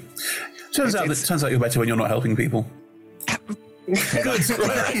without you. Turns out you're better when you're not helping people. Good.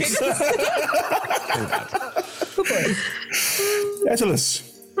 Etelus.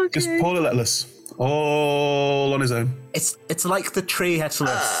 Just poor little Etelus. All on his own. It's like the tree,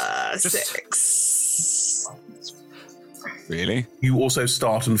 Etelus. 6. Really? You also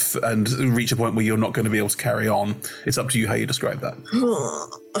start and reach a point where you're not going to be able to carry on. It's up to you how you describe that.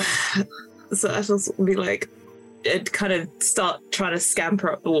 So Etelus will be like, it kind of start trying to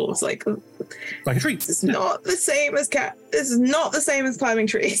scamper up the walls, like a tree. It's not the same as This is not the same as climbing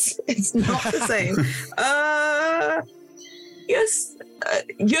trees. It's not the same. Yes,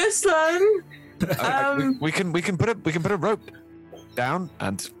 Yuslan. We can put a rope down,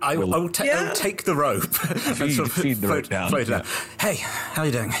 and I'll take the rope. feed the rope down. Float it out. Hey, how are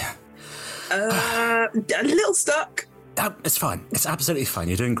you doing? A little stuck. It's fine. It's absolutely fine.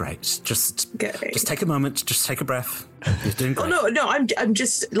 You're doing great. Just take a moment. Just take a breath. You're doing great. Oh no. I'm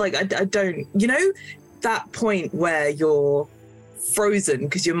just like I don't. You know that point where you're frozen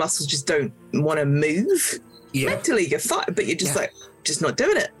because your muscles just don't want to move. Yeah. Mentally, you're fine, but you're just just not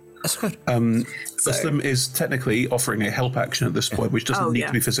doing it. That's good. Custom is technically offering a help action at this point, which doesn't need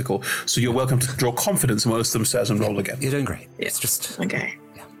to be physical. So you're welcome to draw confidence when Custom says and roll again. You're doing great. Yeah. It's just okay.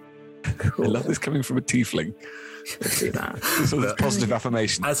 Yeah. Cool. I love this coming from a tiefling. Let's do that. So there's positive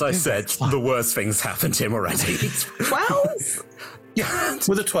affirmation. As I said, the worst things happened to him already. 12? Yeah.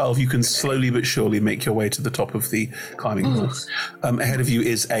 With a 12, you can slowly but surely make your way to the top of the climbing wall. Ahead of you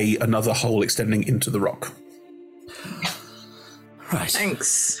is another hole extending into the rock. Right.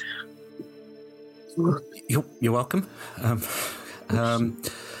 Thanks. You're welcome.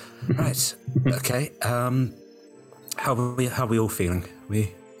 Right. Okay. How are we all feeling?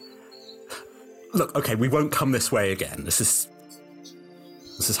 Look. Okay, we won't come this way again. This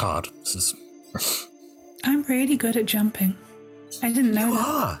is hard. I'm really good at jumping. I didn't know that.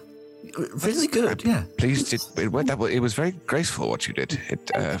 Ah, really good. Yeah. Please, it was very graceful what you did.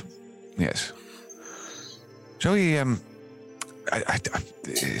 Yes. Shall we?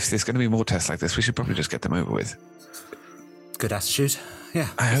 If there's going to be more tests like this, we should probably just get them over with. Good attitude. Yeah.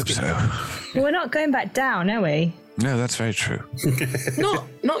 I hope so. Well, we're not going back down, are we? No, that's very true.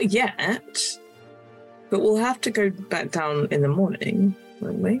 Not yet. But we'll have to go back down in the morning,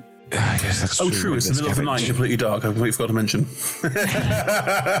 won't we? Yes, that's true. Oh, true. It's the middle of the night, completely dark. I completely forgot to mention.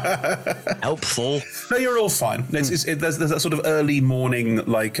 Helpful. No, you're all fine. There's that sort of early morning,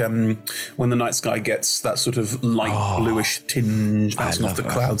 like when the night sky gets that sort of light bluish tinge bouncing off the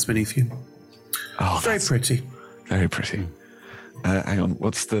clouds beneath you. Oh, very pretty. Very pretty. Hang on,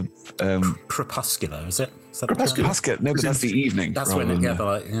 what's the crepuscular? Is it? Crepuscular? No, but that's the evening. That's when it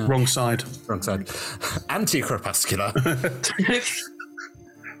Wrong side. Anti-crepuscular.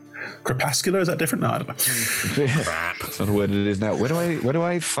 Crepuscular, is that different? No, I don't know. That's not a word it is now. Where do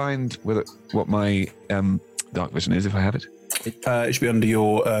I find what my dark vision is if I have it? It should be under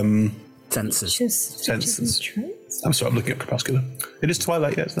your senses. Senses. I'm sorry, I'm looking at crepuscular. It is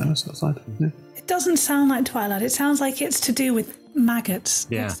twilight, yes, though. It's outside. Yeah. It doesn't sound like twilight. It sounds like it's to do with maggots.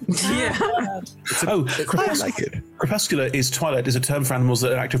 Yeah. Crepuscular is twilight is a term for animals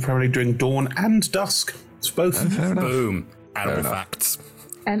that are active primarily during dawn and dusk. It's both. Boom. Animal facts.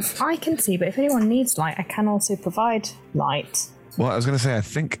 I can see, but if anyone needs light, I can also provide light. Well, I was going to say, I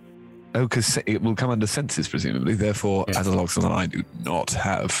think Oh, because it will come under senses, presumably. Therefore, as a Loxodon, I do not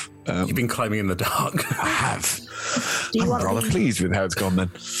have. You've been climbing in the dark. I have. Do you I'm rather pleased with how it's gone then.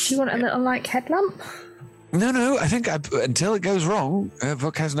 Do you want a little like headlamp? No. I think until it goes wrong,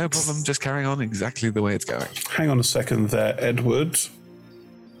 Vuk has no problem just carrying on exactly the way it's going. Hang on a second there, Edward.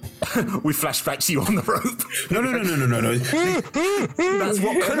 We flashed back to you on the rope. No. That's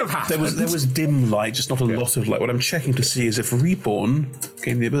what could have happened. There was dim light, just not a lot of light. What I'm checking to see is if Reborn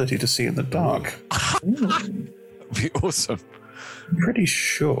gained the ability to see in the dark. That'd be awesome. I'm pretty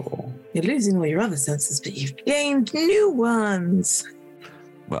sure. You're losing all your other senses, but you've gained new ones.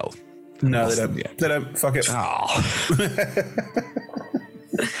 Well, no, they don't. Yeah. They don't. Fuck it.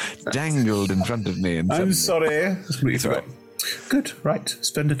 Dangled in front of me. And I'm sorry. Completely forgot. Good, right,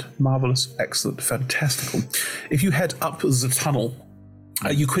 splendid, marvellous, excellent, fantastical. If you head up the tunnel,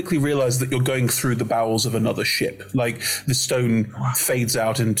 you quickly realise that you're going through the bowels of another ship. Like, the stone fades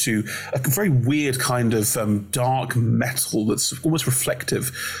out into a very weird kind of dark metal that's almost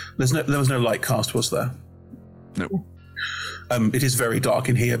reflective. There was no light cast, was there? No. It is very dark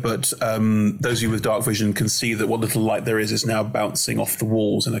in here, but those of you with dark vision can see that what little light there is now bouncing off the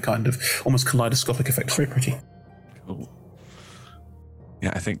walls in a kind of almost kaleidoscopic effect. It's very pretty. Cool.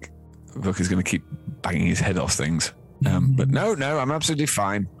 Yeah, I think Vuk is going to keep banging his head off things. But no, I'm absolutely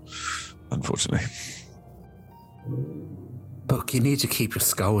fine, unfortunately. Vuk, you need to keep your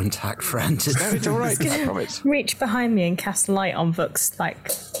skull intact, friend. No, it's all right, I promise. Reach behind me and cast light on Vuk's,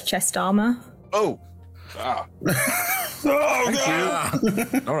 chest armour. Oh! Thank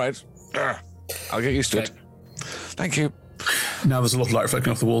you. All right. I'll get used to it. Thank you. Now there's a lot of light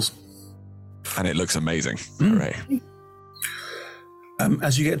reflecting off the walls. And it looks amazing. Hooray.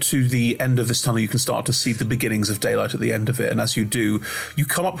 As you get to the end of this tunnel, you can start to see the beginnings of daylight at the end of it. And as you do, you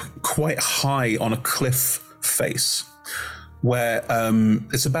come up quite high on a cliff face where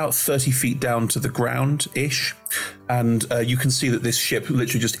it's about 30 feet down to the ground-ish. And you can see that this ship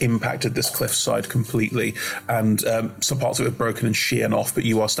literally just impacted this cliffside completely. And some parts of it have broken and sheared off, but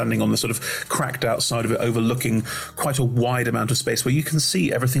you are standing on the sort of cracked outside of it, overlooking quite a wide amount of space where you can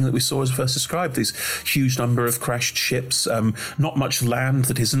see everything that we saw as first described. These huge number of crashed ships, not much land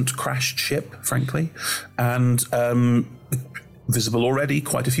that isn't crashed ship, frankly. And visible already,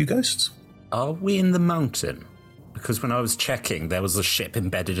 quite a few ghosts. Are we in the mountain? Because when I was checking, there was a ship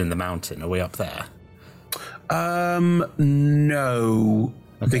embedded in the mountain. Are we up there? No.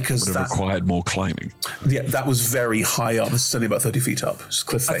 Okay. Because would have required more climbing. Yeah, that was very high up. It's only about 30 feet up. It's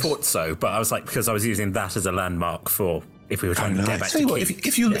cliff face. I thought so, but I was like, because I was using that as a landmark for if we were trying to get back to Tell you what,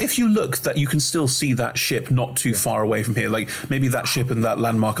 if you look, that you can still see that ship not too far away from here. Like maybe that ship and that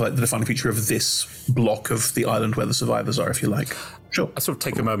landmark are like the defining feature of this block of the island where the survivors are, if you like. Sure. I sort of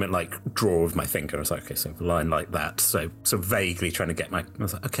take a moment, draw with my finger. I was like, okay, so a line like that. So vaguely trying to get I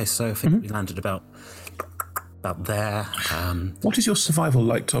was like, okay, so I think we landed about there. What is your survival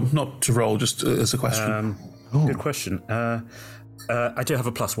like, Tom? Not to roll, just as a question. Good question. I do have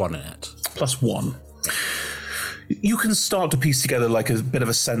a +1 in it. +1. You can start to piece together a bit of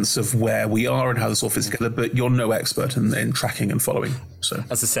a sense of where we are and how this all fits together, but you're no expert in tracking and following. So,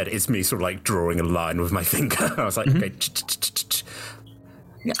 as I said, it's me sort of drawing a line with my finger. I was like, okay.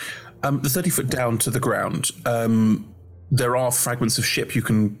 Yeah. The 30 foot down to the ground, there are fragments of ship you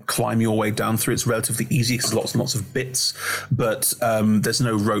can climb your way down through. It's relatively easy because lots and lots of bits, but there's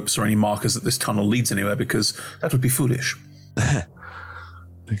no ropes or any markers that this tunnel leads anywhere because that would be foolish.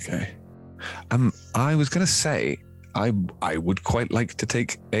 Okay. I was going to say, I would quite like to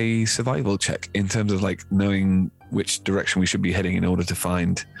take a survival check in terms of knowing which direction we should be heading in order to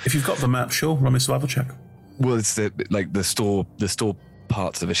find. If you've got the map, sure, run me a survival check. Well, it's the store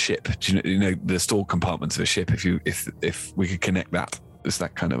parts of a ship. Do you know the store compartments of a ship? If we could connect that, it's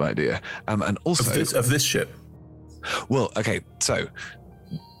that kind of idea. And also of this ship. Well, okay, so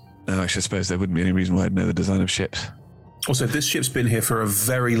I suppose there wouldn't be any reason why I'd know the design of ships. Also, this ship's been here for a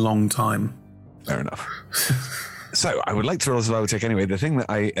very long time. Fair enough. So I would like to roll a survival check anyway. The thing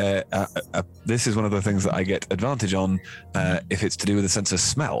that this is one of the things that I get advantage on if it's to do with a sense of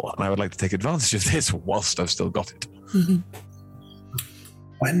smell, and I would like to take advantage of this whilst I've still got it. Mm-hmm.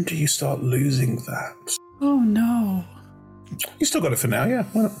 When do you start losing that? Oh no! You still got it for now, yeah.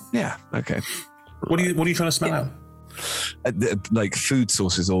 Why not? Yeah. Okay. What are you trying to smell out? Food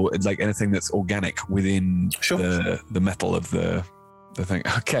sources or anything that's organic within the metal of the thing.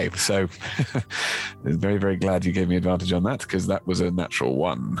 Okay, so very, very glad you gave me advantage on that because that was a natural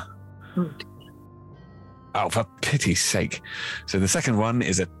 1. Oh, for pity's sake. So the second one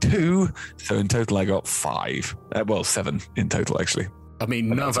is a 2, so in total I got 5. 7 in total, actually. I mean,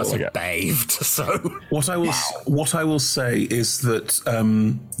 none of us are bathed, so... What I will say is that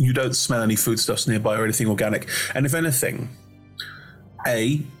you don't smell any foodstuffs nearby or anything organic. And if anything,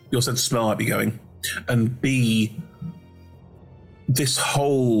 A, your sense of smell might be going, and B, this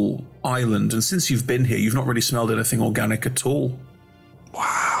whole island, and since you've been here, you've not really smelled anything organic at all.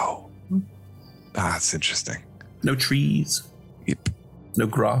 Wow. That's interesting. No trees. Yep. No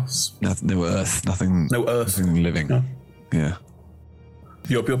grass. No earth. Nothing. No earth. Nothing living. No. Yeah.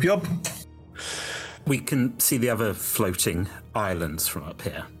 Yup. We can see the other floating islands from up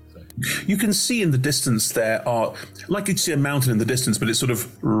here. You can see in the distance there are, like you'd see a mountain in the distance, but it sort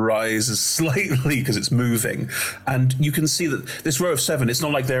of rises slightly because it's moving. And you can see that this row of 7, it's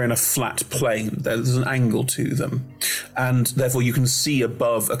not like they're in a flat plane. There's an angle to them. And therefore you can see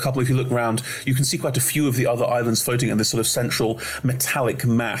above a couple, if you look around, you can see quite a few of the other islands floating in this sort of central metallic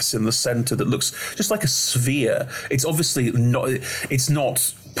mass in the center that looks just like a sphere. It's obviously not, it's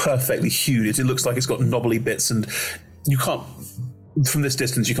not perfectly hued. It looks like it's got knobbly bits, and you can't, from this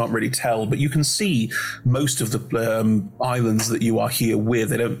distance, you can't really tell, but you can see most of the islands that you are here with.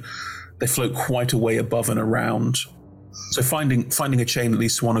 They float quite a way above and around. So finding a chain, at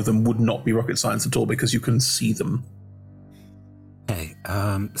least one of them, would not be rocket science at all because you can see them. Okay,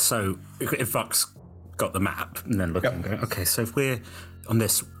 so if Vux got the map and then looking, okay, so if we're on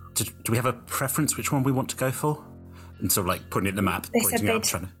this, do we have a preference which one we want to go for? And sort of like putting it in the map, pointing out,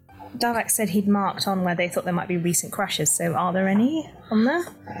 trying to... Darvac said he'd marked on where they thought there might be recent crashes, so are there any on there?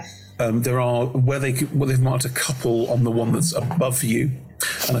 There are, where they've marked a couple on the one that's above you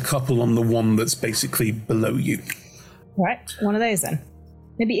and a couple on the one that's basically below you. Right, one of those then.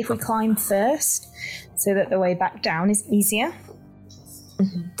 Maybe if we climb first, so that the way back down is easier.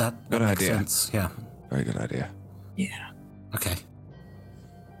 That good makes idea. Sense. Yeah. Very good idea. Yeah. Okay.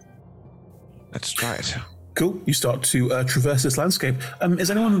 Let's try it. Cool. You start to traverse this landscape. Is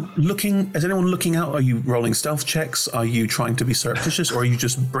anyone looking out? Are you rolling stealth checks? Are you trying to be surreptitious, or are you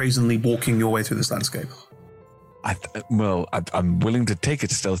just brazenly walking your way through this landscape? I'm willing to take a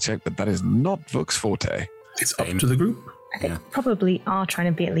stealth check, but that is not Vuk's forte. It's up to the group. I think probably are trying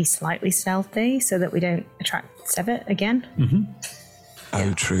to be at least slightly stealthy so that we don't attract Sevet again. Mm-hmm.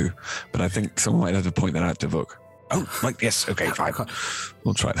 Oh, true. But I think someone might have to point that out to Vuk. Oh, right, yes, okay, fine.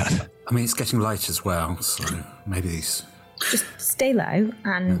 We'll try that. I mean, it's getting light as well, so maybe these... Just stay low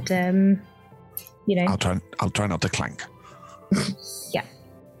and, I'll try not to clank. Yeah.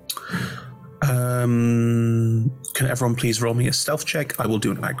 Can everyone please roll me a stealth check? I will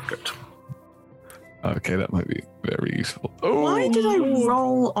do an aggregate. Okay, that might be very useful. Oh. Why did I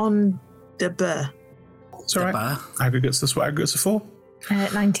roll on the burr? It's all right. Aggregates, that's what aggregates are for.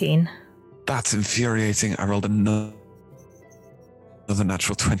 19. That's infuriating. I rolled another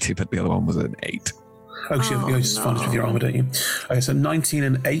natural 20, but the other one was an 8. Oh, so you have disadvantage with your armor, don't you? Okay, so 19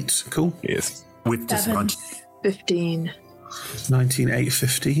 and 8, cool. Yes. With disadvantage. 15. 19, 8,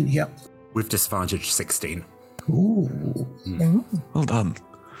 15, yep. With disadvantage, 16. Ooh. Well done.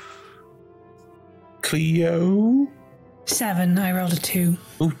 Cleo? 7. I rolled a 2.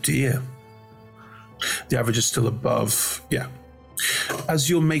 Oh, dear. The average is still above, yeah. As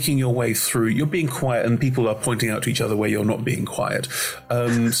you're making your way through, you're being quiet and people are pointing out to each other where you're not being quiet.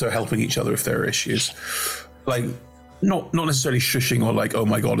 So helping each other if there are issues. Like, not necessarily shushing or like, oh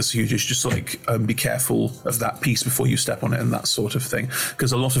my god, it's huge. It's just like, be careful of that piece before you step on it and that sort of thing.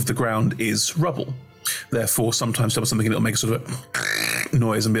 Because a lot of the ground is rubble. Therefore, sometimes step on something and it'll make a sort of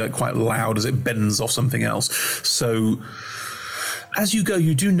noise and be like quite loud as it bends off something else. So as you go,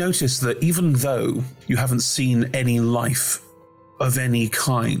 you do notice that even though you haven't seen any life of any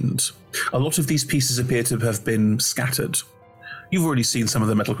kind, a lot of these pieces appear to have been scattered. You've already seen some of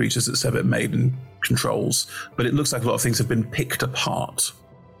the metal creatures that Sevet made and controls, but it looks like a lot of things have been picked apart.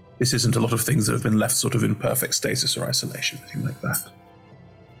 This isn't a lot of things that have been left sort of in perfect stasis or isolation, anything like that.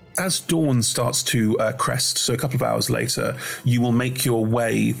 As dawn starts to crest, so a couple of hours later, you will make your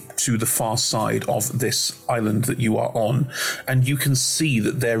way to the far side of this island that you are on, and you can see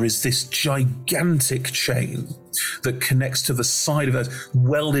that there is this gigantic chain that connects to the side of it,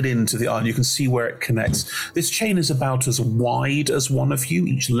 welded into the island. You can see where it connects. This chain is about as wide as one of you,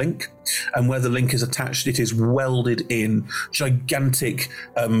 each link, and where the link is attached, it is welded in. Gigantic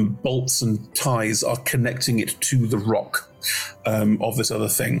bolts and ties are connecting it to the rock of this other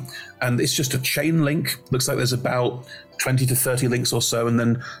thing. And it's just a chain link. Looks like there's about 20 to 30 links or so, and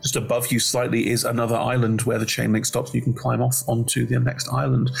then just above you slightly is another island where the chain link stops and you can climb off onto the next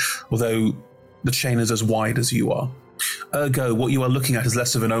island, although the chain is as wide as you are. Ergo, what you are looking at is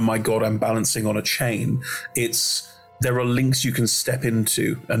less of an, oh my god, I'm balancing on a chain. There are links you can step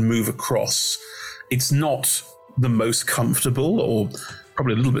into and move across. It's not the most comfortable or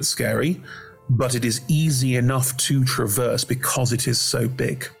probably a little bit scary, but it is easy enough to traverse because it is so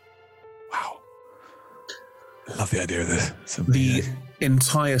big. I love the idea of this. The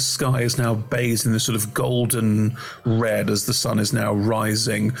entire sky is now bathed in this sort of golden red as the sun is now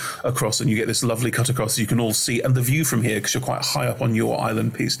rising across, and you get this lovely cut across you can all see. And the view from here, because you're quite high up on your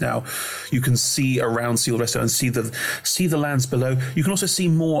island piece now, you can see around Seal Rest and see the lands below. You can also see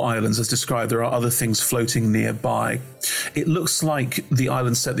more islands as described. There are other things floating nearby. It looks like the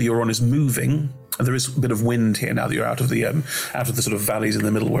island set that you're on is moving. And there is a bit of wind here now that you're out of the sort of valleys in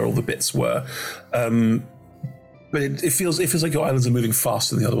the middle where all the bits were. But it feels like your islands are moving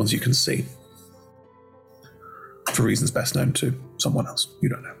faster than the other ones you can see. For reasons best known to someone else. You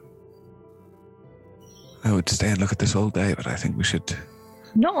don't know. I would stay and look at this all day, but I think we should...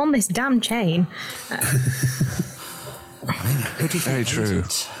 Not on this damn chain. Very true.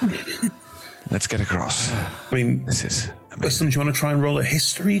 Let's get across. I mean, this is amazing. Do you want to try and roll a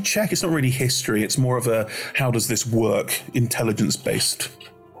history check? It's not really history. It's more of a how does this work, intelligence-based.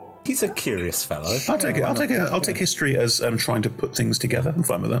 He's a curious fellow. I'll take history as trying to put things together. I'm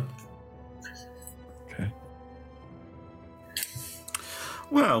fine with that. Okay.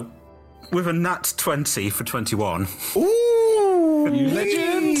 Well, with a nat 20 for 21. Ooh! You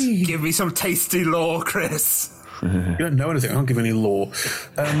legend! Give me some tasty lore, Chris. You don't know anything. I can't give any lore.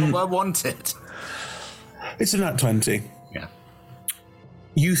 I want it. It's a nat 20. Yeah.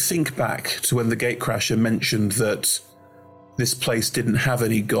 You think back to when the Gatecrasher mentioned that this place didn't have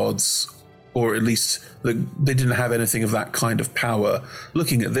any gods, or at least they didn't have anything of that kind of power.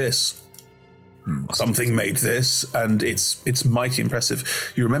 Looking at this, something made this, and it's mighty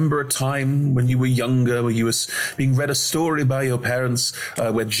impressive. You remember a time when you were younger, where you were being read a story by your parents,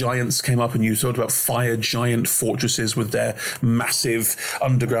 where giants came up and you talked about fire giant fortresses with their massive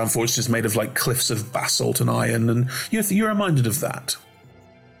underground fortresses made of like cliffs of basalt and iron, and you're reminded of that.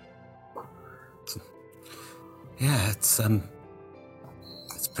 Yeah, it's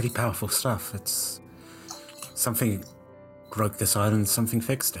pretty powerful stuff. It's something broke this island, something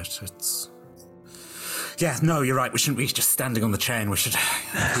fixed it. Yeah, no, you're right. We shouldn't be just standing on the chain. We should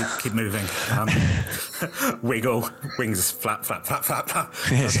keep moving. Wiggle, wings flap, flap, flap, flap, flap.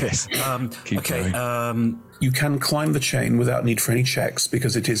 Yes. Keep going. You can climb the chain without need for any checks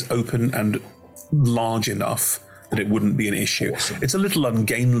because it is open and large enough that it wouldn't be an issue. Awesome. It's a little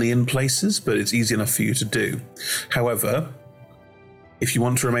ungainly in places, but it's easy enough for you to do. However, if you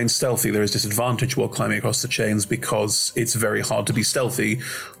want to remain stealthy, there is disadvantage while climbing across the chains because it's very hard to be stealthy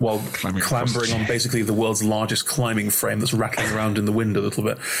while clambering on basically the world's largest climbing frame that's rattling around in the wind a little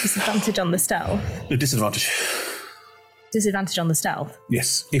bit. Disadvantage on the stealth? No, disadvantage. Disadvantage on the stealth?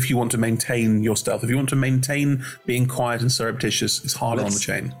 Yes, if you want to maintain your stealth. If you want to maintain being quiet and surreptitious, it's harder on the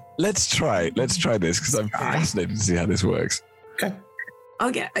chain. Let's try this because I'm fascinated to see how this works. Okay.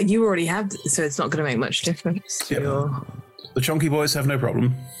 Okay, you already have, so it's not going to make much difference to your... The Chonky boys have no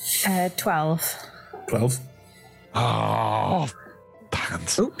problem. 12. 12. Oh,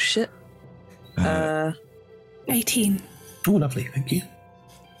 pants. Oh, shit. 18. Oh, lovely, thank you.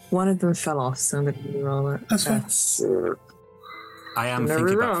 One of them fell off, so I'm going to roll it. That's fine. I am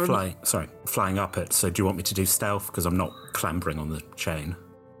thinking about flying up it, so do you want me to do stealth? Because I'm not clambering on the chain.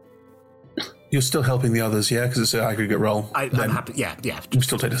 You're still helping the others, yeah? Because it's an aggregate roll. I'm happy, yeah. You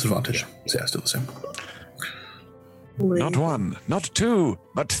still take disadvantage. So yeah, still the same. Not 1, not 2,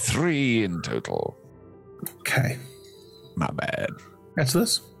 but 3 in total. Okay. My bad. That's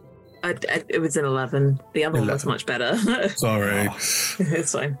this? It was an 11. The other one was much better. Sorry.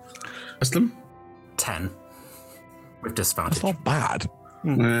 It's fine. Aslam? 10. With disadvantage. That's not bad.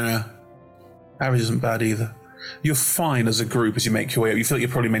 Yeah. Average isn't bad either. You're fine as a group as you make your way up. You feel like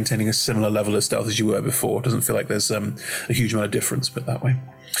you're probably maintaining a similar level of stealth as you were before. It doesn't feel like there's a huge amount of difference, but that way.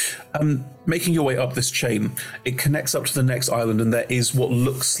 Making your way up this chain, it connects up to the next island, and there is what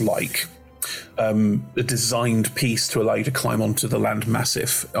looks like a designed piece to allow you to climb onto the land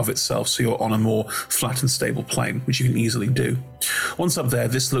massif of itself, so you're on a more flat and stable plane, which you can easily do. Once up there,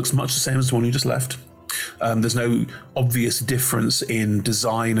 this looks much the same as the one you just left. There's no obvious difference in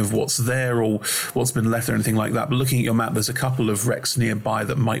design of what's there or what's been left or anything like that, but looking at your map, there's a couple of wrecks nearby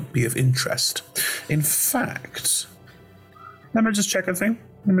that might be of interest. In fact, let me just check a thing.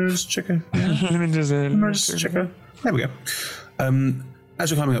 Let me just check a... There we go. As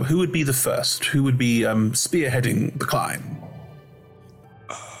you're climbing up, who would be the first? Who would be spearheading the climb?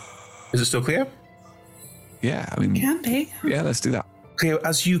 Is it still clear? Yeah, I mean... Can be. Yeah, let's do that. Cleo,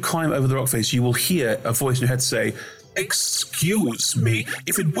 as you climb over the rock face, you will hear a voice in your head say, "Excuse me,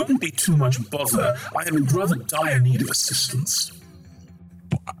 if it wouldn't be too much bother, I am in rather dire need of assistance."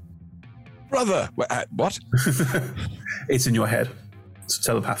 Brother! What? It's in your head. It's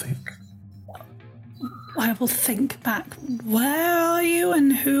telepathic. I will think back. Where are you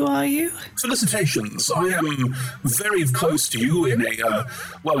and who are you? Felicitations. I am very close to you in a,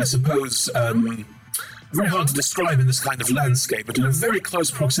 I suppose, very hard to describe in this kind of landscape, but in a very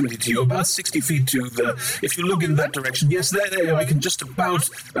close proximity to you, about 60 feet to if you look in that direction, yes, there, I can just about,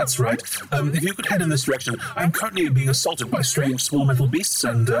 that's right. If you could head in this direction, I'm currently being assaulted by strange small metal beasts,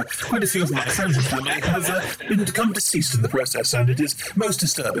 and quite a few of my friends and family have become deceased in the process, and it is most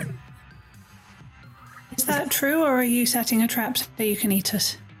disturbing. Is that true, or are you setting a trap so you can eat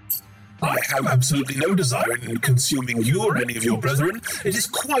us? I have absolutely no desire in consuming you or any of your brethren. It is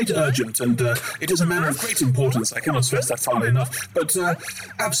quite urgent, and it is a matter of great importance. I cannot stress that far enough. But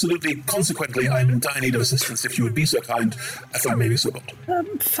absolutely, consequently, I am in dire need of assistance, if you would be so kind, if I may be so bold.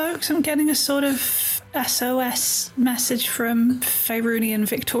 Folks, I'm getting a sort of SOS message from Faerunian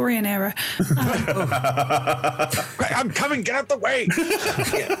Victorian era. I'm coming, get out the way!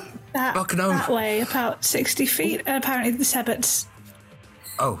 That way, about 60 feet, and apparently the Sebbets...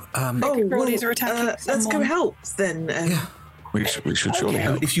 Let's go help then. We should surely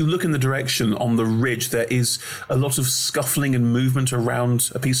help. If you look in the direction on the ridge, there is a lot of scuffling and movement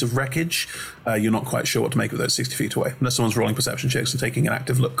around a piece of wreckage. You're not quite sure what to make of those 60 feet away, unless someone's rolling perception checks and taking an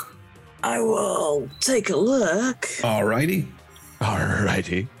active look. I will take a look. Alrighty.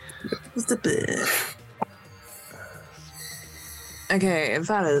 Just a bit. Okay,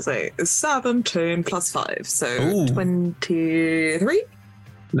 that is a 17 plus 5, so 23?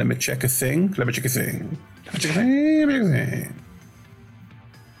 Let me check a thing.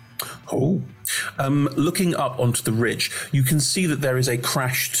 Oh. Looking up onto the ridge, you can see that there is a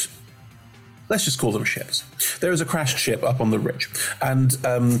crashed... Let's just call them ships. There is a crashed ship up on the ridge, and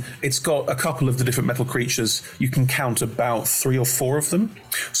it's got a couple of the different metal creatures. You can count about 3 or 4 of them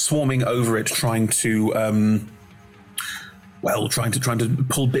swarming over it, trying to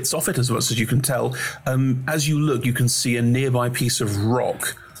pull bits off it as much as you can tell. As you look, you can see a nearby piece of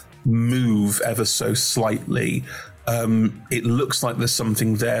rock move ever so slightly. It looks like there's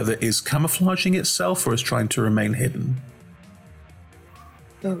something there that is camouflaging itself or is trying to remain hidden.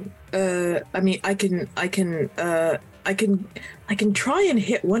 I mean, I can try and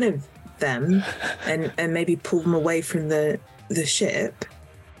hit one of them and maybe pull them away from the ship.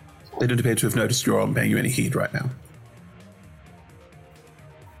 They don't appear to have noticed you aren't paying you any heed right now.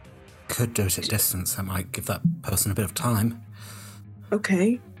 Could do it at distance. That might give that person a bit of time.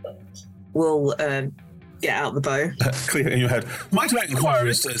 Okay. We'll get out the bow. Clear in your head. Might I inquire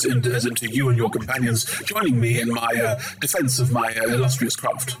as into you and your companions joining me in my defense of my illustrious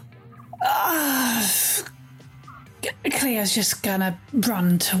craft? Cleo's just gonna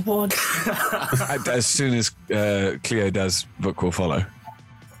run towards... As soon as Cleo does, Book will follow.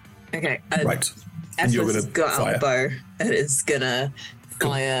 Okay. Right. And you're going to got out the bow and it's gonna...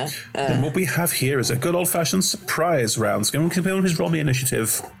 fire. Then what we have here is a good old-fashioned surprise round. So can everyone please roll me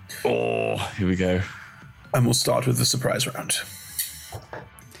initiative? Oh, here we go. And we'll start with the surprise round.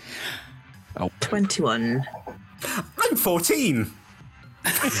 21. I'm 14.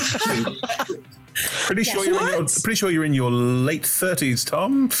 Pretty sure you're in your late 30s,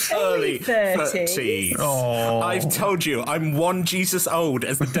 Tom. Early 30s. Oh. I've told you, I'm 1 Jesus old,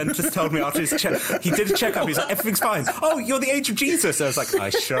 as the dentist told me after his check. He did a checkup. He's like, everything's fine. Oh, you're the age of Jesus. I was like,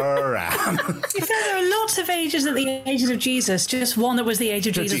 I sure am. There are lots of ages at the ages of Jesus. Just one that was the age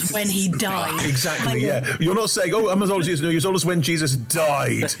of Jesus when he died. Exactly. Yeah. You're not saying, "Oh, I'm as old as Jesus." No, you're as old as when Jesus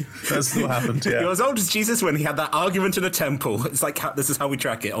died. That's what happened. Yeah. You're as old as Jesus when he had that argument in a temple. It's like this is how we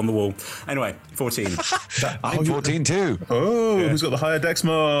track it on the wall. Anyway, 14. I'm 14 too. Oh, yeah. Who's got the higher dex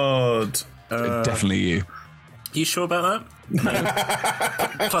mod? Definitely you. You sure about that? No.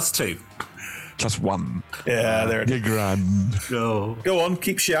 +2. +1. Yeah, there it is. Grand. Go on,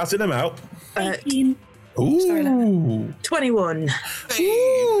 keep shouting them out. 18. Ooh. 21.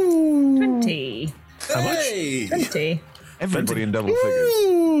 Ooh. 20. How much? 20. Everybody in double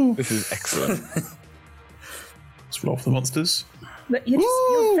figures. This is excellent. Let's roll for the monsters. But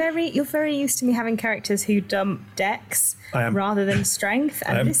you're very used to me having characters who dump dex rather than strength,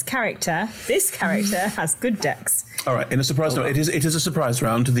 and this character has good dex. All right, in a surprise round, it is a surprise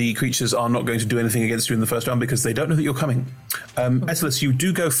round. The creatures are not going to do anything against you in the first round because they don't know that you're coming. Etelis, you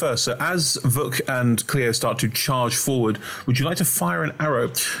do go first. So as Vuk and Cleo start to charge forward, would you like to fire an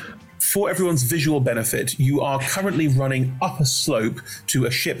arrow? For everyone's visual benefit, you are currently running up a slope to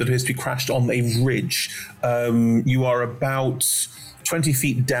a ship that appears to be crashed on a ridge. You are about 20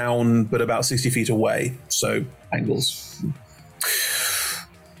 feet down, but about 60 feet away. So, angles.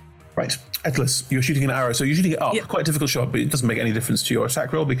 Right, Atlas, you're shooting an arrow, so you're shooting it up. Yep. Quite a difficult shot, but it doesn't make any difference to your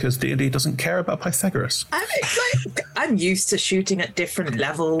attack roll because D&D doesn't care about Pythagoras. I'm used to shooting at different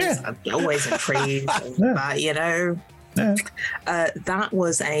levels. I'm always in trees, but you know. Yeah. That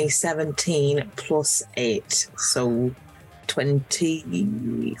was a 17 plus 8, so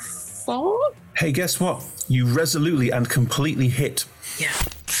 24. Hey, guess what? You resolutely and completely hit. Yeah.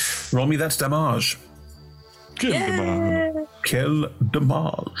 Roll me that damage. Kill damage. Kill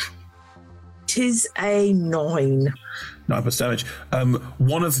damage. 'Tis a 9. 9 plus damage.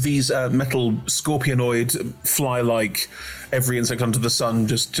 One of these metal scorpionoid fly-like every insect under the sun,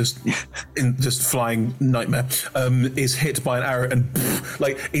 just flying nightmare, is hit by an arrow and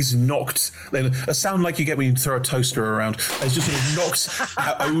is knocked. A sound like you get when you throw a toaster around. It's just sort of knocked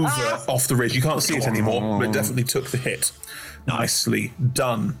over off the ridge. You can't see it anymore, but it definitely took the hit. Nicely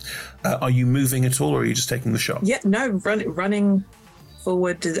done. Are you moving at all, or are you just taking the shot? Yeah, no, running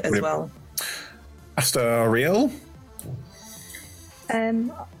forward as well. Astariel?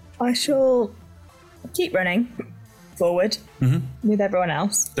 I shall keep running forward with everyone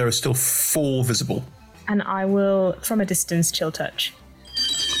else. There are still 4 visible. And I will, from a distance, chill touch.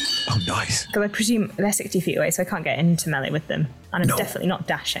 Oh, nice. Because I presume they're 60 feet away, so I can't get into melee with them. And I'm definitely not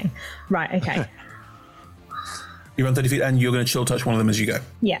dashing. Right, okay. You run 30 feet and you're going to chill touch one of them as you go.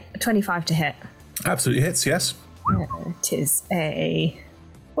 Yeah, 25 to hit. Absolutely hits, yes. It is a...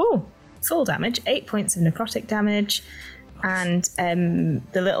 full damage, 8 points of necrotic damage, and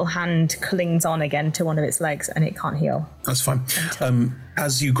the little hand clings on again to one of its legs and it can't heal. That's fine.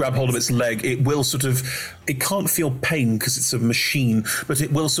 As you grab hold of its leg, it will it can't feel pain because it's a machine, but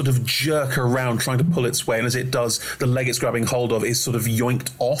it will sort of jerk around trying to pull its way, and as it does, the leg it's grabbing hold of is sort of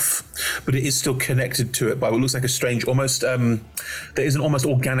yoinked off, but it is still connected to it by what looks like a strange, almost, there is an almost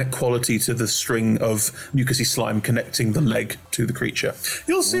organic quality to the string of mucousy slime connecting the leg to the creature.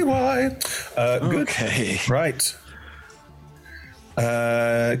 You'll see why. Good. Okay. Right.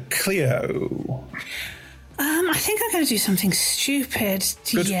 Cleo. I think I'm going to do something stupid.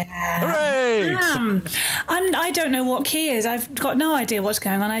 Good. Yeah. Hooray! I don't know what key is. I've got no idea what's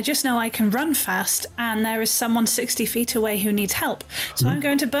going on. I just know I can run fast, and there is someone 60 feet away who needs help. So I'm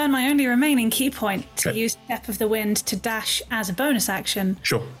going to burn my only remaining key point to use Step of the Wind to dash as a bonus action.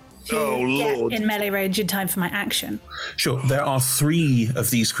 Sure. Get in melee range in time for my action. Sure. There are 3 of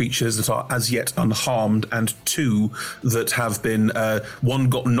these creatures that are as yet unharmed, and 2 that have been. One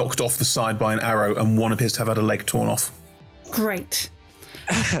got knocked off the side by an arrow, and one appears to have had a leg torn off. Great.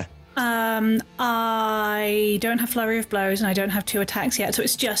 I don't have Flurry of Blows, and I don't have 2 attacks yet, so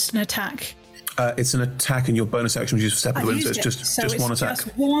it's just an attack. It's an attack, and your bonus action was used for Step of the Wind, so it's just one attack. Just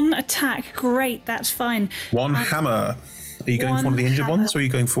one attack. Great, that's fine. One hammer. Are you going for one of the injured ones, or are you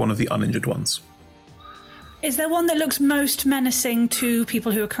going for one of the uninjured ones? Is there one that looks most menacing to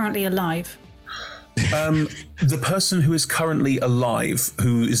people who are currently alive? The person who is currently alive,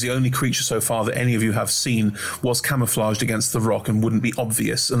 who is the only creature so far that any of you have seen, was camouflaged against the rock and wouldn't be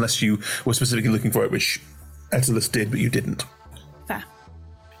obvious unless you were specifically looking for it, which Etalus did, but you didn't. Fair.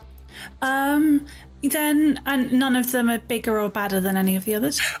 Then, and none of them are bigger or badder than any of the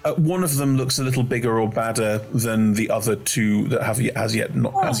others? One of them looks a little bigger or badder than the other 2 that have as yet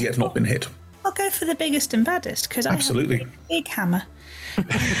not been hit. I'll go for the biggest and baddest, because I have a big hammer.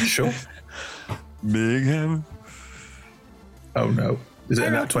 Sure. Big hammer. Oh no. Is it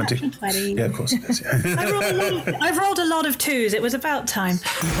in that 20? 20? Yeah, of course it is. Yeah. I've rolled a lot of 2s. It was about time.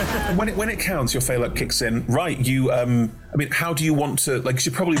 When it counts, your fail up kicks in. Right, you, how do you want to,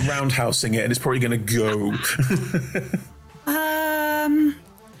 you're probably roundhousing it and it's probably going to go.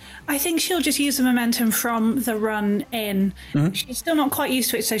 I think she'll just use the momentum from the run in. Mm-hmm. She's still not quite used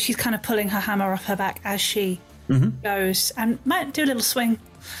to it, so she's kind of pulling her hammer off her back as she goes and might do a little swing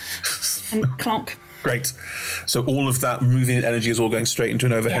and clonk. Great. So all of that moving energy is all going straight into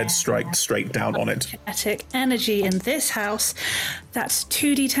an overhead strike, straight down on it. Kinetic energy in this house. That's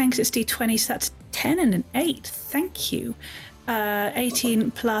 2d10 because it's d20, so that's 10 and an 8. Thank you.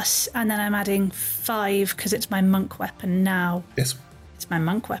 18 plus, and then I'm adding 5 because it's my monk weapon now. Yes. It's my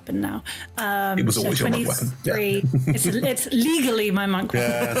monk weapon now. It was always your monk weapon. Yeah. It's legally my monk weapon.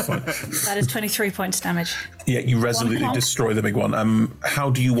 Yeah, that's fine. That is 23 points damage. Yeah, you resolutely destroy the big one.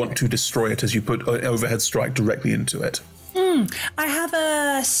 How do you want to destroy it as you put an overhead strike directly into it? I have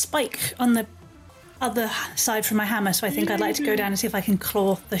a spike on the other side from my hammer, so I think I'd like to go down and see if I can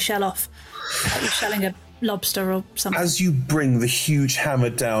claw the shell off. Like you're shelling a lobster or something. As you bring the huge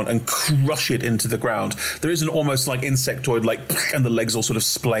hammer down and crush it into the ground, there is an almost like insectoid, and the legs all sort of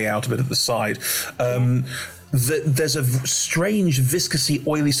splay out a bit at the side. there's a strange, viscousy,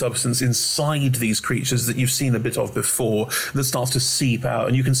 oily substance inside these creatures that you've seen a bit of before that starts to seep out,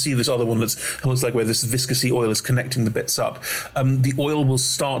 and you can see this other one that looks like where this viscousy oil is connecting the bits up. The oil will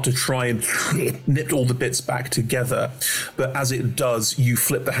start to try and knit all the bits back together, but as it does, you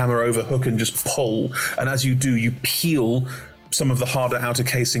flip the hammer over hook and just pull, and as you do, you peel some of the harder outer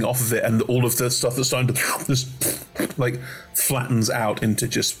casing off of it, and all of the stuff that's starting to just like flattens out into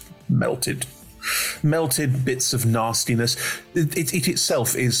just melted bits of nastiness. It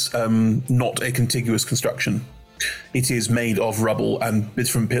itself is not a contiguous construction. It is made of rubble and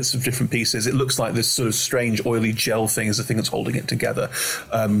different bits of different pieces. It looks like this sort of strange oily gel thing is the thing that's holding it together,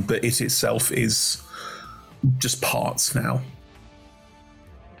 but it itself is just parts now.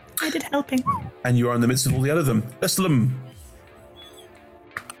 I did helping. And you are in the midst of all the other of them. Eslam.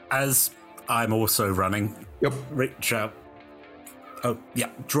 As I'm also running, reach out. Oh, yeah,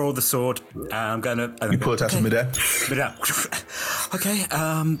 draw the sword. I'm going to... You pull it out of midair. Midair. Okay,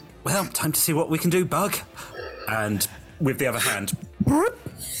 well, time to see what we can do, Bug. And with the other hand...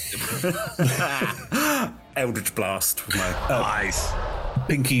 Eldritch Blast with my eyes.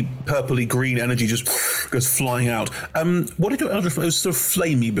 Pinky, purpley green energy just goes flying out. What did your Eldritch Blast... It was sort of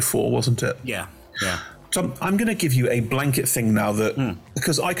flamey before, wasn't it? Yeah. So I'm going to give you a blanket thing now that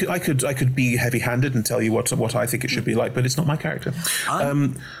because I could be heavy-handed and tell you what I think it should be like, but it's not my character.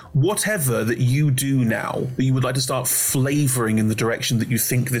 Whatever that you do now that you would like to start flavouring in the direction that you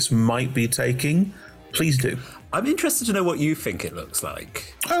think this might be taking, please do. I'm interested to know what you think it looks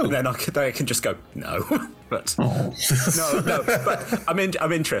like. Oh, and then I can just go no, but no. But I'm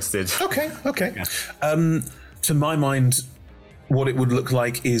interested. Okay. Yeah. To my mind, what it would look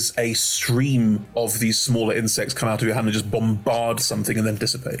like is a stream of these smaller insects come out of your hand and just bombard something and then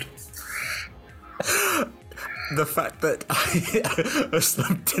dissipate. The fact that I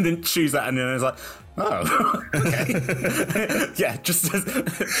didn't choose that and then I was like, oh, okay. Yeah, just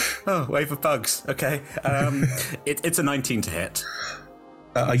wave of bugs. Okay. It's a 19 to hit.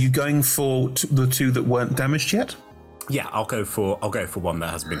 Are you going for the two that weren't damaged yet? Yeah, I'll go for one that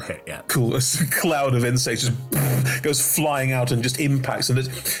hasn't been hit yet. Cool. A cloud of insects just goes flying out and just impacts, and it's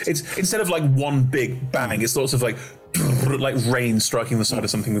instead of like one big bang, it's lots of like rain striking the side of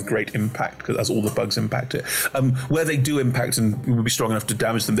something with great impact, because as all the bugs impact it. Where they do impact and will be strong enough to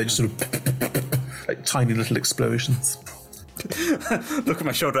damage them, they just sort of like tiny little explosions. Look at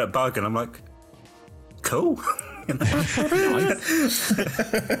my shoulder at bug, and I'm like, cool.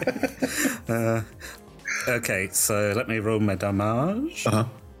 Okay, so let me roll my damage.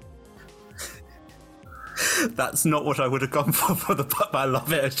 That's not what I would have gone for the bug, but I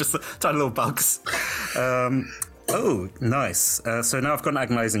love it. It's just tiny little bugs. Oh, nice. So now I've got an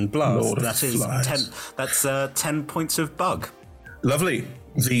agonizing blast. Lord that is flies. 10. That's 10 points of bug. Lovely.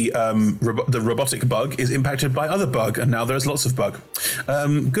 The robotic bug is impacted by other bug, and now there's lots of bug.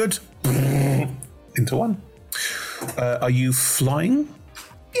 Good. Into one. Are you flying?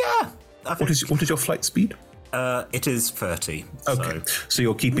 Yeah. What is your flight speed? It is 30. Okay, so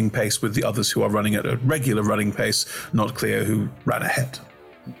you're keeping pace with the others who are running at a regular running pace, not Cleo, who ran ahead.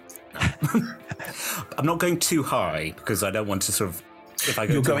 I'm not going too high because I don't want to sort of. If I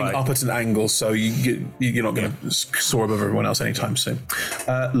go You're too going high, up at an angle, so you're not going to soar above everyone else anytime soon.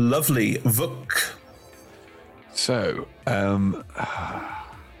 Lovely, Vuk. So,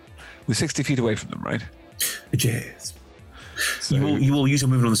 we're 60 feet away from them, right? Yes. So, you will use your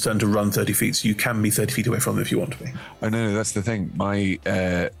movement on this turn to run 30 feet, so you can be 30 feet away from them if you want to be. Oh no, that's the thing. My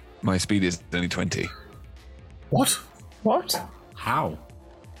speed is only 20. What? How?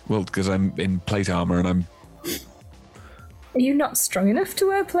 Well, because I'm in plate armor and I'm. Are you not strong enough to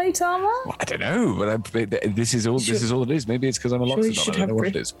wear plate armor? Well, I don't know, but this is all it is. Maybe it's because I'm a Loxodon. I don't know what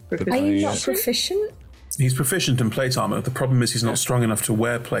it is. Are you not proficient? He's proficient in plate armor. The problem is he's not strong enough to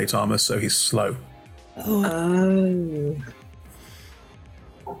wear plate armor, so he's slow. Oh.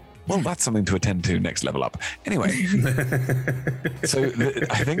 Well, that's something to attend to next level up. Anyway, so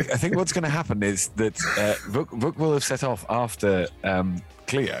I think what's going to happen is that Vuk will have set off after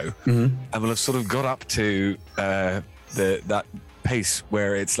Cleo, and will have sort of got up to that pace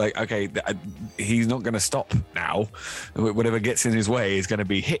where it's like, okay, he's not going to stop now. Whatever gets in his way is going to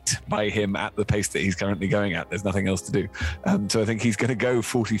be hit by him at the pace that he's currently going at. There's nothing else to do. So I think he's going to go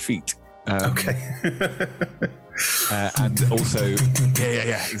 40 feet. Okay. And also,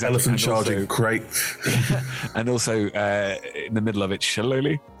 yeah, exactly. Elephant charging, great. And also, in the middle of it,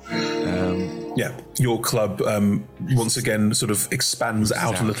 slowly. Yeah, your club once again sort of expands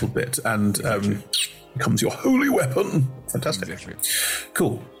out a little bit and becomes your holy weapon. Fantastic. Exactly.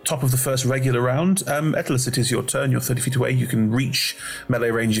 Cool. Top of the first regular round. Etlus, it is your turn. You're 30 feet away. You can reach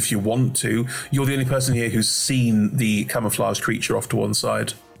melee range if you want to. You're the only person here who's seen the camouflaged creature off to one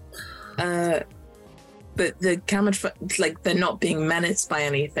side. But the camouflage, like, they're not being menaced by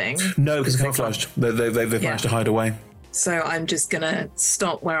anything. No, because they're camouflaged. They've managed to hide away. So I'm just going to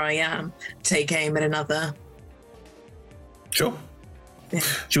stop where I am, take aim at another. Sure. Yeah. Do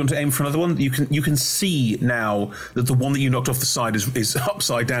you want to aim for another one? You can see now that the one that you knocked off the side is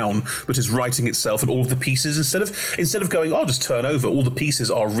upside down, but is righting itself, and all of the pieces instead of going, I'll just turn over, all the pieces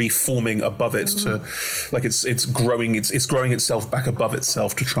are reforming above it to, like it's growing itself back above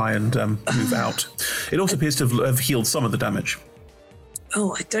itself to try and move out. It also appears to have healed some of the damage.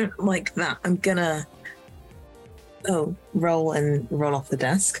 Oh, I don't like that. I'm gonna roll off the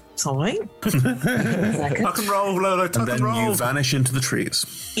desk. Sorry. Tuck and roll, Lolo, tuck and roll. And then you vanish into the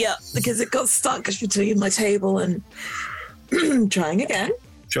trees. Yeah, because it got stuck between my table and trying again.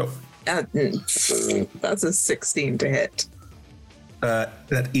 Sure. That's a 16 to hit.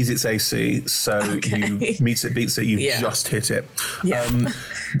 That is its AC, so you beats it, you just hit it. Yeah.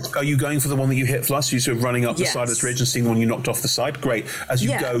 Are you going for the one that you hit first? You're sort of running up the side of this ridge and seeing the one you knocked off the side? Great. As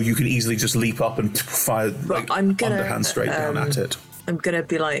you go, you can easily just leap up and fire underhand straight down at it. I'm going to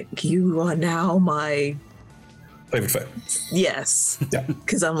be like, you are now my... favorite foe. Yes. Yeah.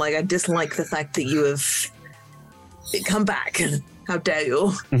 Because I'm like, I dislike the fact that you have come back. How dare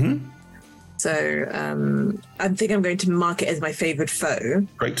you? Mm-hmm. So I think I'm going to mark it as my favorite foe.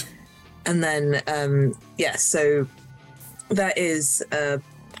 Great. And then, so that is...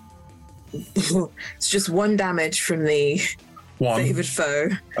 it's just 1 damage from the favorite foe.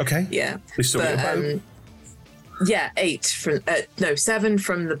 Okay. Yeah. We still get a bow. 8 from 7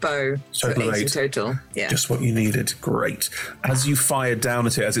 from the bow. Total so 8 in 8. total. Yeah. Just what you needed. Great. As you fire down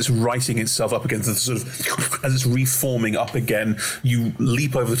at it, as it's righting itself up against the sort of, as it's reforming up again, you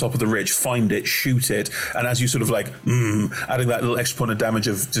leap over the top of the ridge, find it, shoot it, and as you sort of like, adding that little extra point of damage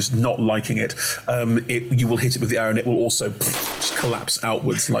of just not liking it, you will hit it with the arrow, and it will also just collapse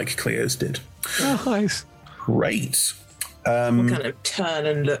outwards like Cleo's did. Oh, nice. Great. We'll kind of turn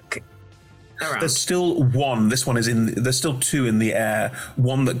and look around. There's still one. There's still 2 in the air.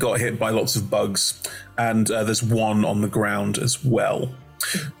 One that got hit by lots of bugs, and there's one on the ground as well.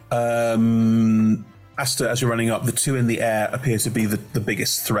 Asta, as you're running up, the 2 in the air appear to be the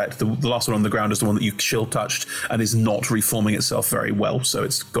biggest threat. The last one on the ground is the one that you chill touched and is not reforming itself very well, so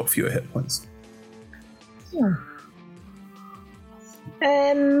it's got fewer hit points.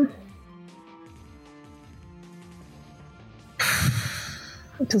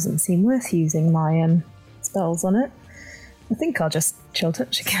 It doesn't seem worth using my spells on it. I think I'll just chill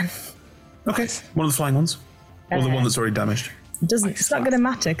touch again. Okay, one of the flying ones, or the one that's already damaged. It's not going to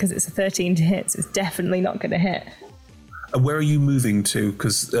matter because it's a 13 to hit, so it's definitely not going to hit. Where are you moving to?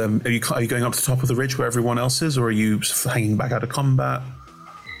 Because are you going up to the top of the ridge where everyone else is, or are you hanging back out of combat?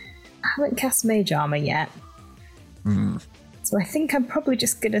 I haven't cast Mage Armor yet. So I think I'm probably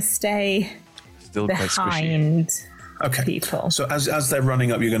just going to stay behind people. So as they're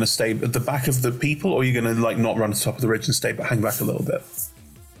running up, you're going to stay at the back of the people, or you're going to not run to the top of the ridge and stay, but hang back a little bit?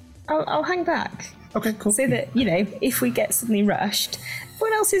 I'll hang back. Okay, cool. So that, if we get suddenly rushed,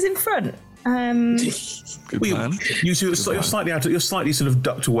 everyone else is in front. Good plan. You're slightly sort of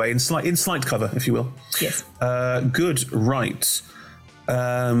ducked away in slight cover, if you will. Yes. Good. Right.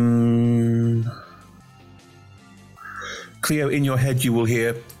 Cleo, in your head, you will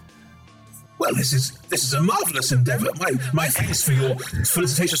hear, well, this is a marvelous endeavour. My thanks for your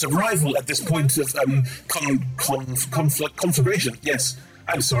felicitatious arrival at this point of conflagration. Yes,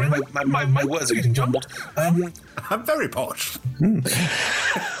 I'm sorry, my words are getting jumbled. I'm very posh.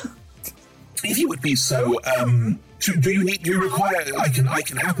 If you would be so, do you require? I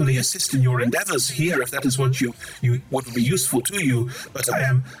can happily assist in your endeavours here if that is what you would be useful to you. But I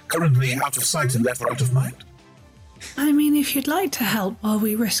am currently out of sight and therefore out of mind. I mean, if you'd like to help while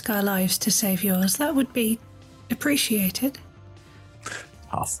we risk our lives to save yours, that would be appreciated.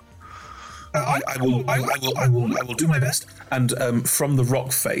 Half. I will do my best. And from the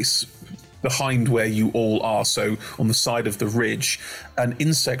rock face, behind where you all are, so on the side of the ridge, an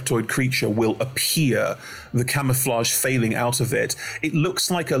insectoid creature will appear, the camouflage failing out of it. It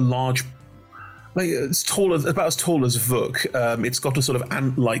looks like a large... it's about as tall as Vuk. It's got a sort of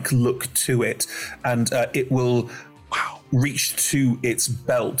ant-like look to it, and it will reach to its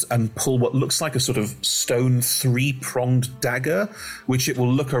belt and pull what looks like a sort of stone 3-pronged dagger, which it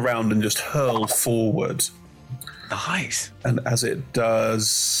will look around and just hurl forward. Nice. And as it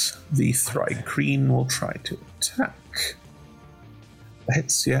does, the Thri-kreen will try to attack.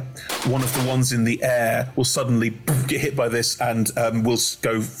 Hits, yeah. One of the ones in the air will suddenly get hit by this and will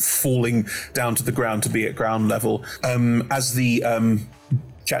go falling down to the ground to be at ground level. As the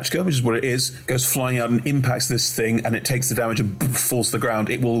Chachka, which is what it is, goes flying out and impacts this thing, and it takes the damage and falls to the ground,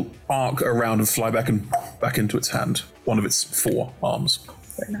 it will arc around and fly back into its hand, one of its 4 arms.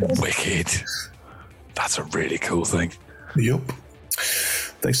 Wicked. That's a really cool thing. Yup.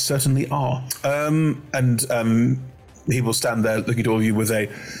 They certainly are. He will stand there looking at all of you with a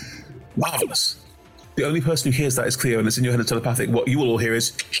marvelous. The only person who hears that is Cleo, and it's in your head and telepathic. What you will all hear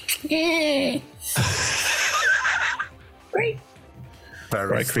is Great.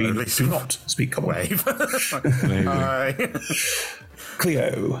 Right, Kreen, do not speak common. Wave.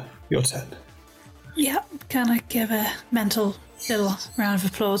 Cleo, your turn. Yep, can I give a mental little round of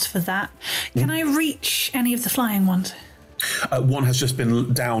applause for that? Can I reach any of the flying ones? One has just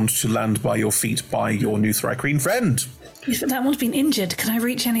been downed to land by your feet by your new Thri-kreen friend. Yes, but that one's been injured. Can I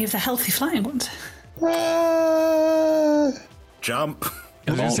reach any of the healthy flying ones? Jump.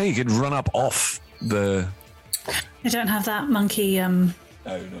 I was going to say, you could run up off the... I don't have that monkey...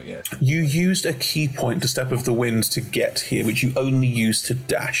 No, not yet. You used a key point to Step of the Wind to get here, which you only used to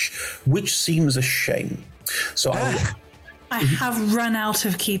dash, which seems a shame. So I have run out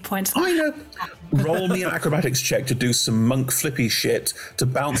of key points. I know. Roll me an acrobatics check to do some monk flippy shit to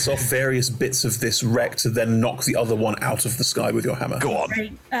bounce off various bits of this wreck to then knock the other one out of the sky with your hammer. Go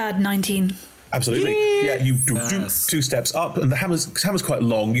on. 19. Absolutely. Yeah, you do 2 steps up, and the hammer's quite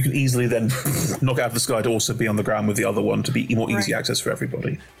long. You can easily then knock it out of the sky to also be on the ground with the other one to be more easy access for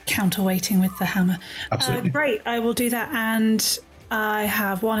everybody. Counterweighting with the hammer. Absolutely. Great, I will do that, and I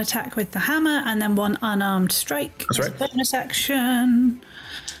have 1 attack with the hammer and then 1 unarmed strike. That's right. Bonus action.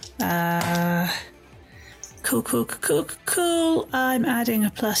 Cool. I'm adding a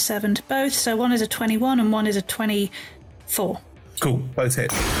 +7 to both, so 1 is a 21 and 1 is a 24. Cool, both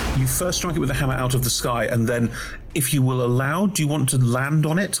hit. You first strike it with the hammer out of the sky, and then, if you will allow, do you want to land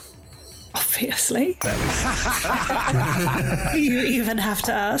on it? Obviously. You even have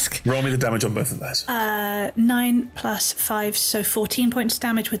to ask. Roll me the damage on both of those. 9 + 5, so 14 points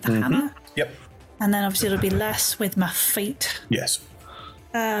damage with the hammer. Yep. And then obviously it'll be less with my feet. Yes.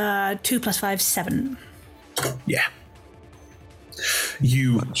 2 + 5, 7. Yeah.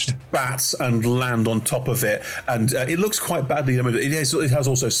 You bat and land on top of it, and it looks quite badly damaged. It has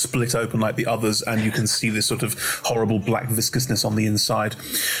also split open like the others, and you can see this sort of horrible black viscousness on the inside.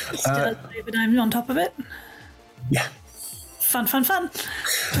 Still alive, and I'm on top of it? Yeah. Fun. Do I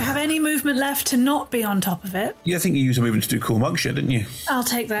have any movement left to not be on top of it? Yeah, I think you used a movement to do cool monk shit, didn't you? I'll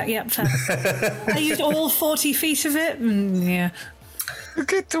take that, yep, fair. I used all 40 feet of it, yeah.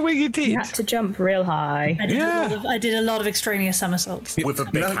 Look at the way you did. You had to jump real high. I did a lot of extraneous somersaults. With a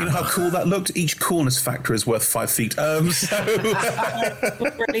big you know how cool that looked? Each coolness factor is worth 5 feet. I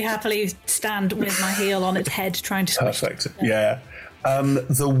would really happily stand with my heel on its head trying to squish Perfect. Yeah.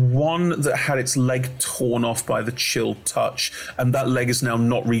 The one that had its leg torn off by the chill touch, and that leg is now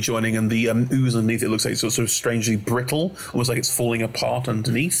not rejoining, and the ooze underneath it looks like it's sort of strangely brittle, almost like it's falling apart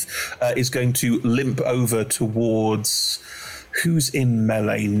underneath, is going to limp over towards... Who's in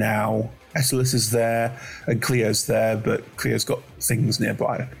melee now? Esselus is there, and Cleo's there, but Cleo's got things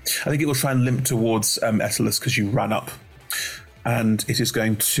nearby. I think it will try and limp towards Esselus because you ran up. And it is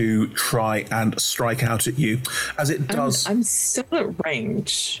going to try and strike out at you. As it does... I'm still at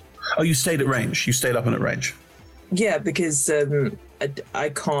range. Oh, you stayed at range. You stayed up and at range. Yeah, because I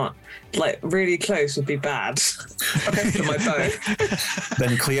can't... Like, really close would be bad for my bow.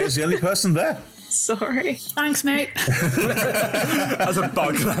 Then Cleo's the only person there. Sorry. Thanks, mate. As a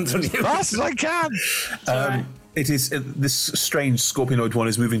bug lands on you. Fast as I can. It is this strange scorpionoid one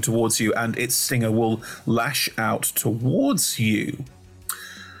is moving towards you, and its stinger will lash out towards you.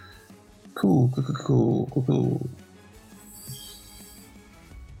 Cool.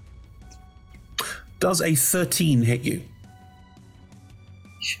 Does a 13 hit you?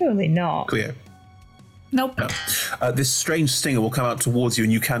 Surely not. Cleo. Nope. No. This strange stinger will come out towards you,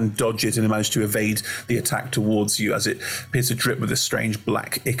 and you can dodge it and manage to evade the attack towards you as it appears to drip with this strange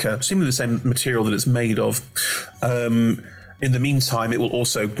black ichor, seemingly the same material that it's made of. In the meantime, it will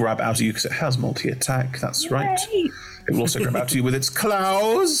also grab out of you because it has multi-attack. That's right. It will also grab out of you with its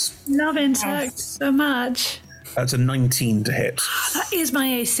claws. Love insects so much. That's a 19 to hit. That is my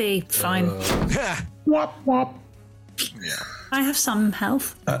AC. Fine. Wop, wop. Yeah. I have some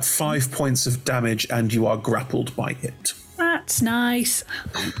health. 5 points of damage, and you are grappled by it. That's nice.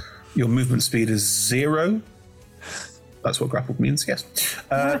 Your movement speed is 0. That's what grappled means, yes.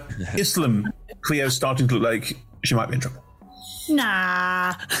 Islam, Cleo's starting to look like She might be in trouble.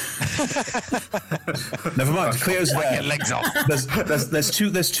 Nah. Never mind. Cleo's there. Your legs off.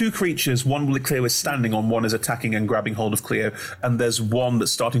 There's two creatures. One Cleo is standing on. One is attacking and grabbing hold of Cleo. And there's one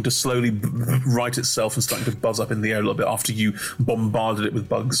that's starting to slowly right itself and starting to buzz up in the air a little bit after you bombarded it with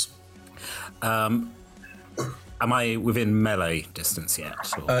bugs. Am I within melee distance yet?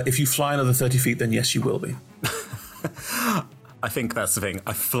 If you fly another 30 feet, then yes, you will be. I think that's the thing.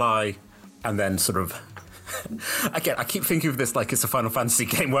 I fly and then sort of... Again, I keep thinking of this like it's a Final Fantasy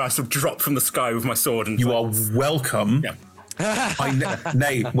game where I sort of drop from the sky with my sword and... You are welcome. Yeah.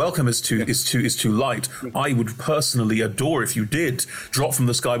 Nay, welcome is too light. I would personally adore if you did drop from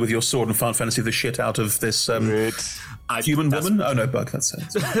the sky with your sword and Final Fantasy the shit out of this human woman. Oh no, bug. That's it.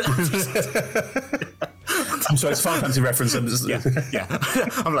 I'm sorry, it's Final Fantasy reference. Yeah.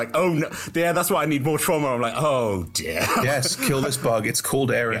 I'm like, oh no, yeah, that's why I need more trauma. I'm like, oh dear. Yes, kill this bug. It's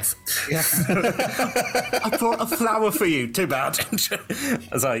called Aerith. Yeah. I brought a flower for you. Too bad. I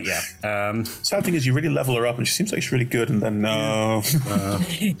was like, yeah. Sad thing is, you really level her up, and she seems like she's really good, and then no.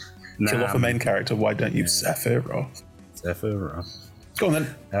 Kill off the main character. Why don't you, Sephiroth? Go on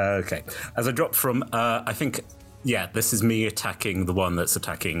then. Okay. As I drop from, I think. Yeah, this is me attacking the one that's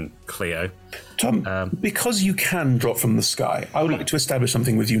attacking Cleo. Tom, because you can drop from the sky, I would like to establish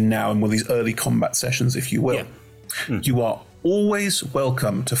something with you now in one of these early combat sessions, if you will. Yeah. You are always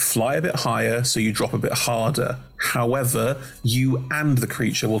welcome to fly a bit higher so you drop a bit harder. However, you and the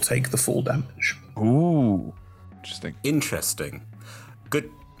creature will take the full damage. Ooh. Interesting.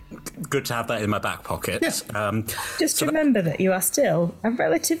 Good to have that in my back pocket. Yes. Just remember that you are still a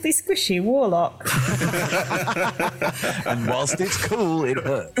relatively squishy warlock. And whilst it's cool, it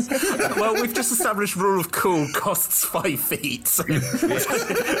hurts. Well, we've just established rule of cool costs 5 feet. So.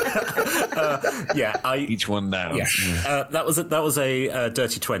 Each one down. Yeah. That was a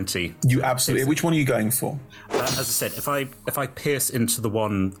dirty 20. You absolutely. Which one are you going for? As I said, if I pierce into the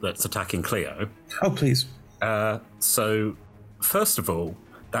one that's attacking Cleo. Oh, please. So, first of all,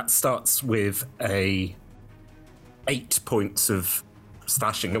 that starts with 8 points of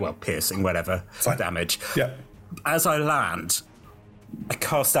slashing, well, piercing, whatever, damage. Yeah. As I land, I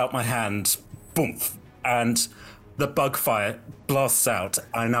cast out my hand, boom, and the bug fire blasts out.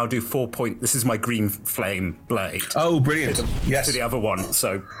 I now do 4 points. This is my green flame blade. Oh, brilliant. Yes. To the other one,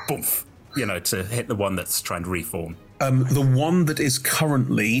 so boom, to hit the one that's trying to reform. The one that is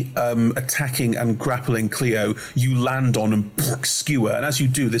currently attacking and grappling Cleo, you land on and skewer. And as you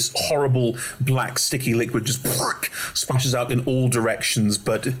do, this horrible black sticky liquid just splashes out in all directions,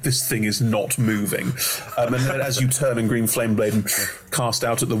 but this thing is not moving. And then as you turn and green flame blade and cast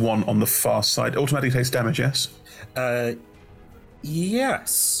out at the one on the far side, automatically takes damage, yes?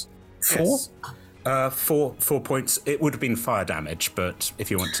 Yes. 4? Yes. 4 points. It would have been fire damage, but if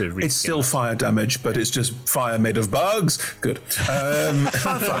you want to... It's still fire damage, but it's just fire made of bugs. Good.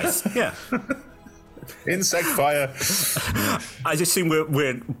 Fireflies, yeah. Insect fire. I just assume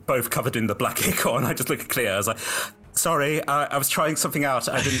we're both covered in the black ichor, and I just look at Cleo. I was like, sorry, I was trying something out.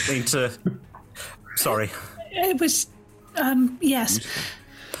 I didn't mean to... Sorry. It was... yes.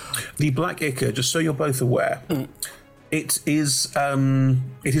 The black ichor, just so you're both aware... It is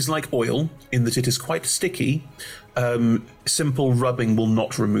like oil in that it is quite sticky. Simple rubbing will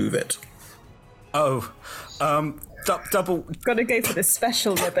not remove it. Oh, double. Got to go for the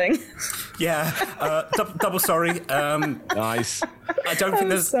special rubbing. Yeah, double sorry. Nice. I don't think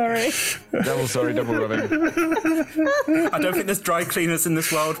there's. Sorry. Double sorry, double rubbing. I don't think there's dry cleaners in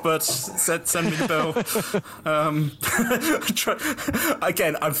this world, but send me the bill.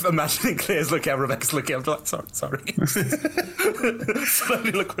 Again, I'm imagining Claire's looking at Rebecca's looking at. I'm like, sorry.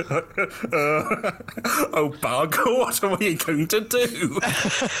 Slowly look. Oh, bug! What are we going to do?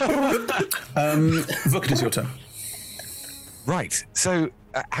 Vuk, it's your turn. Right. So,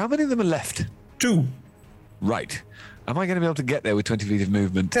 how many of them are left? 2. Right. Am I going to be able to get there with 20 feet of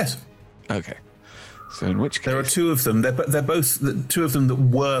movement? Yes. Okay. So in which case... There are 2 of them. They're both 2 of them that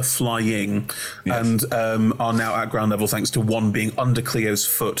were flying and are now at ground level thanks to one being under Cleo's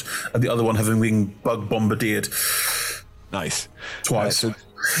foot and the other one having been bug bombardier. Nice. Twice. So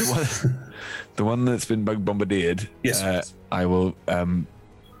the one that's been bug bombarded, yes. I will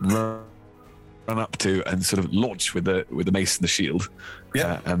run up to and sort of launch with the mace and the shield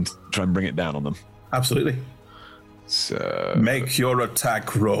and try and bring it down on them. Absolutely. So make your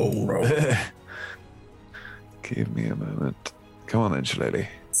attack roll. Give me a moment. Come on then, Shillelagh.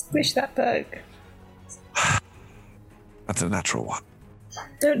 Squish that bug. That's a natural one.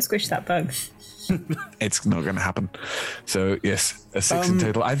 Don't squish that bug. It's not going to happen. So yes, a 6 in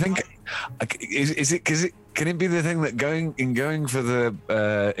total. I think is it because Can it be the thing that going for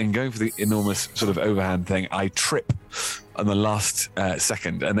the enormous sort of overhand thing, I trip on the last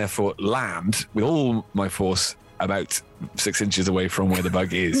second and therefore land with all my force about 6 inches away from where the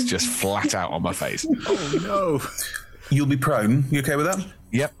bug is, just flat out on my face. Oh no! You'll be prone. You okay with that?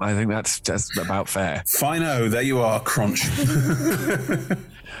 Yep, I think that's just about fair. Fino, there you are, Crunch.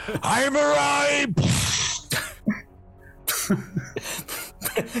 I'm arrived.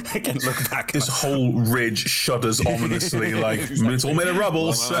 Again, look back. This whole ridge shudders ominously, like it's all made of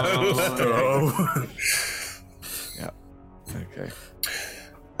rubble. Yeah. Okay.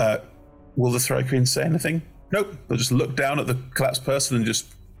 Will the Thri-Kreen say anything? Nope. They'll just look down at the collapsed person and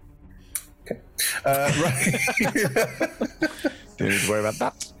just. Okay. Right. Don't need to worry about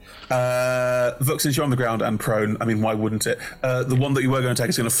that. Vuk, since you're on the ground and prone, I mean, why wouldn't it? The one that you were going to take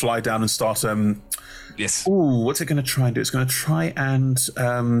is going to fly down and start. Yes. Ooh, what's it going to try and do? It's going to try and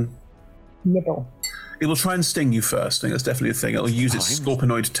nibble. It will try and sting you first. I think that's definitely a thing. It'll use its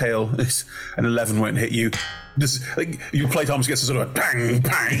scorpionoid tail. An 11 won't hit you. Just like your plate arms gets a sort of a bang,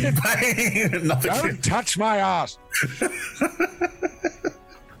 bang, bang. Nothing. Don't touch my ass.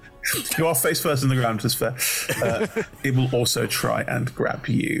 You are face first in the ground, that's fair. It will also try and grab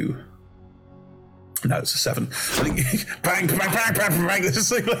you. No, it's a 7. Bang, bang, bang, bang, bang, bang. This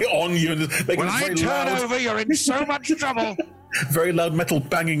is like on you. And when I turn over, you're in so much trouble. Very loud metal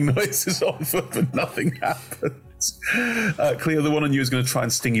banging noises on foot, but nothing happens. Cleo, the one on you is going to try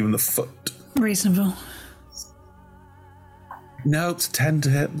and sting you in the foot. Reasonable. No, it's 10 to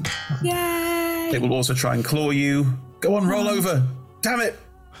hit. Yay! It will also try and claw you. Go on, roll over. Damn it.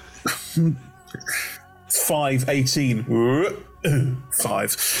 5, 18.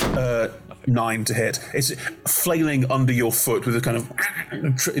 5. 9 to hit. It's flailing under your foot with a kind of.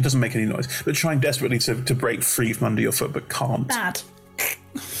 It doesn't make any noise, but trying desperately to break free from under your foot, but can't. Bad.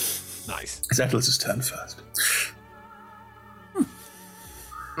 Nice. It's Atlas' turn first.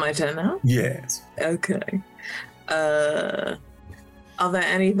 My turn now? Yes. Okay. Are there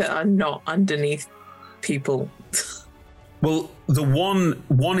any that are not underneath people? Well, the one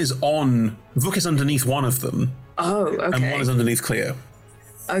is on. Vuk is underneath one of them. Oh, okay. And one is underneath Cleo.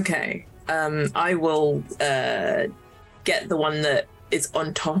 Okay. I will get the one that is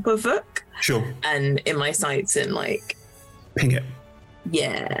on top of Vuk. Sure. And in my sights and like ping it.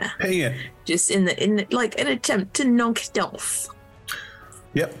 Yeah. Ping it. Just in the like an attempt to knock it off.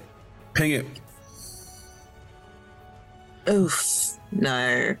 Yep. Ping it. Oof.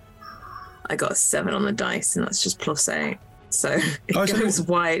 No. I got a 7 on the dice and that's just +8. So it goes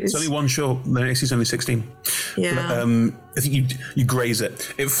wide. It's only one short. The next is only 16. Yeah. But, I think you graze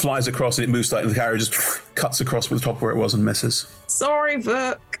it. It flies across and it moves slightly. The arrow just cuts across with the top where it was and misses. Sorry,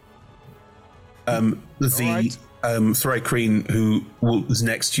 Vuk. The Thri-Kreen who is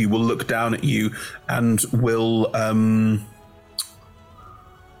next to you will look down at you and will.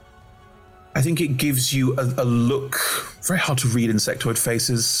 I think it gives you a look. Very hard to read insectoid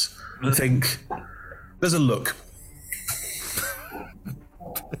faces. I think there's a look.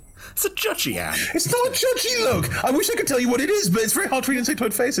 It's a judgy hand. It's not a judgy look. I wish I could tell you what it is, but it's very hard to read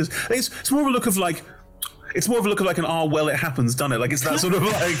insectoid faces. It's more of a look of like. It's more of a look of like an well it happens, done it. Like it's that sort of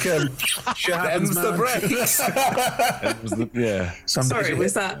like shit happens, man. Yeah. Sorry,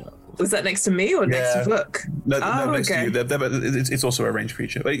 was that next to me or next to Vuk? No, next to you. It's also a ranged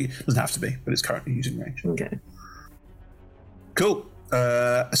creature. But it doesn't have to be, but it's currently using range. Okay. Cool.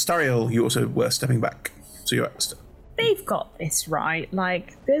 Astariel, you also were stepping back, so you're at. They've got this right.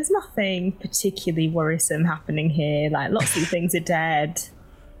 Like, there's nothing particularly worrisome happening here. Like, lots of things are dead.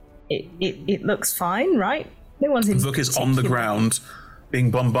 It looks fine, right? No one's in. Vuk is on the ground, being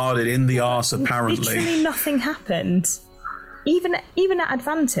bombarded in the arse. Apparently, literally nothing happened. Even at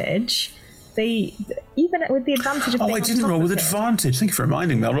advantage, even with the advantage of. Oh, I didn't roll with advantage. Thank you for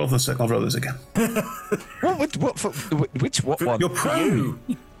reminding me. I'll roll this again. What one? You're prone.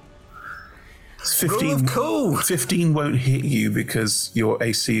 15. Cool. 15 won't hit you because your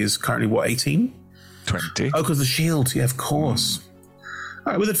AC is currently what, 18? 20. Oh, because the shield. Yeah, of course.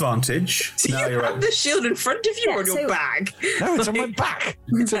 All right, with advantage. So you have the shield in front of you or on your bag? No, it's on my back.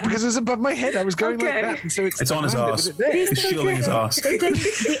 Because it was above my head. I was going like that. And so it's on his arse. He's shielding his arse.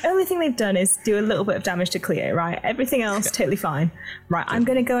 The only thing they've done is do a little bit of damage to Cleo, right? Everything else, totally fine. Right, I'm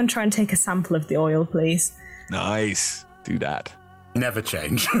going to go and try and take a sample of the oil, please. Nice. Do that. Never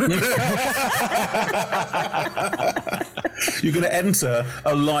change. You're going to enter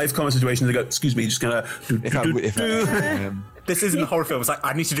a live combat situation and go, excuse me, just going to... This isn't a horror film. It's like,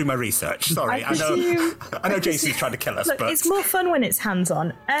 I need to do my research. Sorry, I know Jason's trying to kill us, Look, but... it's more fun when it's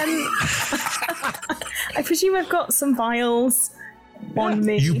hands-on. I presume I've got some vials on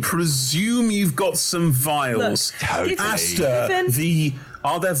me. You presume you've got some vials. Look, Asta,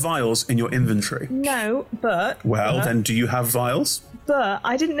 are there vials in your inventory? No, but... Well, then do you have vials? But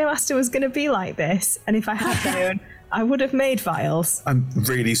I didn't know Asta was going to be like this, and if I had known, I would have made vials. I'm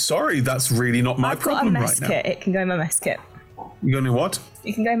really sorry. That's really not my problem right now. I've got a mess kit. It can go in my mess kit. You got any what?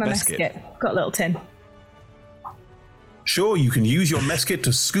 You can go in my mess kit. Got a little tin. Sure, you can use your mess kit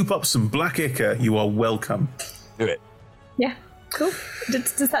to scoop up some black ichor. You are welcome. Do it. Yeah, cool.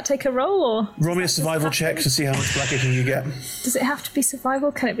 Does that take a roll, or...? Roll me a survival check to see how much black ichor you get. Does it have to be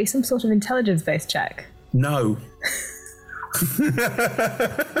survival? Can it be some sort of intelligence-based check? No.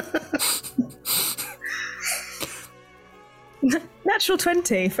 Natural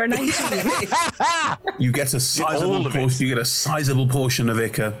 20 for a 19. You get a sizable portion of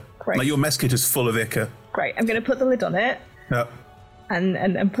ichor. Great. Like your mess kit is full of ichor. Great. I'm going to put the lid on it Yep.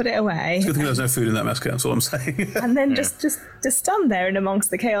 and put it away. It's a good thing there's no food in that mess kit, that's all I'm saying. And then just stand there in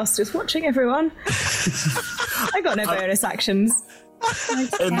amongst the chaos, just watching everyone. I got no bonus actions.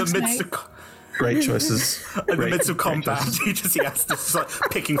 In the midst of great choices. In the midst of combat, he has to start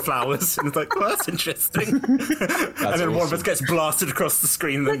picking flowers, and it's like, oh, that's interesting. And then one of us gets blasted across the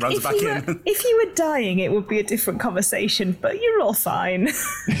screen, and then runs back in. If you were dying, it would be a different conversation, but you're all fine.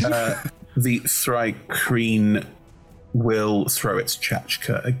 The Thri-kreen will throw its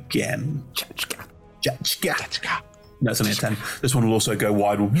Chachka again. Chachka. No, it's only a 10. This one will also go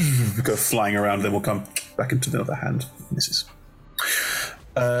wide, will go flying around, then will come back into the other hand. Misses.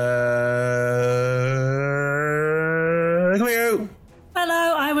 Cleo.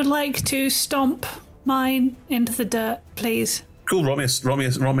 Hello, I would like to stomp mine into the dirt, please. Cool, roll me a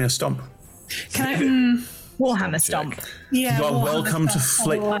stomp. Can I... Warhammer stomp. Yeah, You are Warhammer welcome to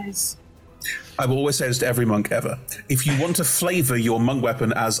stomp, otherwise- I will always say this to every monk ever. If you want to flavour your monk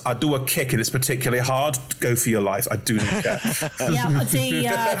weapon as I do a kick and it's particularly hard, go for your life. I do not care.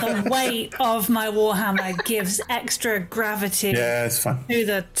 Yeah, but the weight of my Warhammer gives extra gravity Yeah, it's fine. to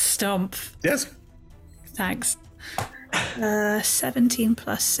the stomp. Yes. Thanks. 17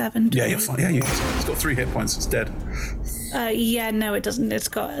 plus 7. Yeah, you're fine. Yeah, it's got 3 hit points. It's dead. Yeah, no, it doesn't. It's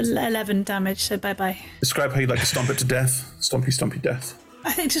got 11 damage, so bye-bye. Describe how you'd like to stomp it to death. Stompy death.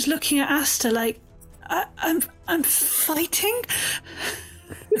 I think just looking at Asta, like, I'm fighting.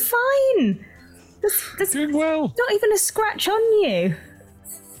 You're fine. There's doing well. Not even a scratch on you.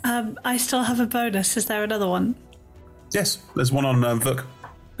 I still have a bonus. Is there another one? Yes, there's one on Vuk.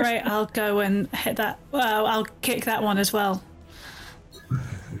 Great, I'll go and hit that. Well, I'll kick that one as well.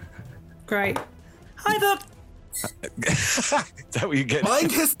 Great. Hi, Bob. Is that what you get?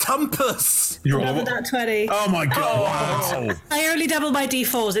 Mind his tumpus. Another that 20. Oh my god! Wow. I only double my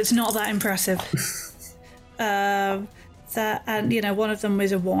d4s. It's not that impressive. That, and one of them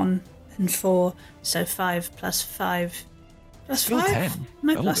was a 1 and 4, so 5 plus 5 plus 5. 10. Am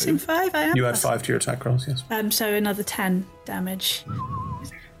I plussing 5? I am. You add 5 to your attack rolls, yes. So another 10 damage.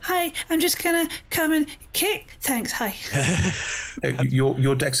 Hi, I'm just gonna come and kick. Thanks. Hi.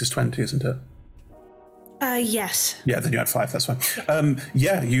 Your dex is 20, isn't it? Yes. Yeah, then you add 5, that's fine.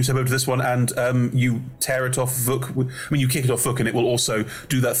 You step over to this one and you tear it off Vuk. You kick it off Vuk and it will also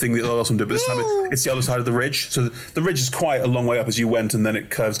do that thing that the other one did, but this time it's the other side of the ridge. So the ridge is quite a long way up as you went and then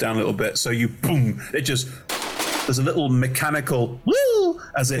it curves down a little bit. So you, boom, it just, there's a little mechanical woo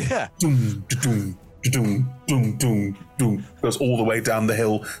as it doom, doom, doom, doom, doom, doom, goes all the way down the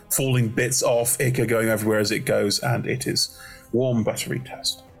hill, falling bits off, ichor going everywhere as it goes, and it is warm, buttery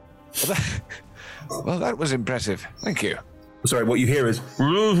toast. Well, that was impressive. Thank you. Sorry, what you hear is...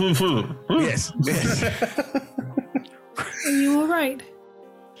 Yes. Are you all right?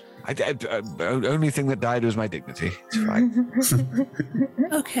 Only thing that died was my dignity. It's fine.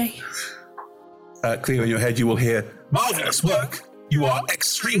 Okay. Cleo, in your head, you will hear, "Marvelous work! You are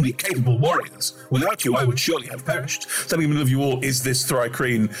extremely capable warriors. Without you, I would surely have perished." Standing in the middle of you all is this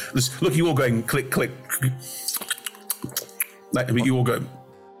Thri-kreen. Look, you all going click, click. You all go...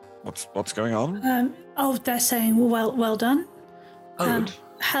 What's going on? They're saying well done.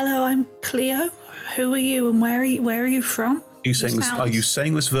 Hello, I'm Cleo. Who are you and where are you from? Are you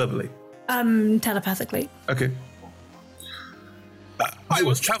saying this verbally? Telepathically. Okay. I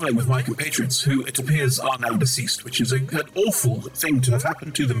was travelling with my compatriots, who it appears are now deceased, which is an awful thing to have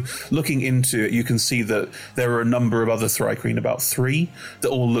happened to them. Looking into it, you can see that there are a number of other Thri-kreen, about 3, that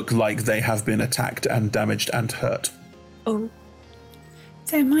all look like they have been attacked and damaged and hurt. Oh.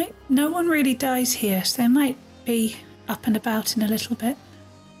 No one really dies here, so they might be up and about in a little bit.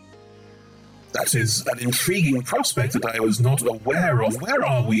 That is an intriguing prospect that I was not aware of. Where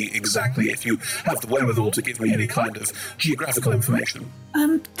are we exactly, if you have the wherewithal to give me any kind of geographical information?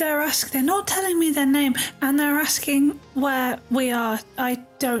 They're not telling me their name, and they're asking where we are. I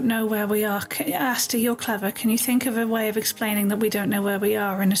don't know where we are. Asta, you're clever. Can you think of a way of explaining that we don't know where we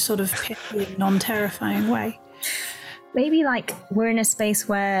are in a sort of pithy, non-terrifying way? Maybe, like, we're in a space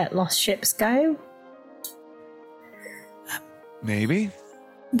where lost ships go? Maybe.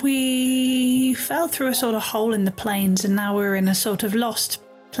 We fell through a sort of hole in the plains, and now we're in a sort of lost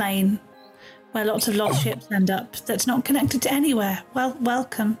plain where lots of lost ships end up that's not connected to anywhere. Well,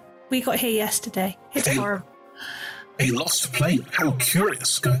 welcome. We got here yesterday. It's horrible. A lost plane? How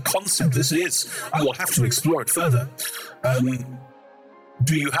curious a concept this is. I will have to explore it further.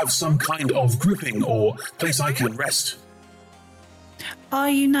 Do you have some kind of grouping or place I can rest? Are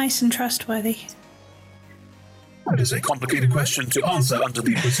you nice and trustworthy? That is a complicated question to answer under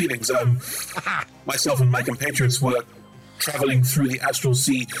the proceedings. Myself and my compatriots were travelling through the Astral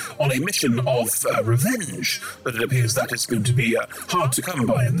Sea on a mission of revenge, but it appears that is going to be hard to come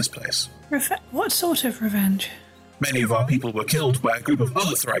by in this place. What sort of revenge? Many of our people were killed by a group of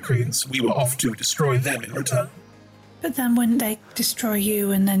other Thrycreans. We were off to destroy them in return. But then wouldn't they destroy you,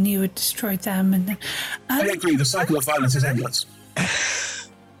 and then you would destroy them, and then... I agree, the cycle of violence is endless.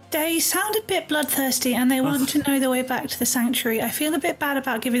 They sound a bit bloodthirsty, and they want to know the way back to the sanctuary. I feel a bit bad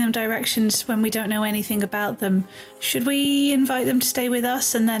about giving them directions when we don't know anything about them. Should we invite them to stay with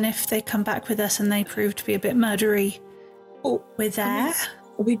us, and then if they come back with us and they prove to be a bit murdery, we're there?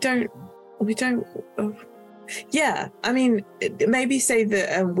 We don't... Yeah, I mean, maybe say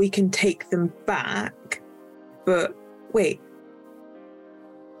that we can take them back, but wait.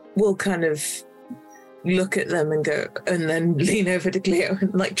 We'll kind of look at them and go, and then lean over to Cleo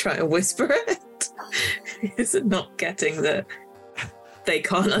and like try and whisper it. Is it not getting that they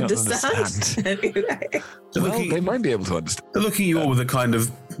can't understand? Anyway. Well, they might be able to understand. They're looking at you all with a kind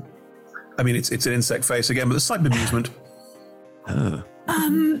of, I mean, it's an insect face again, but a slight bemusement.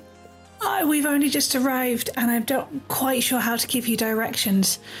 We've only just arrived, and I'm not quite sure how to give you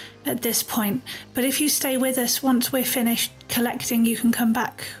directions at this point. But if you stay with us, once we're finished collecting, you can come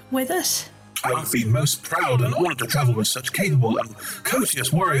back with us. I would be most proud and honoured to travel with such capable and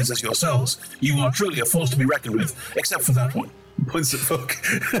courteous warriors as yourselves. You are truly a force to be reckoned with, except for that one. Points at Fook.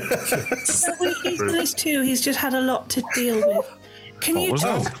 He's nice too. He's just had a lot to deal with. Can you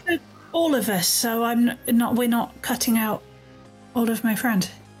talk to all of us so we're not cutting out all of my friends?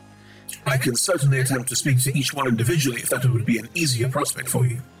 I can certainly attempt to speak to each one individually if that would be an easier prospect for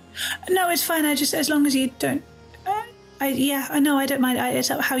you. No, it's fine. I just, as long as you don't. I know. I don't mind. It's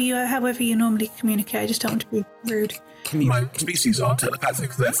however you normally communicate. I just don't want to be rude. My species are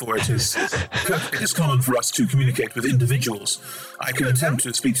telepathic, therefore it is common for us to communicate with individuals. I can attempt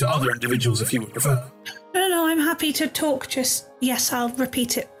to speak to other individuals if you would prefer. No, I'm happy to talk. Just yes, I'll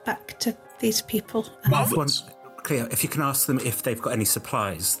repeat it back to these people. Marvelous. Cleo, if you can ask them if they've got any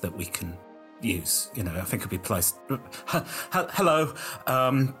supplies that we can use, I think it'd be place. Hello,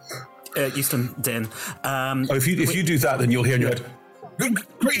 Easton Din. If you do that, then you'll hear in your head,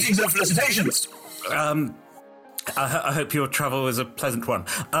 greetings and felicitations. I hope your travel was a pleasant one.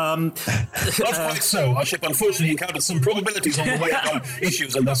 Not quite so. Our ship unfortunately encountered some probabilities on the way up,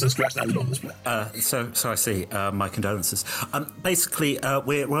 issues, and thus has crash landed on this planet. So I see. My condolences. Basically,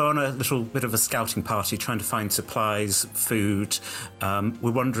 we're on a little bit of a scouting party trying to find supplies, food.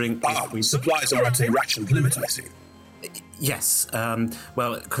 We're wondering if supplies are at a rationed limit, I see. Yes,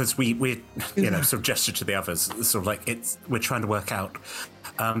 well, because we sort of gesture to the others, sort of like we're trying to work out.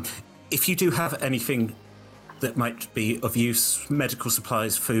 If you do have anything that might be of use, medical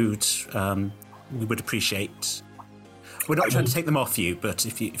supplies, food, we would appreciate. We're not trying to take them off you, but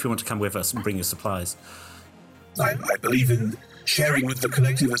if you want to come with us and bring your supplies. I believe in sharing with the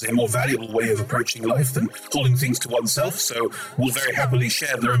collective as a more valuable way of approaching life than holding things to oneself, so we'll very happily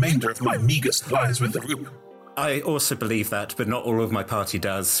share the remainder of my meagre supplies with the group. I also believe that, but not all of my party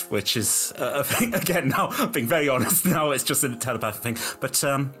does, which is, again, now, being very honest, now it's just a telepathic thing. But,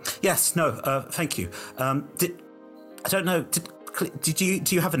 yes, no, thank you. I don't know, do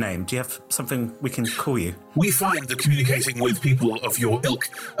you have a name? Do you have something we can call you? We find that communicating with people of your ilk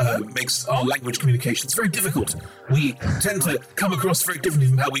makes our language communications very difficult. We tend to come across very differently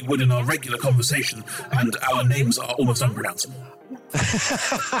from how we would in our regular conversation, and our names are almost unpronounceable.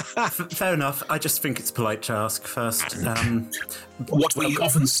 Fair enough. I just think it's polite to ask first. What we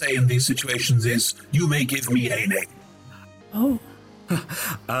often say in these situations is, you may give me a name. Oh.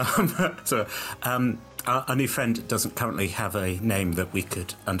 Our new friend doesn't currently have a name that we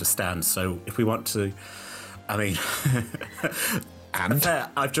could understand, so if we want to, I mean... And?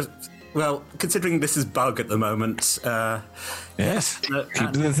 I've just... Well, considering this is Bug at the moment, yes,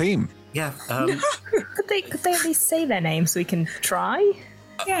 keep to the theme. Yeah. Could they at least say their name so we can try?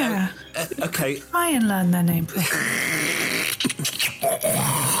 Yeah. Okay. Try and learn their name.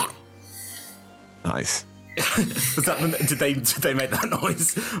 Nice. Was that, did they make that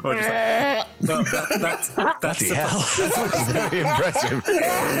noise? Or just that's the hell. That's very impressive.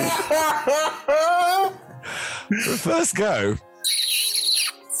 The first go.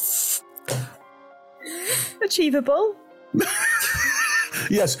 Achievable.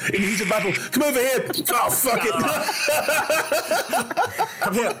 Yes, in heat of battle. Come over here. Oh, fuck it.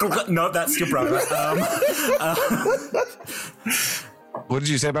 Come here. No, that's your brother. What did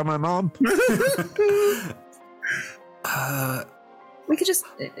you say about my mom? We could just...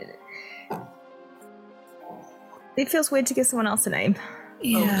 It feels weird to give someone else a name.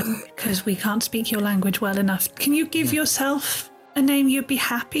 Yeah, because we can't speak your language well enough. Can you give yourself a name you'd be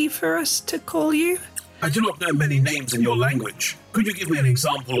happy for us to call you? I do not know many names in your language. Could you give me an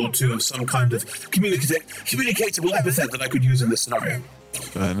example or two of some kind of communicatable epithet that I could use in this scenario?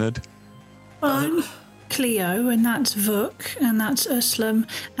 Bernard. I'm Cleo, and that's Vuk, and that's Uslam,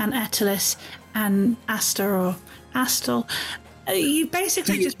 and Etelis, and Aster or Astel. You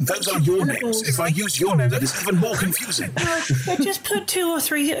basically Those are your names. If I use your name, that is even more confusing. No, just put 2 or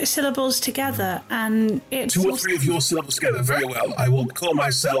 3 syllables together, and it's... 2 or 3 of your syllables together, very well. I will call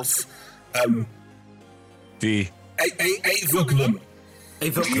myself... The... Avuklam.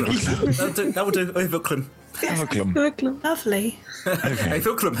 Avuklam. That will do. Avuklam. Avuklam. Lovely. Okay.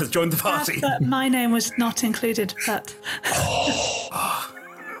 Avuklam has joined the party. But my name was not included, but...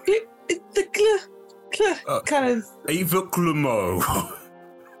 Kind of... Avuklamo.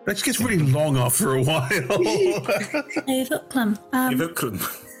 That just gets really long after a while. Avuklam. Avuklam.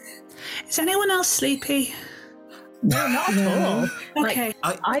 Is anyone else sleepy? No, not at all. Okay.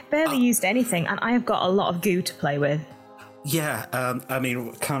 I barely used anything, and I have got a lot of goo to play with. Yeah, I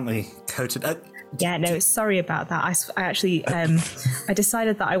mean, currently coated... Yeah, no, sorry about that. I actually, I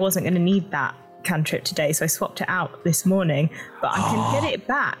decided that I wasn't going to need that cantrip today, so I swapped it out this morning, but I can get it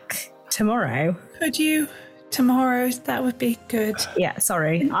back tomorrow. Could you? Tomorrow, that would be good. Yeah,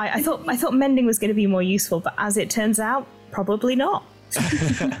 sorry. I thought mending was going to be more useful, but as it turns out, probably not.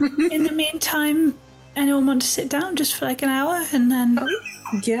 In the meantime, anyone want to sit down just for like an hour and then...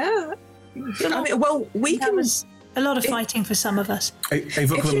 Yeah. I mean, well, we that can... was a lot of fighting for some of us. If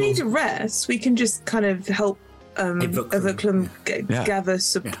you need a rest, we can just kind of help Avuklam gather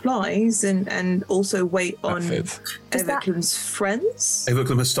supplies and also wait on Avuklam's friends.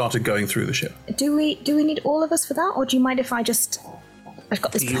 Avuklam has started going through the ship. Do we need all of us for that, or do you mind if I've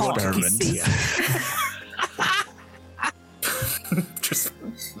got this pod? Just,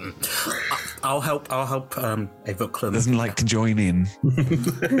 I'll help. Avuklam doesn't like to join in.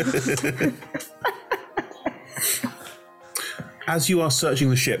 As you are searching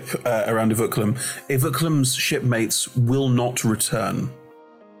the ship around Avuklam, Avuklam's shipmates will not return.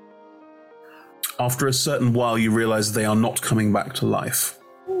 After a certain while, you realize they are not coming back to life.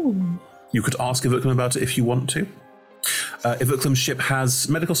 Ooh. You could ask Avuklam about it if you want to. Avuklam's ship has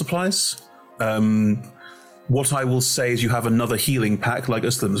medical supplies. What I will say is you have another healing pack, like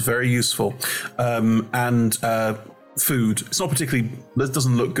Uslam's, very useful. And food. It's not particularly... It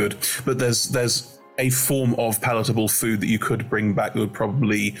doesn't look good, but there's a form of palatable food that you could bring back that would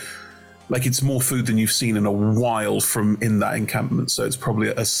probably... Like, it's more food than you've seen in a while from in that encampment, so it's probably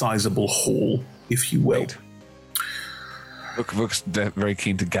a sizable haul, if you will. Vuk's very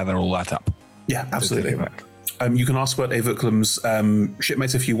keen to gather all that up. Yeah, absolutely. You can ask about Avuklam's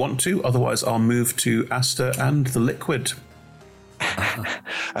shipmates if you want to, otherwise I'll move to Aster and the Liquid.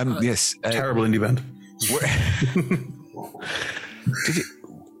 Yes. Terrible indie band.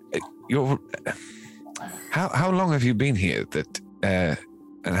 How long have you been here? And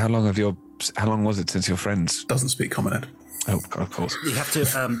how long was it since your friends? Doesn't speak Common Ed. Oh, of course. You have to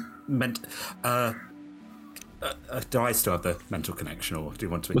do I still have the mental connection, or do you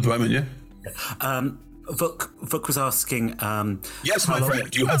want to? At the moment, yeah. Vuk was asking. Yes, my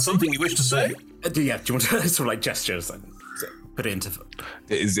friend. You had something you wish to say? Do you want to sort of like gestures and put it into?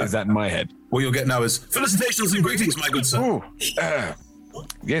 Is that in my head? What you'll get now is felicitations and greetings, my good sir.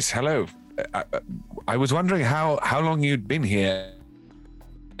 Yes, hello. I was wondering how long you'd been here,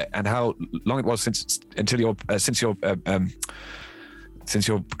 and how long it was since your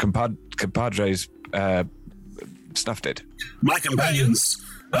compadres snuffed it. My companions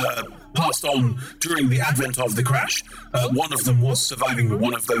passed on during the advent of the crash. One of them was surviving, but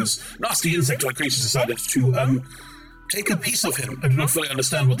one of those nasty insectoid creatures decided to take a piece of him. I do not fully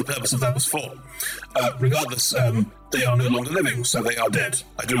understand what the purpose of that was for. Regardless, they are no longer living, so they are dead.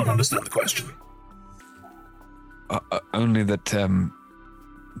 I do not understand the question. Only that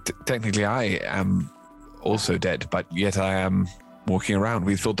technically I am also dead, but yet I am walking around.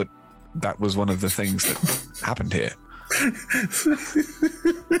 We thought that was one of the things that happened here.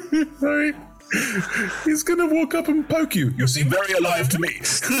 Sorry. He's gonna walk up and poke you. You seem very alive to me.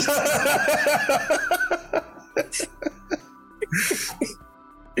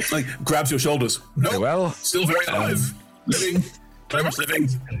 Like, grabs your shoulders. No, well, still very alive. Living. Very much living.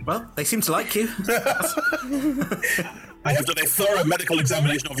 Well, they seem to like you. I have done a thorough medical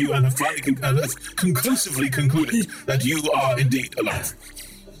examination of you and have finally conclusively concluded that you are indeed alive.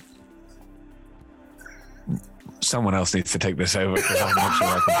 Someone else needs to take this over because I'm not sure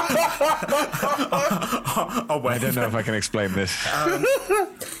I don't know if I can explain this.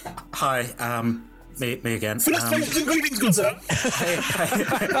 Hi, me again. Felicitations and greetings, good sir.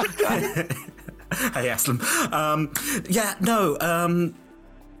 Hey, Aslam.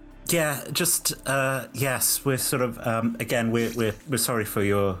 Yes, we're sort of, again, we're sorry for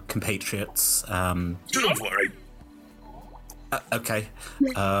your compatriots. Do not worry. Okay.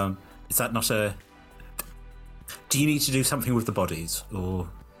 Is that not a... Do you need to do something with the bodies, or...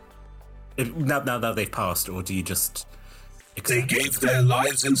 Now that they've passed, or do you just... They gave their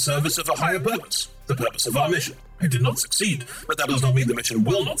lives in service of a higher purpose, the purpose of our mission. It did not succeed, but that does not mean the mission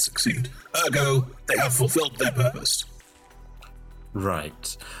will not succeed. Ergo, they have fulfilled their purpose.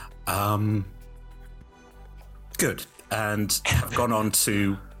 Right. Good. And have gone on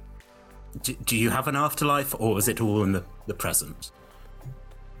to... Do you have an afterlife, or is it all in the present?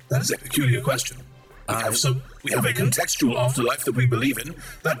 That is a peculiar question. We have a contextual afterlife that we believe in.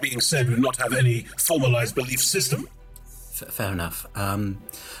 That being said, we do not have any formalized belief system. Fair enough.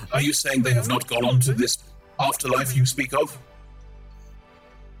 Are you saying they have not gone on to this afterlife you speak of?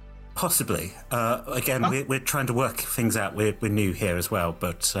 Possibly. Again, we're trying to work things out. We're new here as well,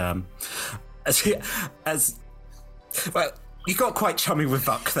 but as well, you got quite chummy with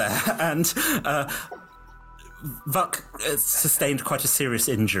Vuk there, and Vuk sustained quite a serious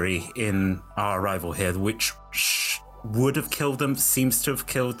injury in our arrival here, which would have killed them, seems to have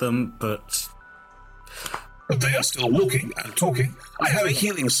killed them, but they are still walking and talking. I have a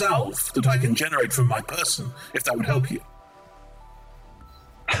healing salve that I can generate from my person, if that would help you.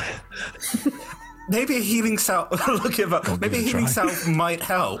 Maybe a healing salve. Look at that. Maybe a healing salve might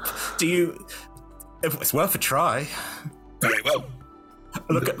help. It's worth a try. Very well.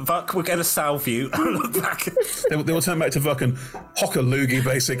 Look at Vuk. We're going to salve you. Look back. They will turn back to Vuk and hock a loogie,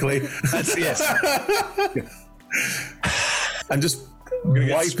 basically. Yes. And just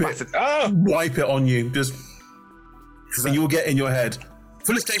wipe it on you. Just, and you will get in your head.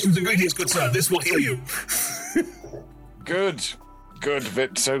 Felicitations and greetings, good sir. This will heal you. Good.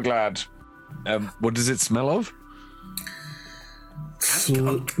 Bit so glad. What does it smell of?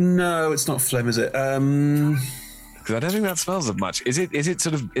 No, it's not phlegm, is it? Because I don't think that smells of much. Is it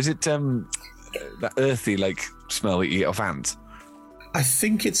that earthy like smell that you get off ants? I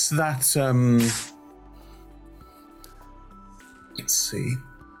think it's that. Let's see.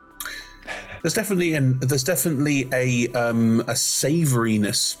 There's definitely a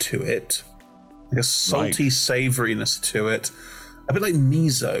savouriness to it, like a salty savouriness to it, a bit like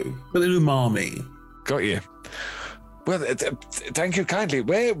miso, a bit like umami. Got you. Well, thank you kindly.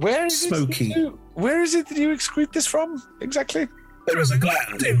 Where is smoky? Where is it that you excrete this from exactly? There is a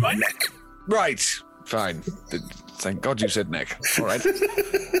gland in my neck. Right. Fine. Thank God you said neck. All right.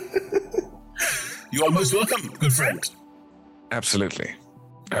 You are most welcome, good friend. Absolutely.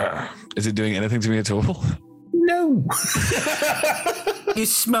 Is it doing anything to me at all? No. You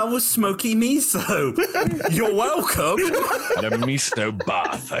smell of smoky miso. You're welcome. And a miso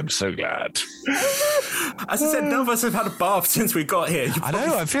bath. I'm so glad. As I said, none of us have had a bath since we got here. I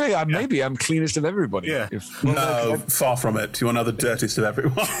know. I'm feeling maybe I'm cleanest of everybody. Yeah. No, far from it. You are now the dirtiest of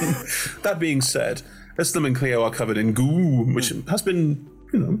everyone. That being said, Islam and Cleo are covered in goo, which has been,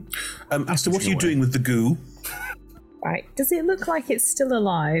 Asta, what are you doing with the goo? Right. Does it look like it's still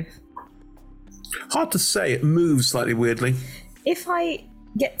alive? Hard to say. It moves slightly weirdly. If I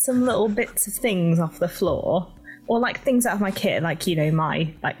get some little bits of things off the floor, or like things out of my kit, like,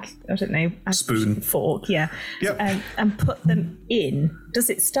 my, I don't know, spoon, fork, yeah. Yep. And put them in, does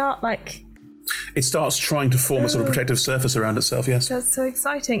it start like... It starts trying to form a sort of protective surface around itself, yes. That's so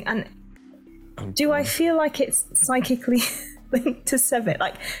exciting. And do I feel like it's psychically linked to Sevit?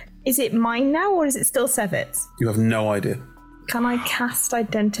 Like, is it mine now, or is it still Sevit's? You have no idea. Can I cast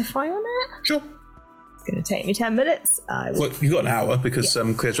Identify on it? Sure. going to take me 10 minutes. Well, you've got an hour because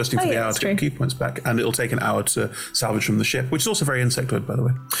Claire's resting for the hour to get key points back, and it'll take an hour to salvage from the ship, which is also very insectoid, by the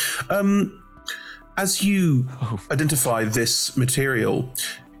way. As you identify this material,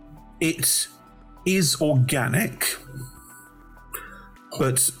 it is organic,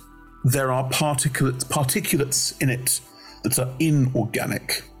 but there are particulates in it that are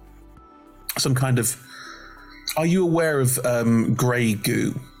inorganic. Some kind of... Are you aware of grey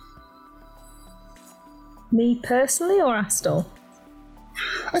goo? Me personally or Astel?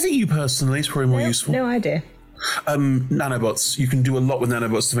 I think you personally is probably more useful. No idea. Nanobots. You can do a lot with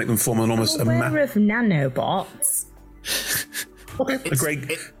nanobots to make them form an almost... I'm aware of nanobots.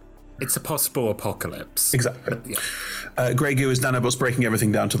 Okay. It's a possible apocalypse. Exactly. Grey goo is nanobots breaking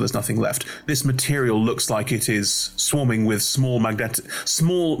everything down till there's nothing left. This material looks like it is swarming with small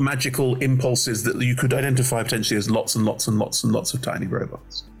magical impulses that you could identify potentially as lots and lots and lots and lots of tiny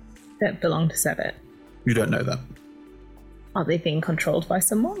robots. That belong to Sevet. You don't know that. Are they being controlled by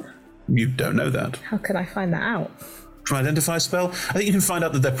someone? You don't know that. How can I find that out? From identify spell? I think you can find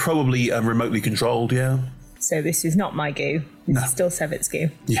out that they're probably remotely controlled, yeah. So this is not my goo. This is still Sevet's goo.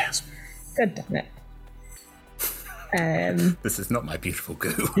 Yes. God damn it. This is not my beautiful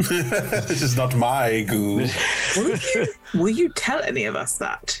goo. This is not my goo. Will you tell any of us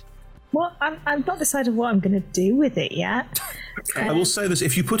that? Well, I've not decided what I'm going to do with it yet. I will say this,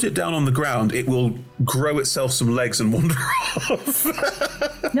 if you put it down on the ground, it will grow itself some legs and wander off.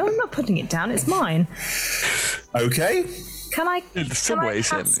 No, I'm not putting it down. It's mine. Okay. Can I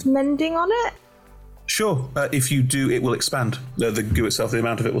cast mending on it? Sure. If you do, it will expand. The goo itself, the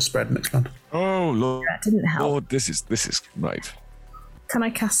amount of it will spread and expand. Oh, Lord. That didn't help. Lord, this is right. Can I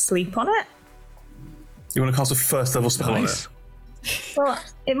cast sleep on it? You want to cast a first level spell on it? Well,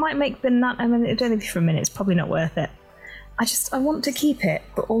 it might make the nut. I mean, it'd only be for a minute. It's probably not worth it. I want to keep it,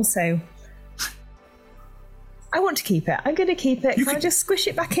 but also I want to keep it. I'm going to keep it. Can I just squish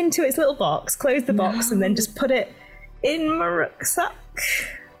it back into its little box, close the box, and then just put it in my rucksack?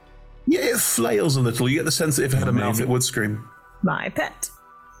 Yeah, it flails a little. You get the sense that if it had a mouth, it would scream. My pet.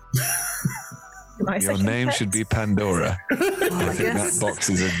 Your name should be Pandora. I think that box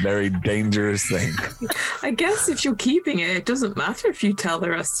is a very dangerous thing. I guess if you're keeping it, it doesn't matter if you tell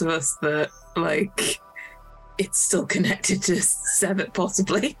the rest of us that, like, it's still connected to Sevet,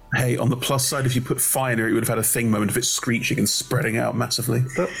 possibly. Hey, on the plus side, if you put fire near it, you would have had a thing moment of it screeching and spreading out massively.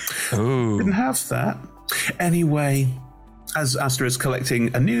 But didn't have that. Anyway, as Asta is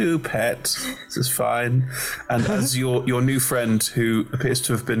collecting a new pet, this is fine, and as your new friend, who appears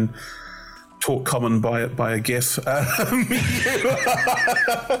to have been taught common by a GIF,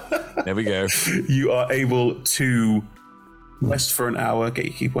 there we go. You are able to rest for an hour, get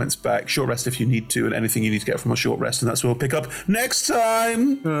your key points back, short rest if you need to, and anything you need to get from a short rest, and that's what we'll pick up next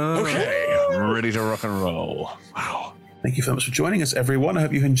time. Okay, ready to rock and roll. Wow. Thank you very much for joining us, everyone. I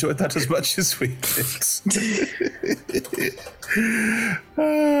hope you enjoyed that as much as we did.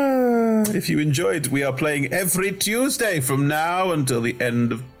 If you enjoyed, we are playing every Tuesday from now until the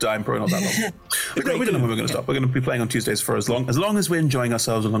end of time. Probably not that long. we don't know when we're going to stop. We're going to be playing on Tuesdays for as long as we're enjoying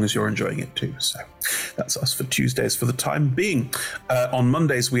ourselves, as long as you're enjoying it too. So that's us for Tuesdays for the time being. On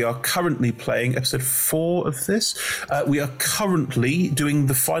Mondays, we are currently playing episode 4 of this. We are currently doing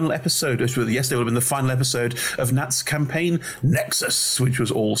the final episode. Yesterday would have been the final episode of Nat's campaign Nexus, which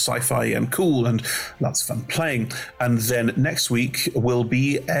was all sci-fi and cool and lots of fun playing. And then next week will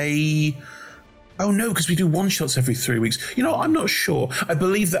be because we do one-shots every 3 weeks. You know, I'm not sure. I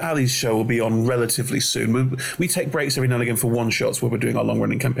believe that Ali's show will be on relatively soon. We take breaks every now and again for one-shots where we're doing our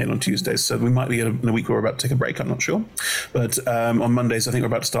long-running campaign on Tuesdays, so we might be in a week where we're about to take a break, I'm not sure. But on Mondays, I think we're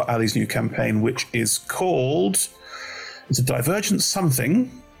about to start Ali's new campaign, which is called... It's a Divergent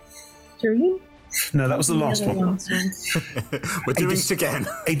something. Dream? No, that was the last one. We're doing it again.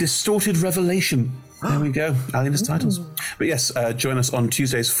 A Distorted Revelation. There we go. Alien's titles. But yes, join us on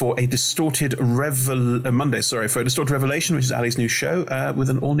Tuesdays for a Distorted Mondays, for a Distorted Revelation, which is Ali's new show, with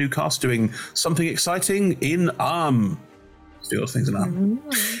an all-new cast doing something exciting in ARM. Do those things in ARM.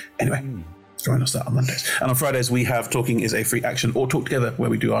 Anyway, join us that on Mondays. And on Fridays, we have Talking is a Free Action, or Talk Together, where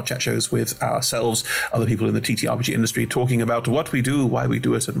we do our chat shows with ourselves, other people in the TTRPG industry, talking about what we do, why we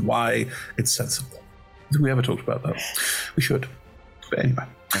do it, and why it's sensible. Have we ever talked about that? We should. But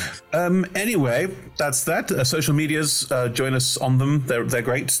anyway, that's that. Social medias, join us on them. They're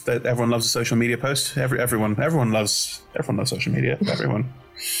great. Everyone loves a social media post. Everyone loves social media. Everyone.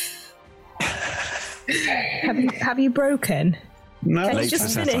 Have you broken? No, Can you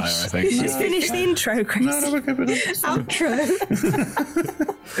just finish? Just finish the intro, Chris. No, we're good. Outro.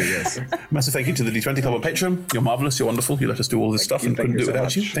 Yes. Massive thank you to the D20 Club on Patreon. You're marvellous, you're wonderful. You let us do all this stuff and couldn't do it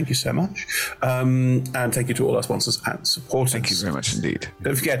without you. Thank you so much. And thank you to all our sponsors and supporters. Thank you very much indeed.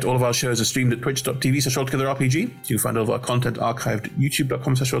 Don't forget, all of our shows are streamed at twitch.tv/rolltogetherrpg. You can find all of our content archived at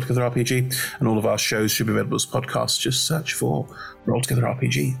youtube.com/rolltogetherrpg. And all of our shows should be available as podcasts. Just search for Roll Together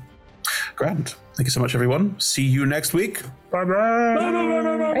RPG. Grand. Thank you so much, everyone. See you next week. Bye-bye.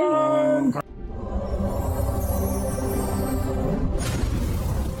 Bye.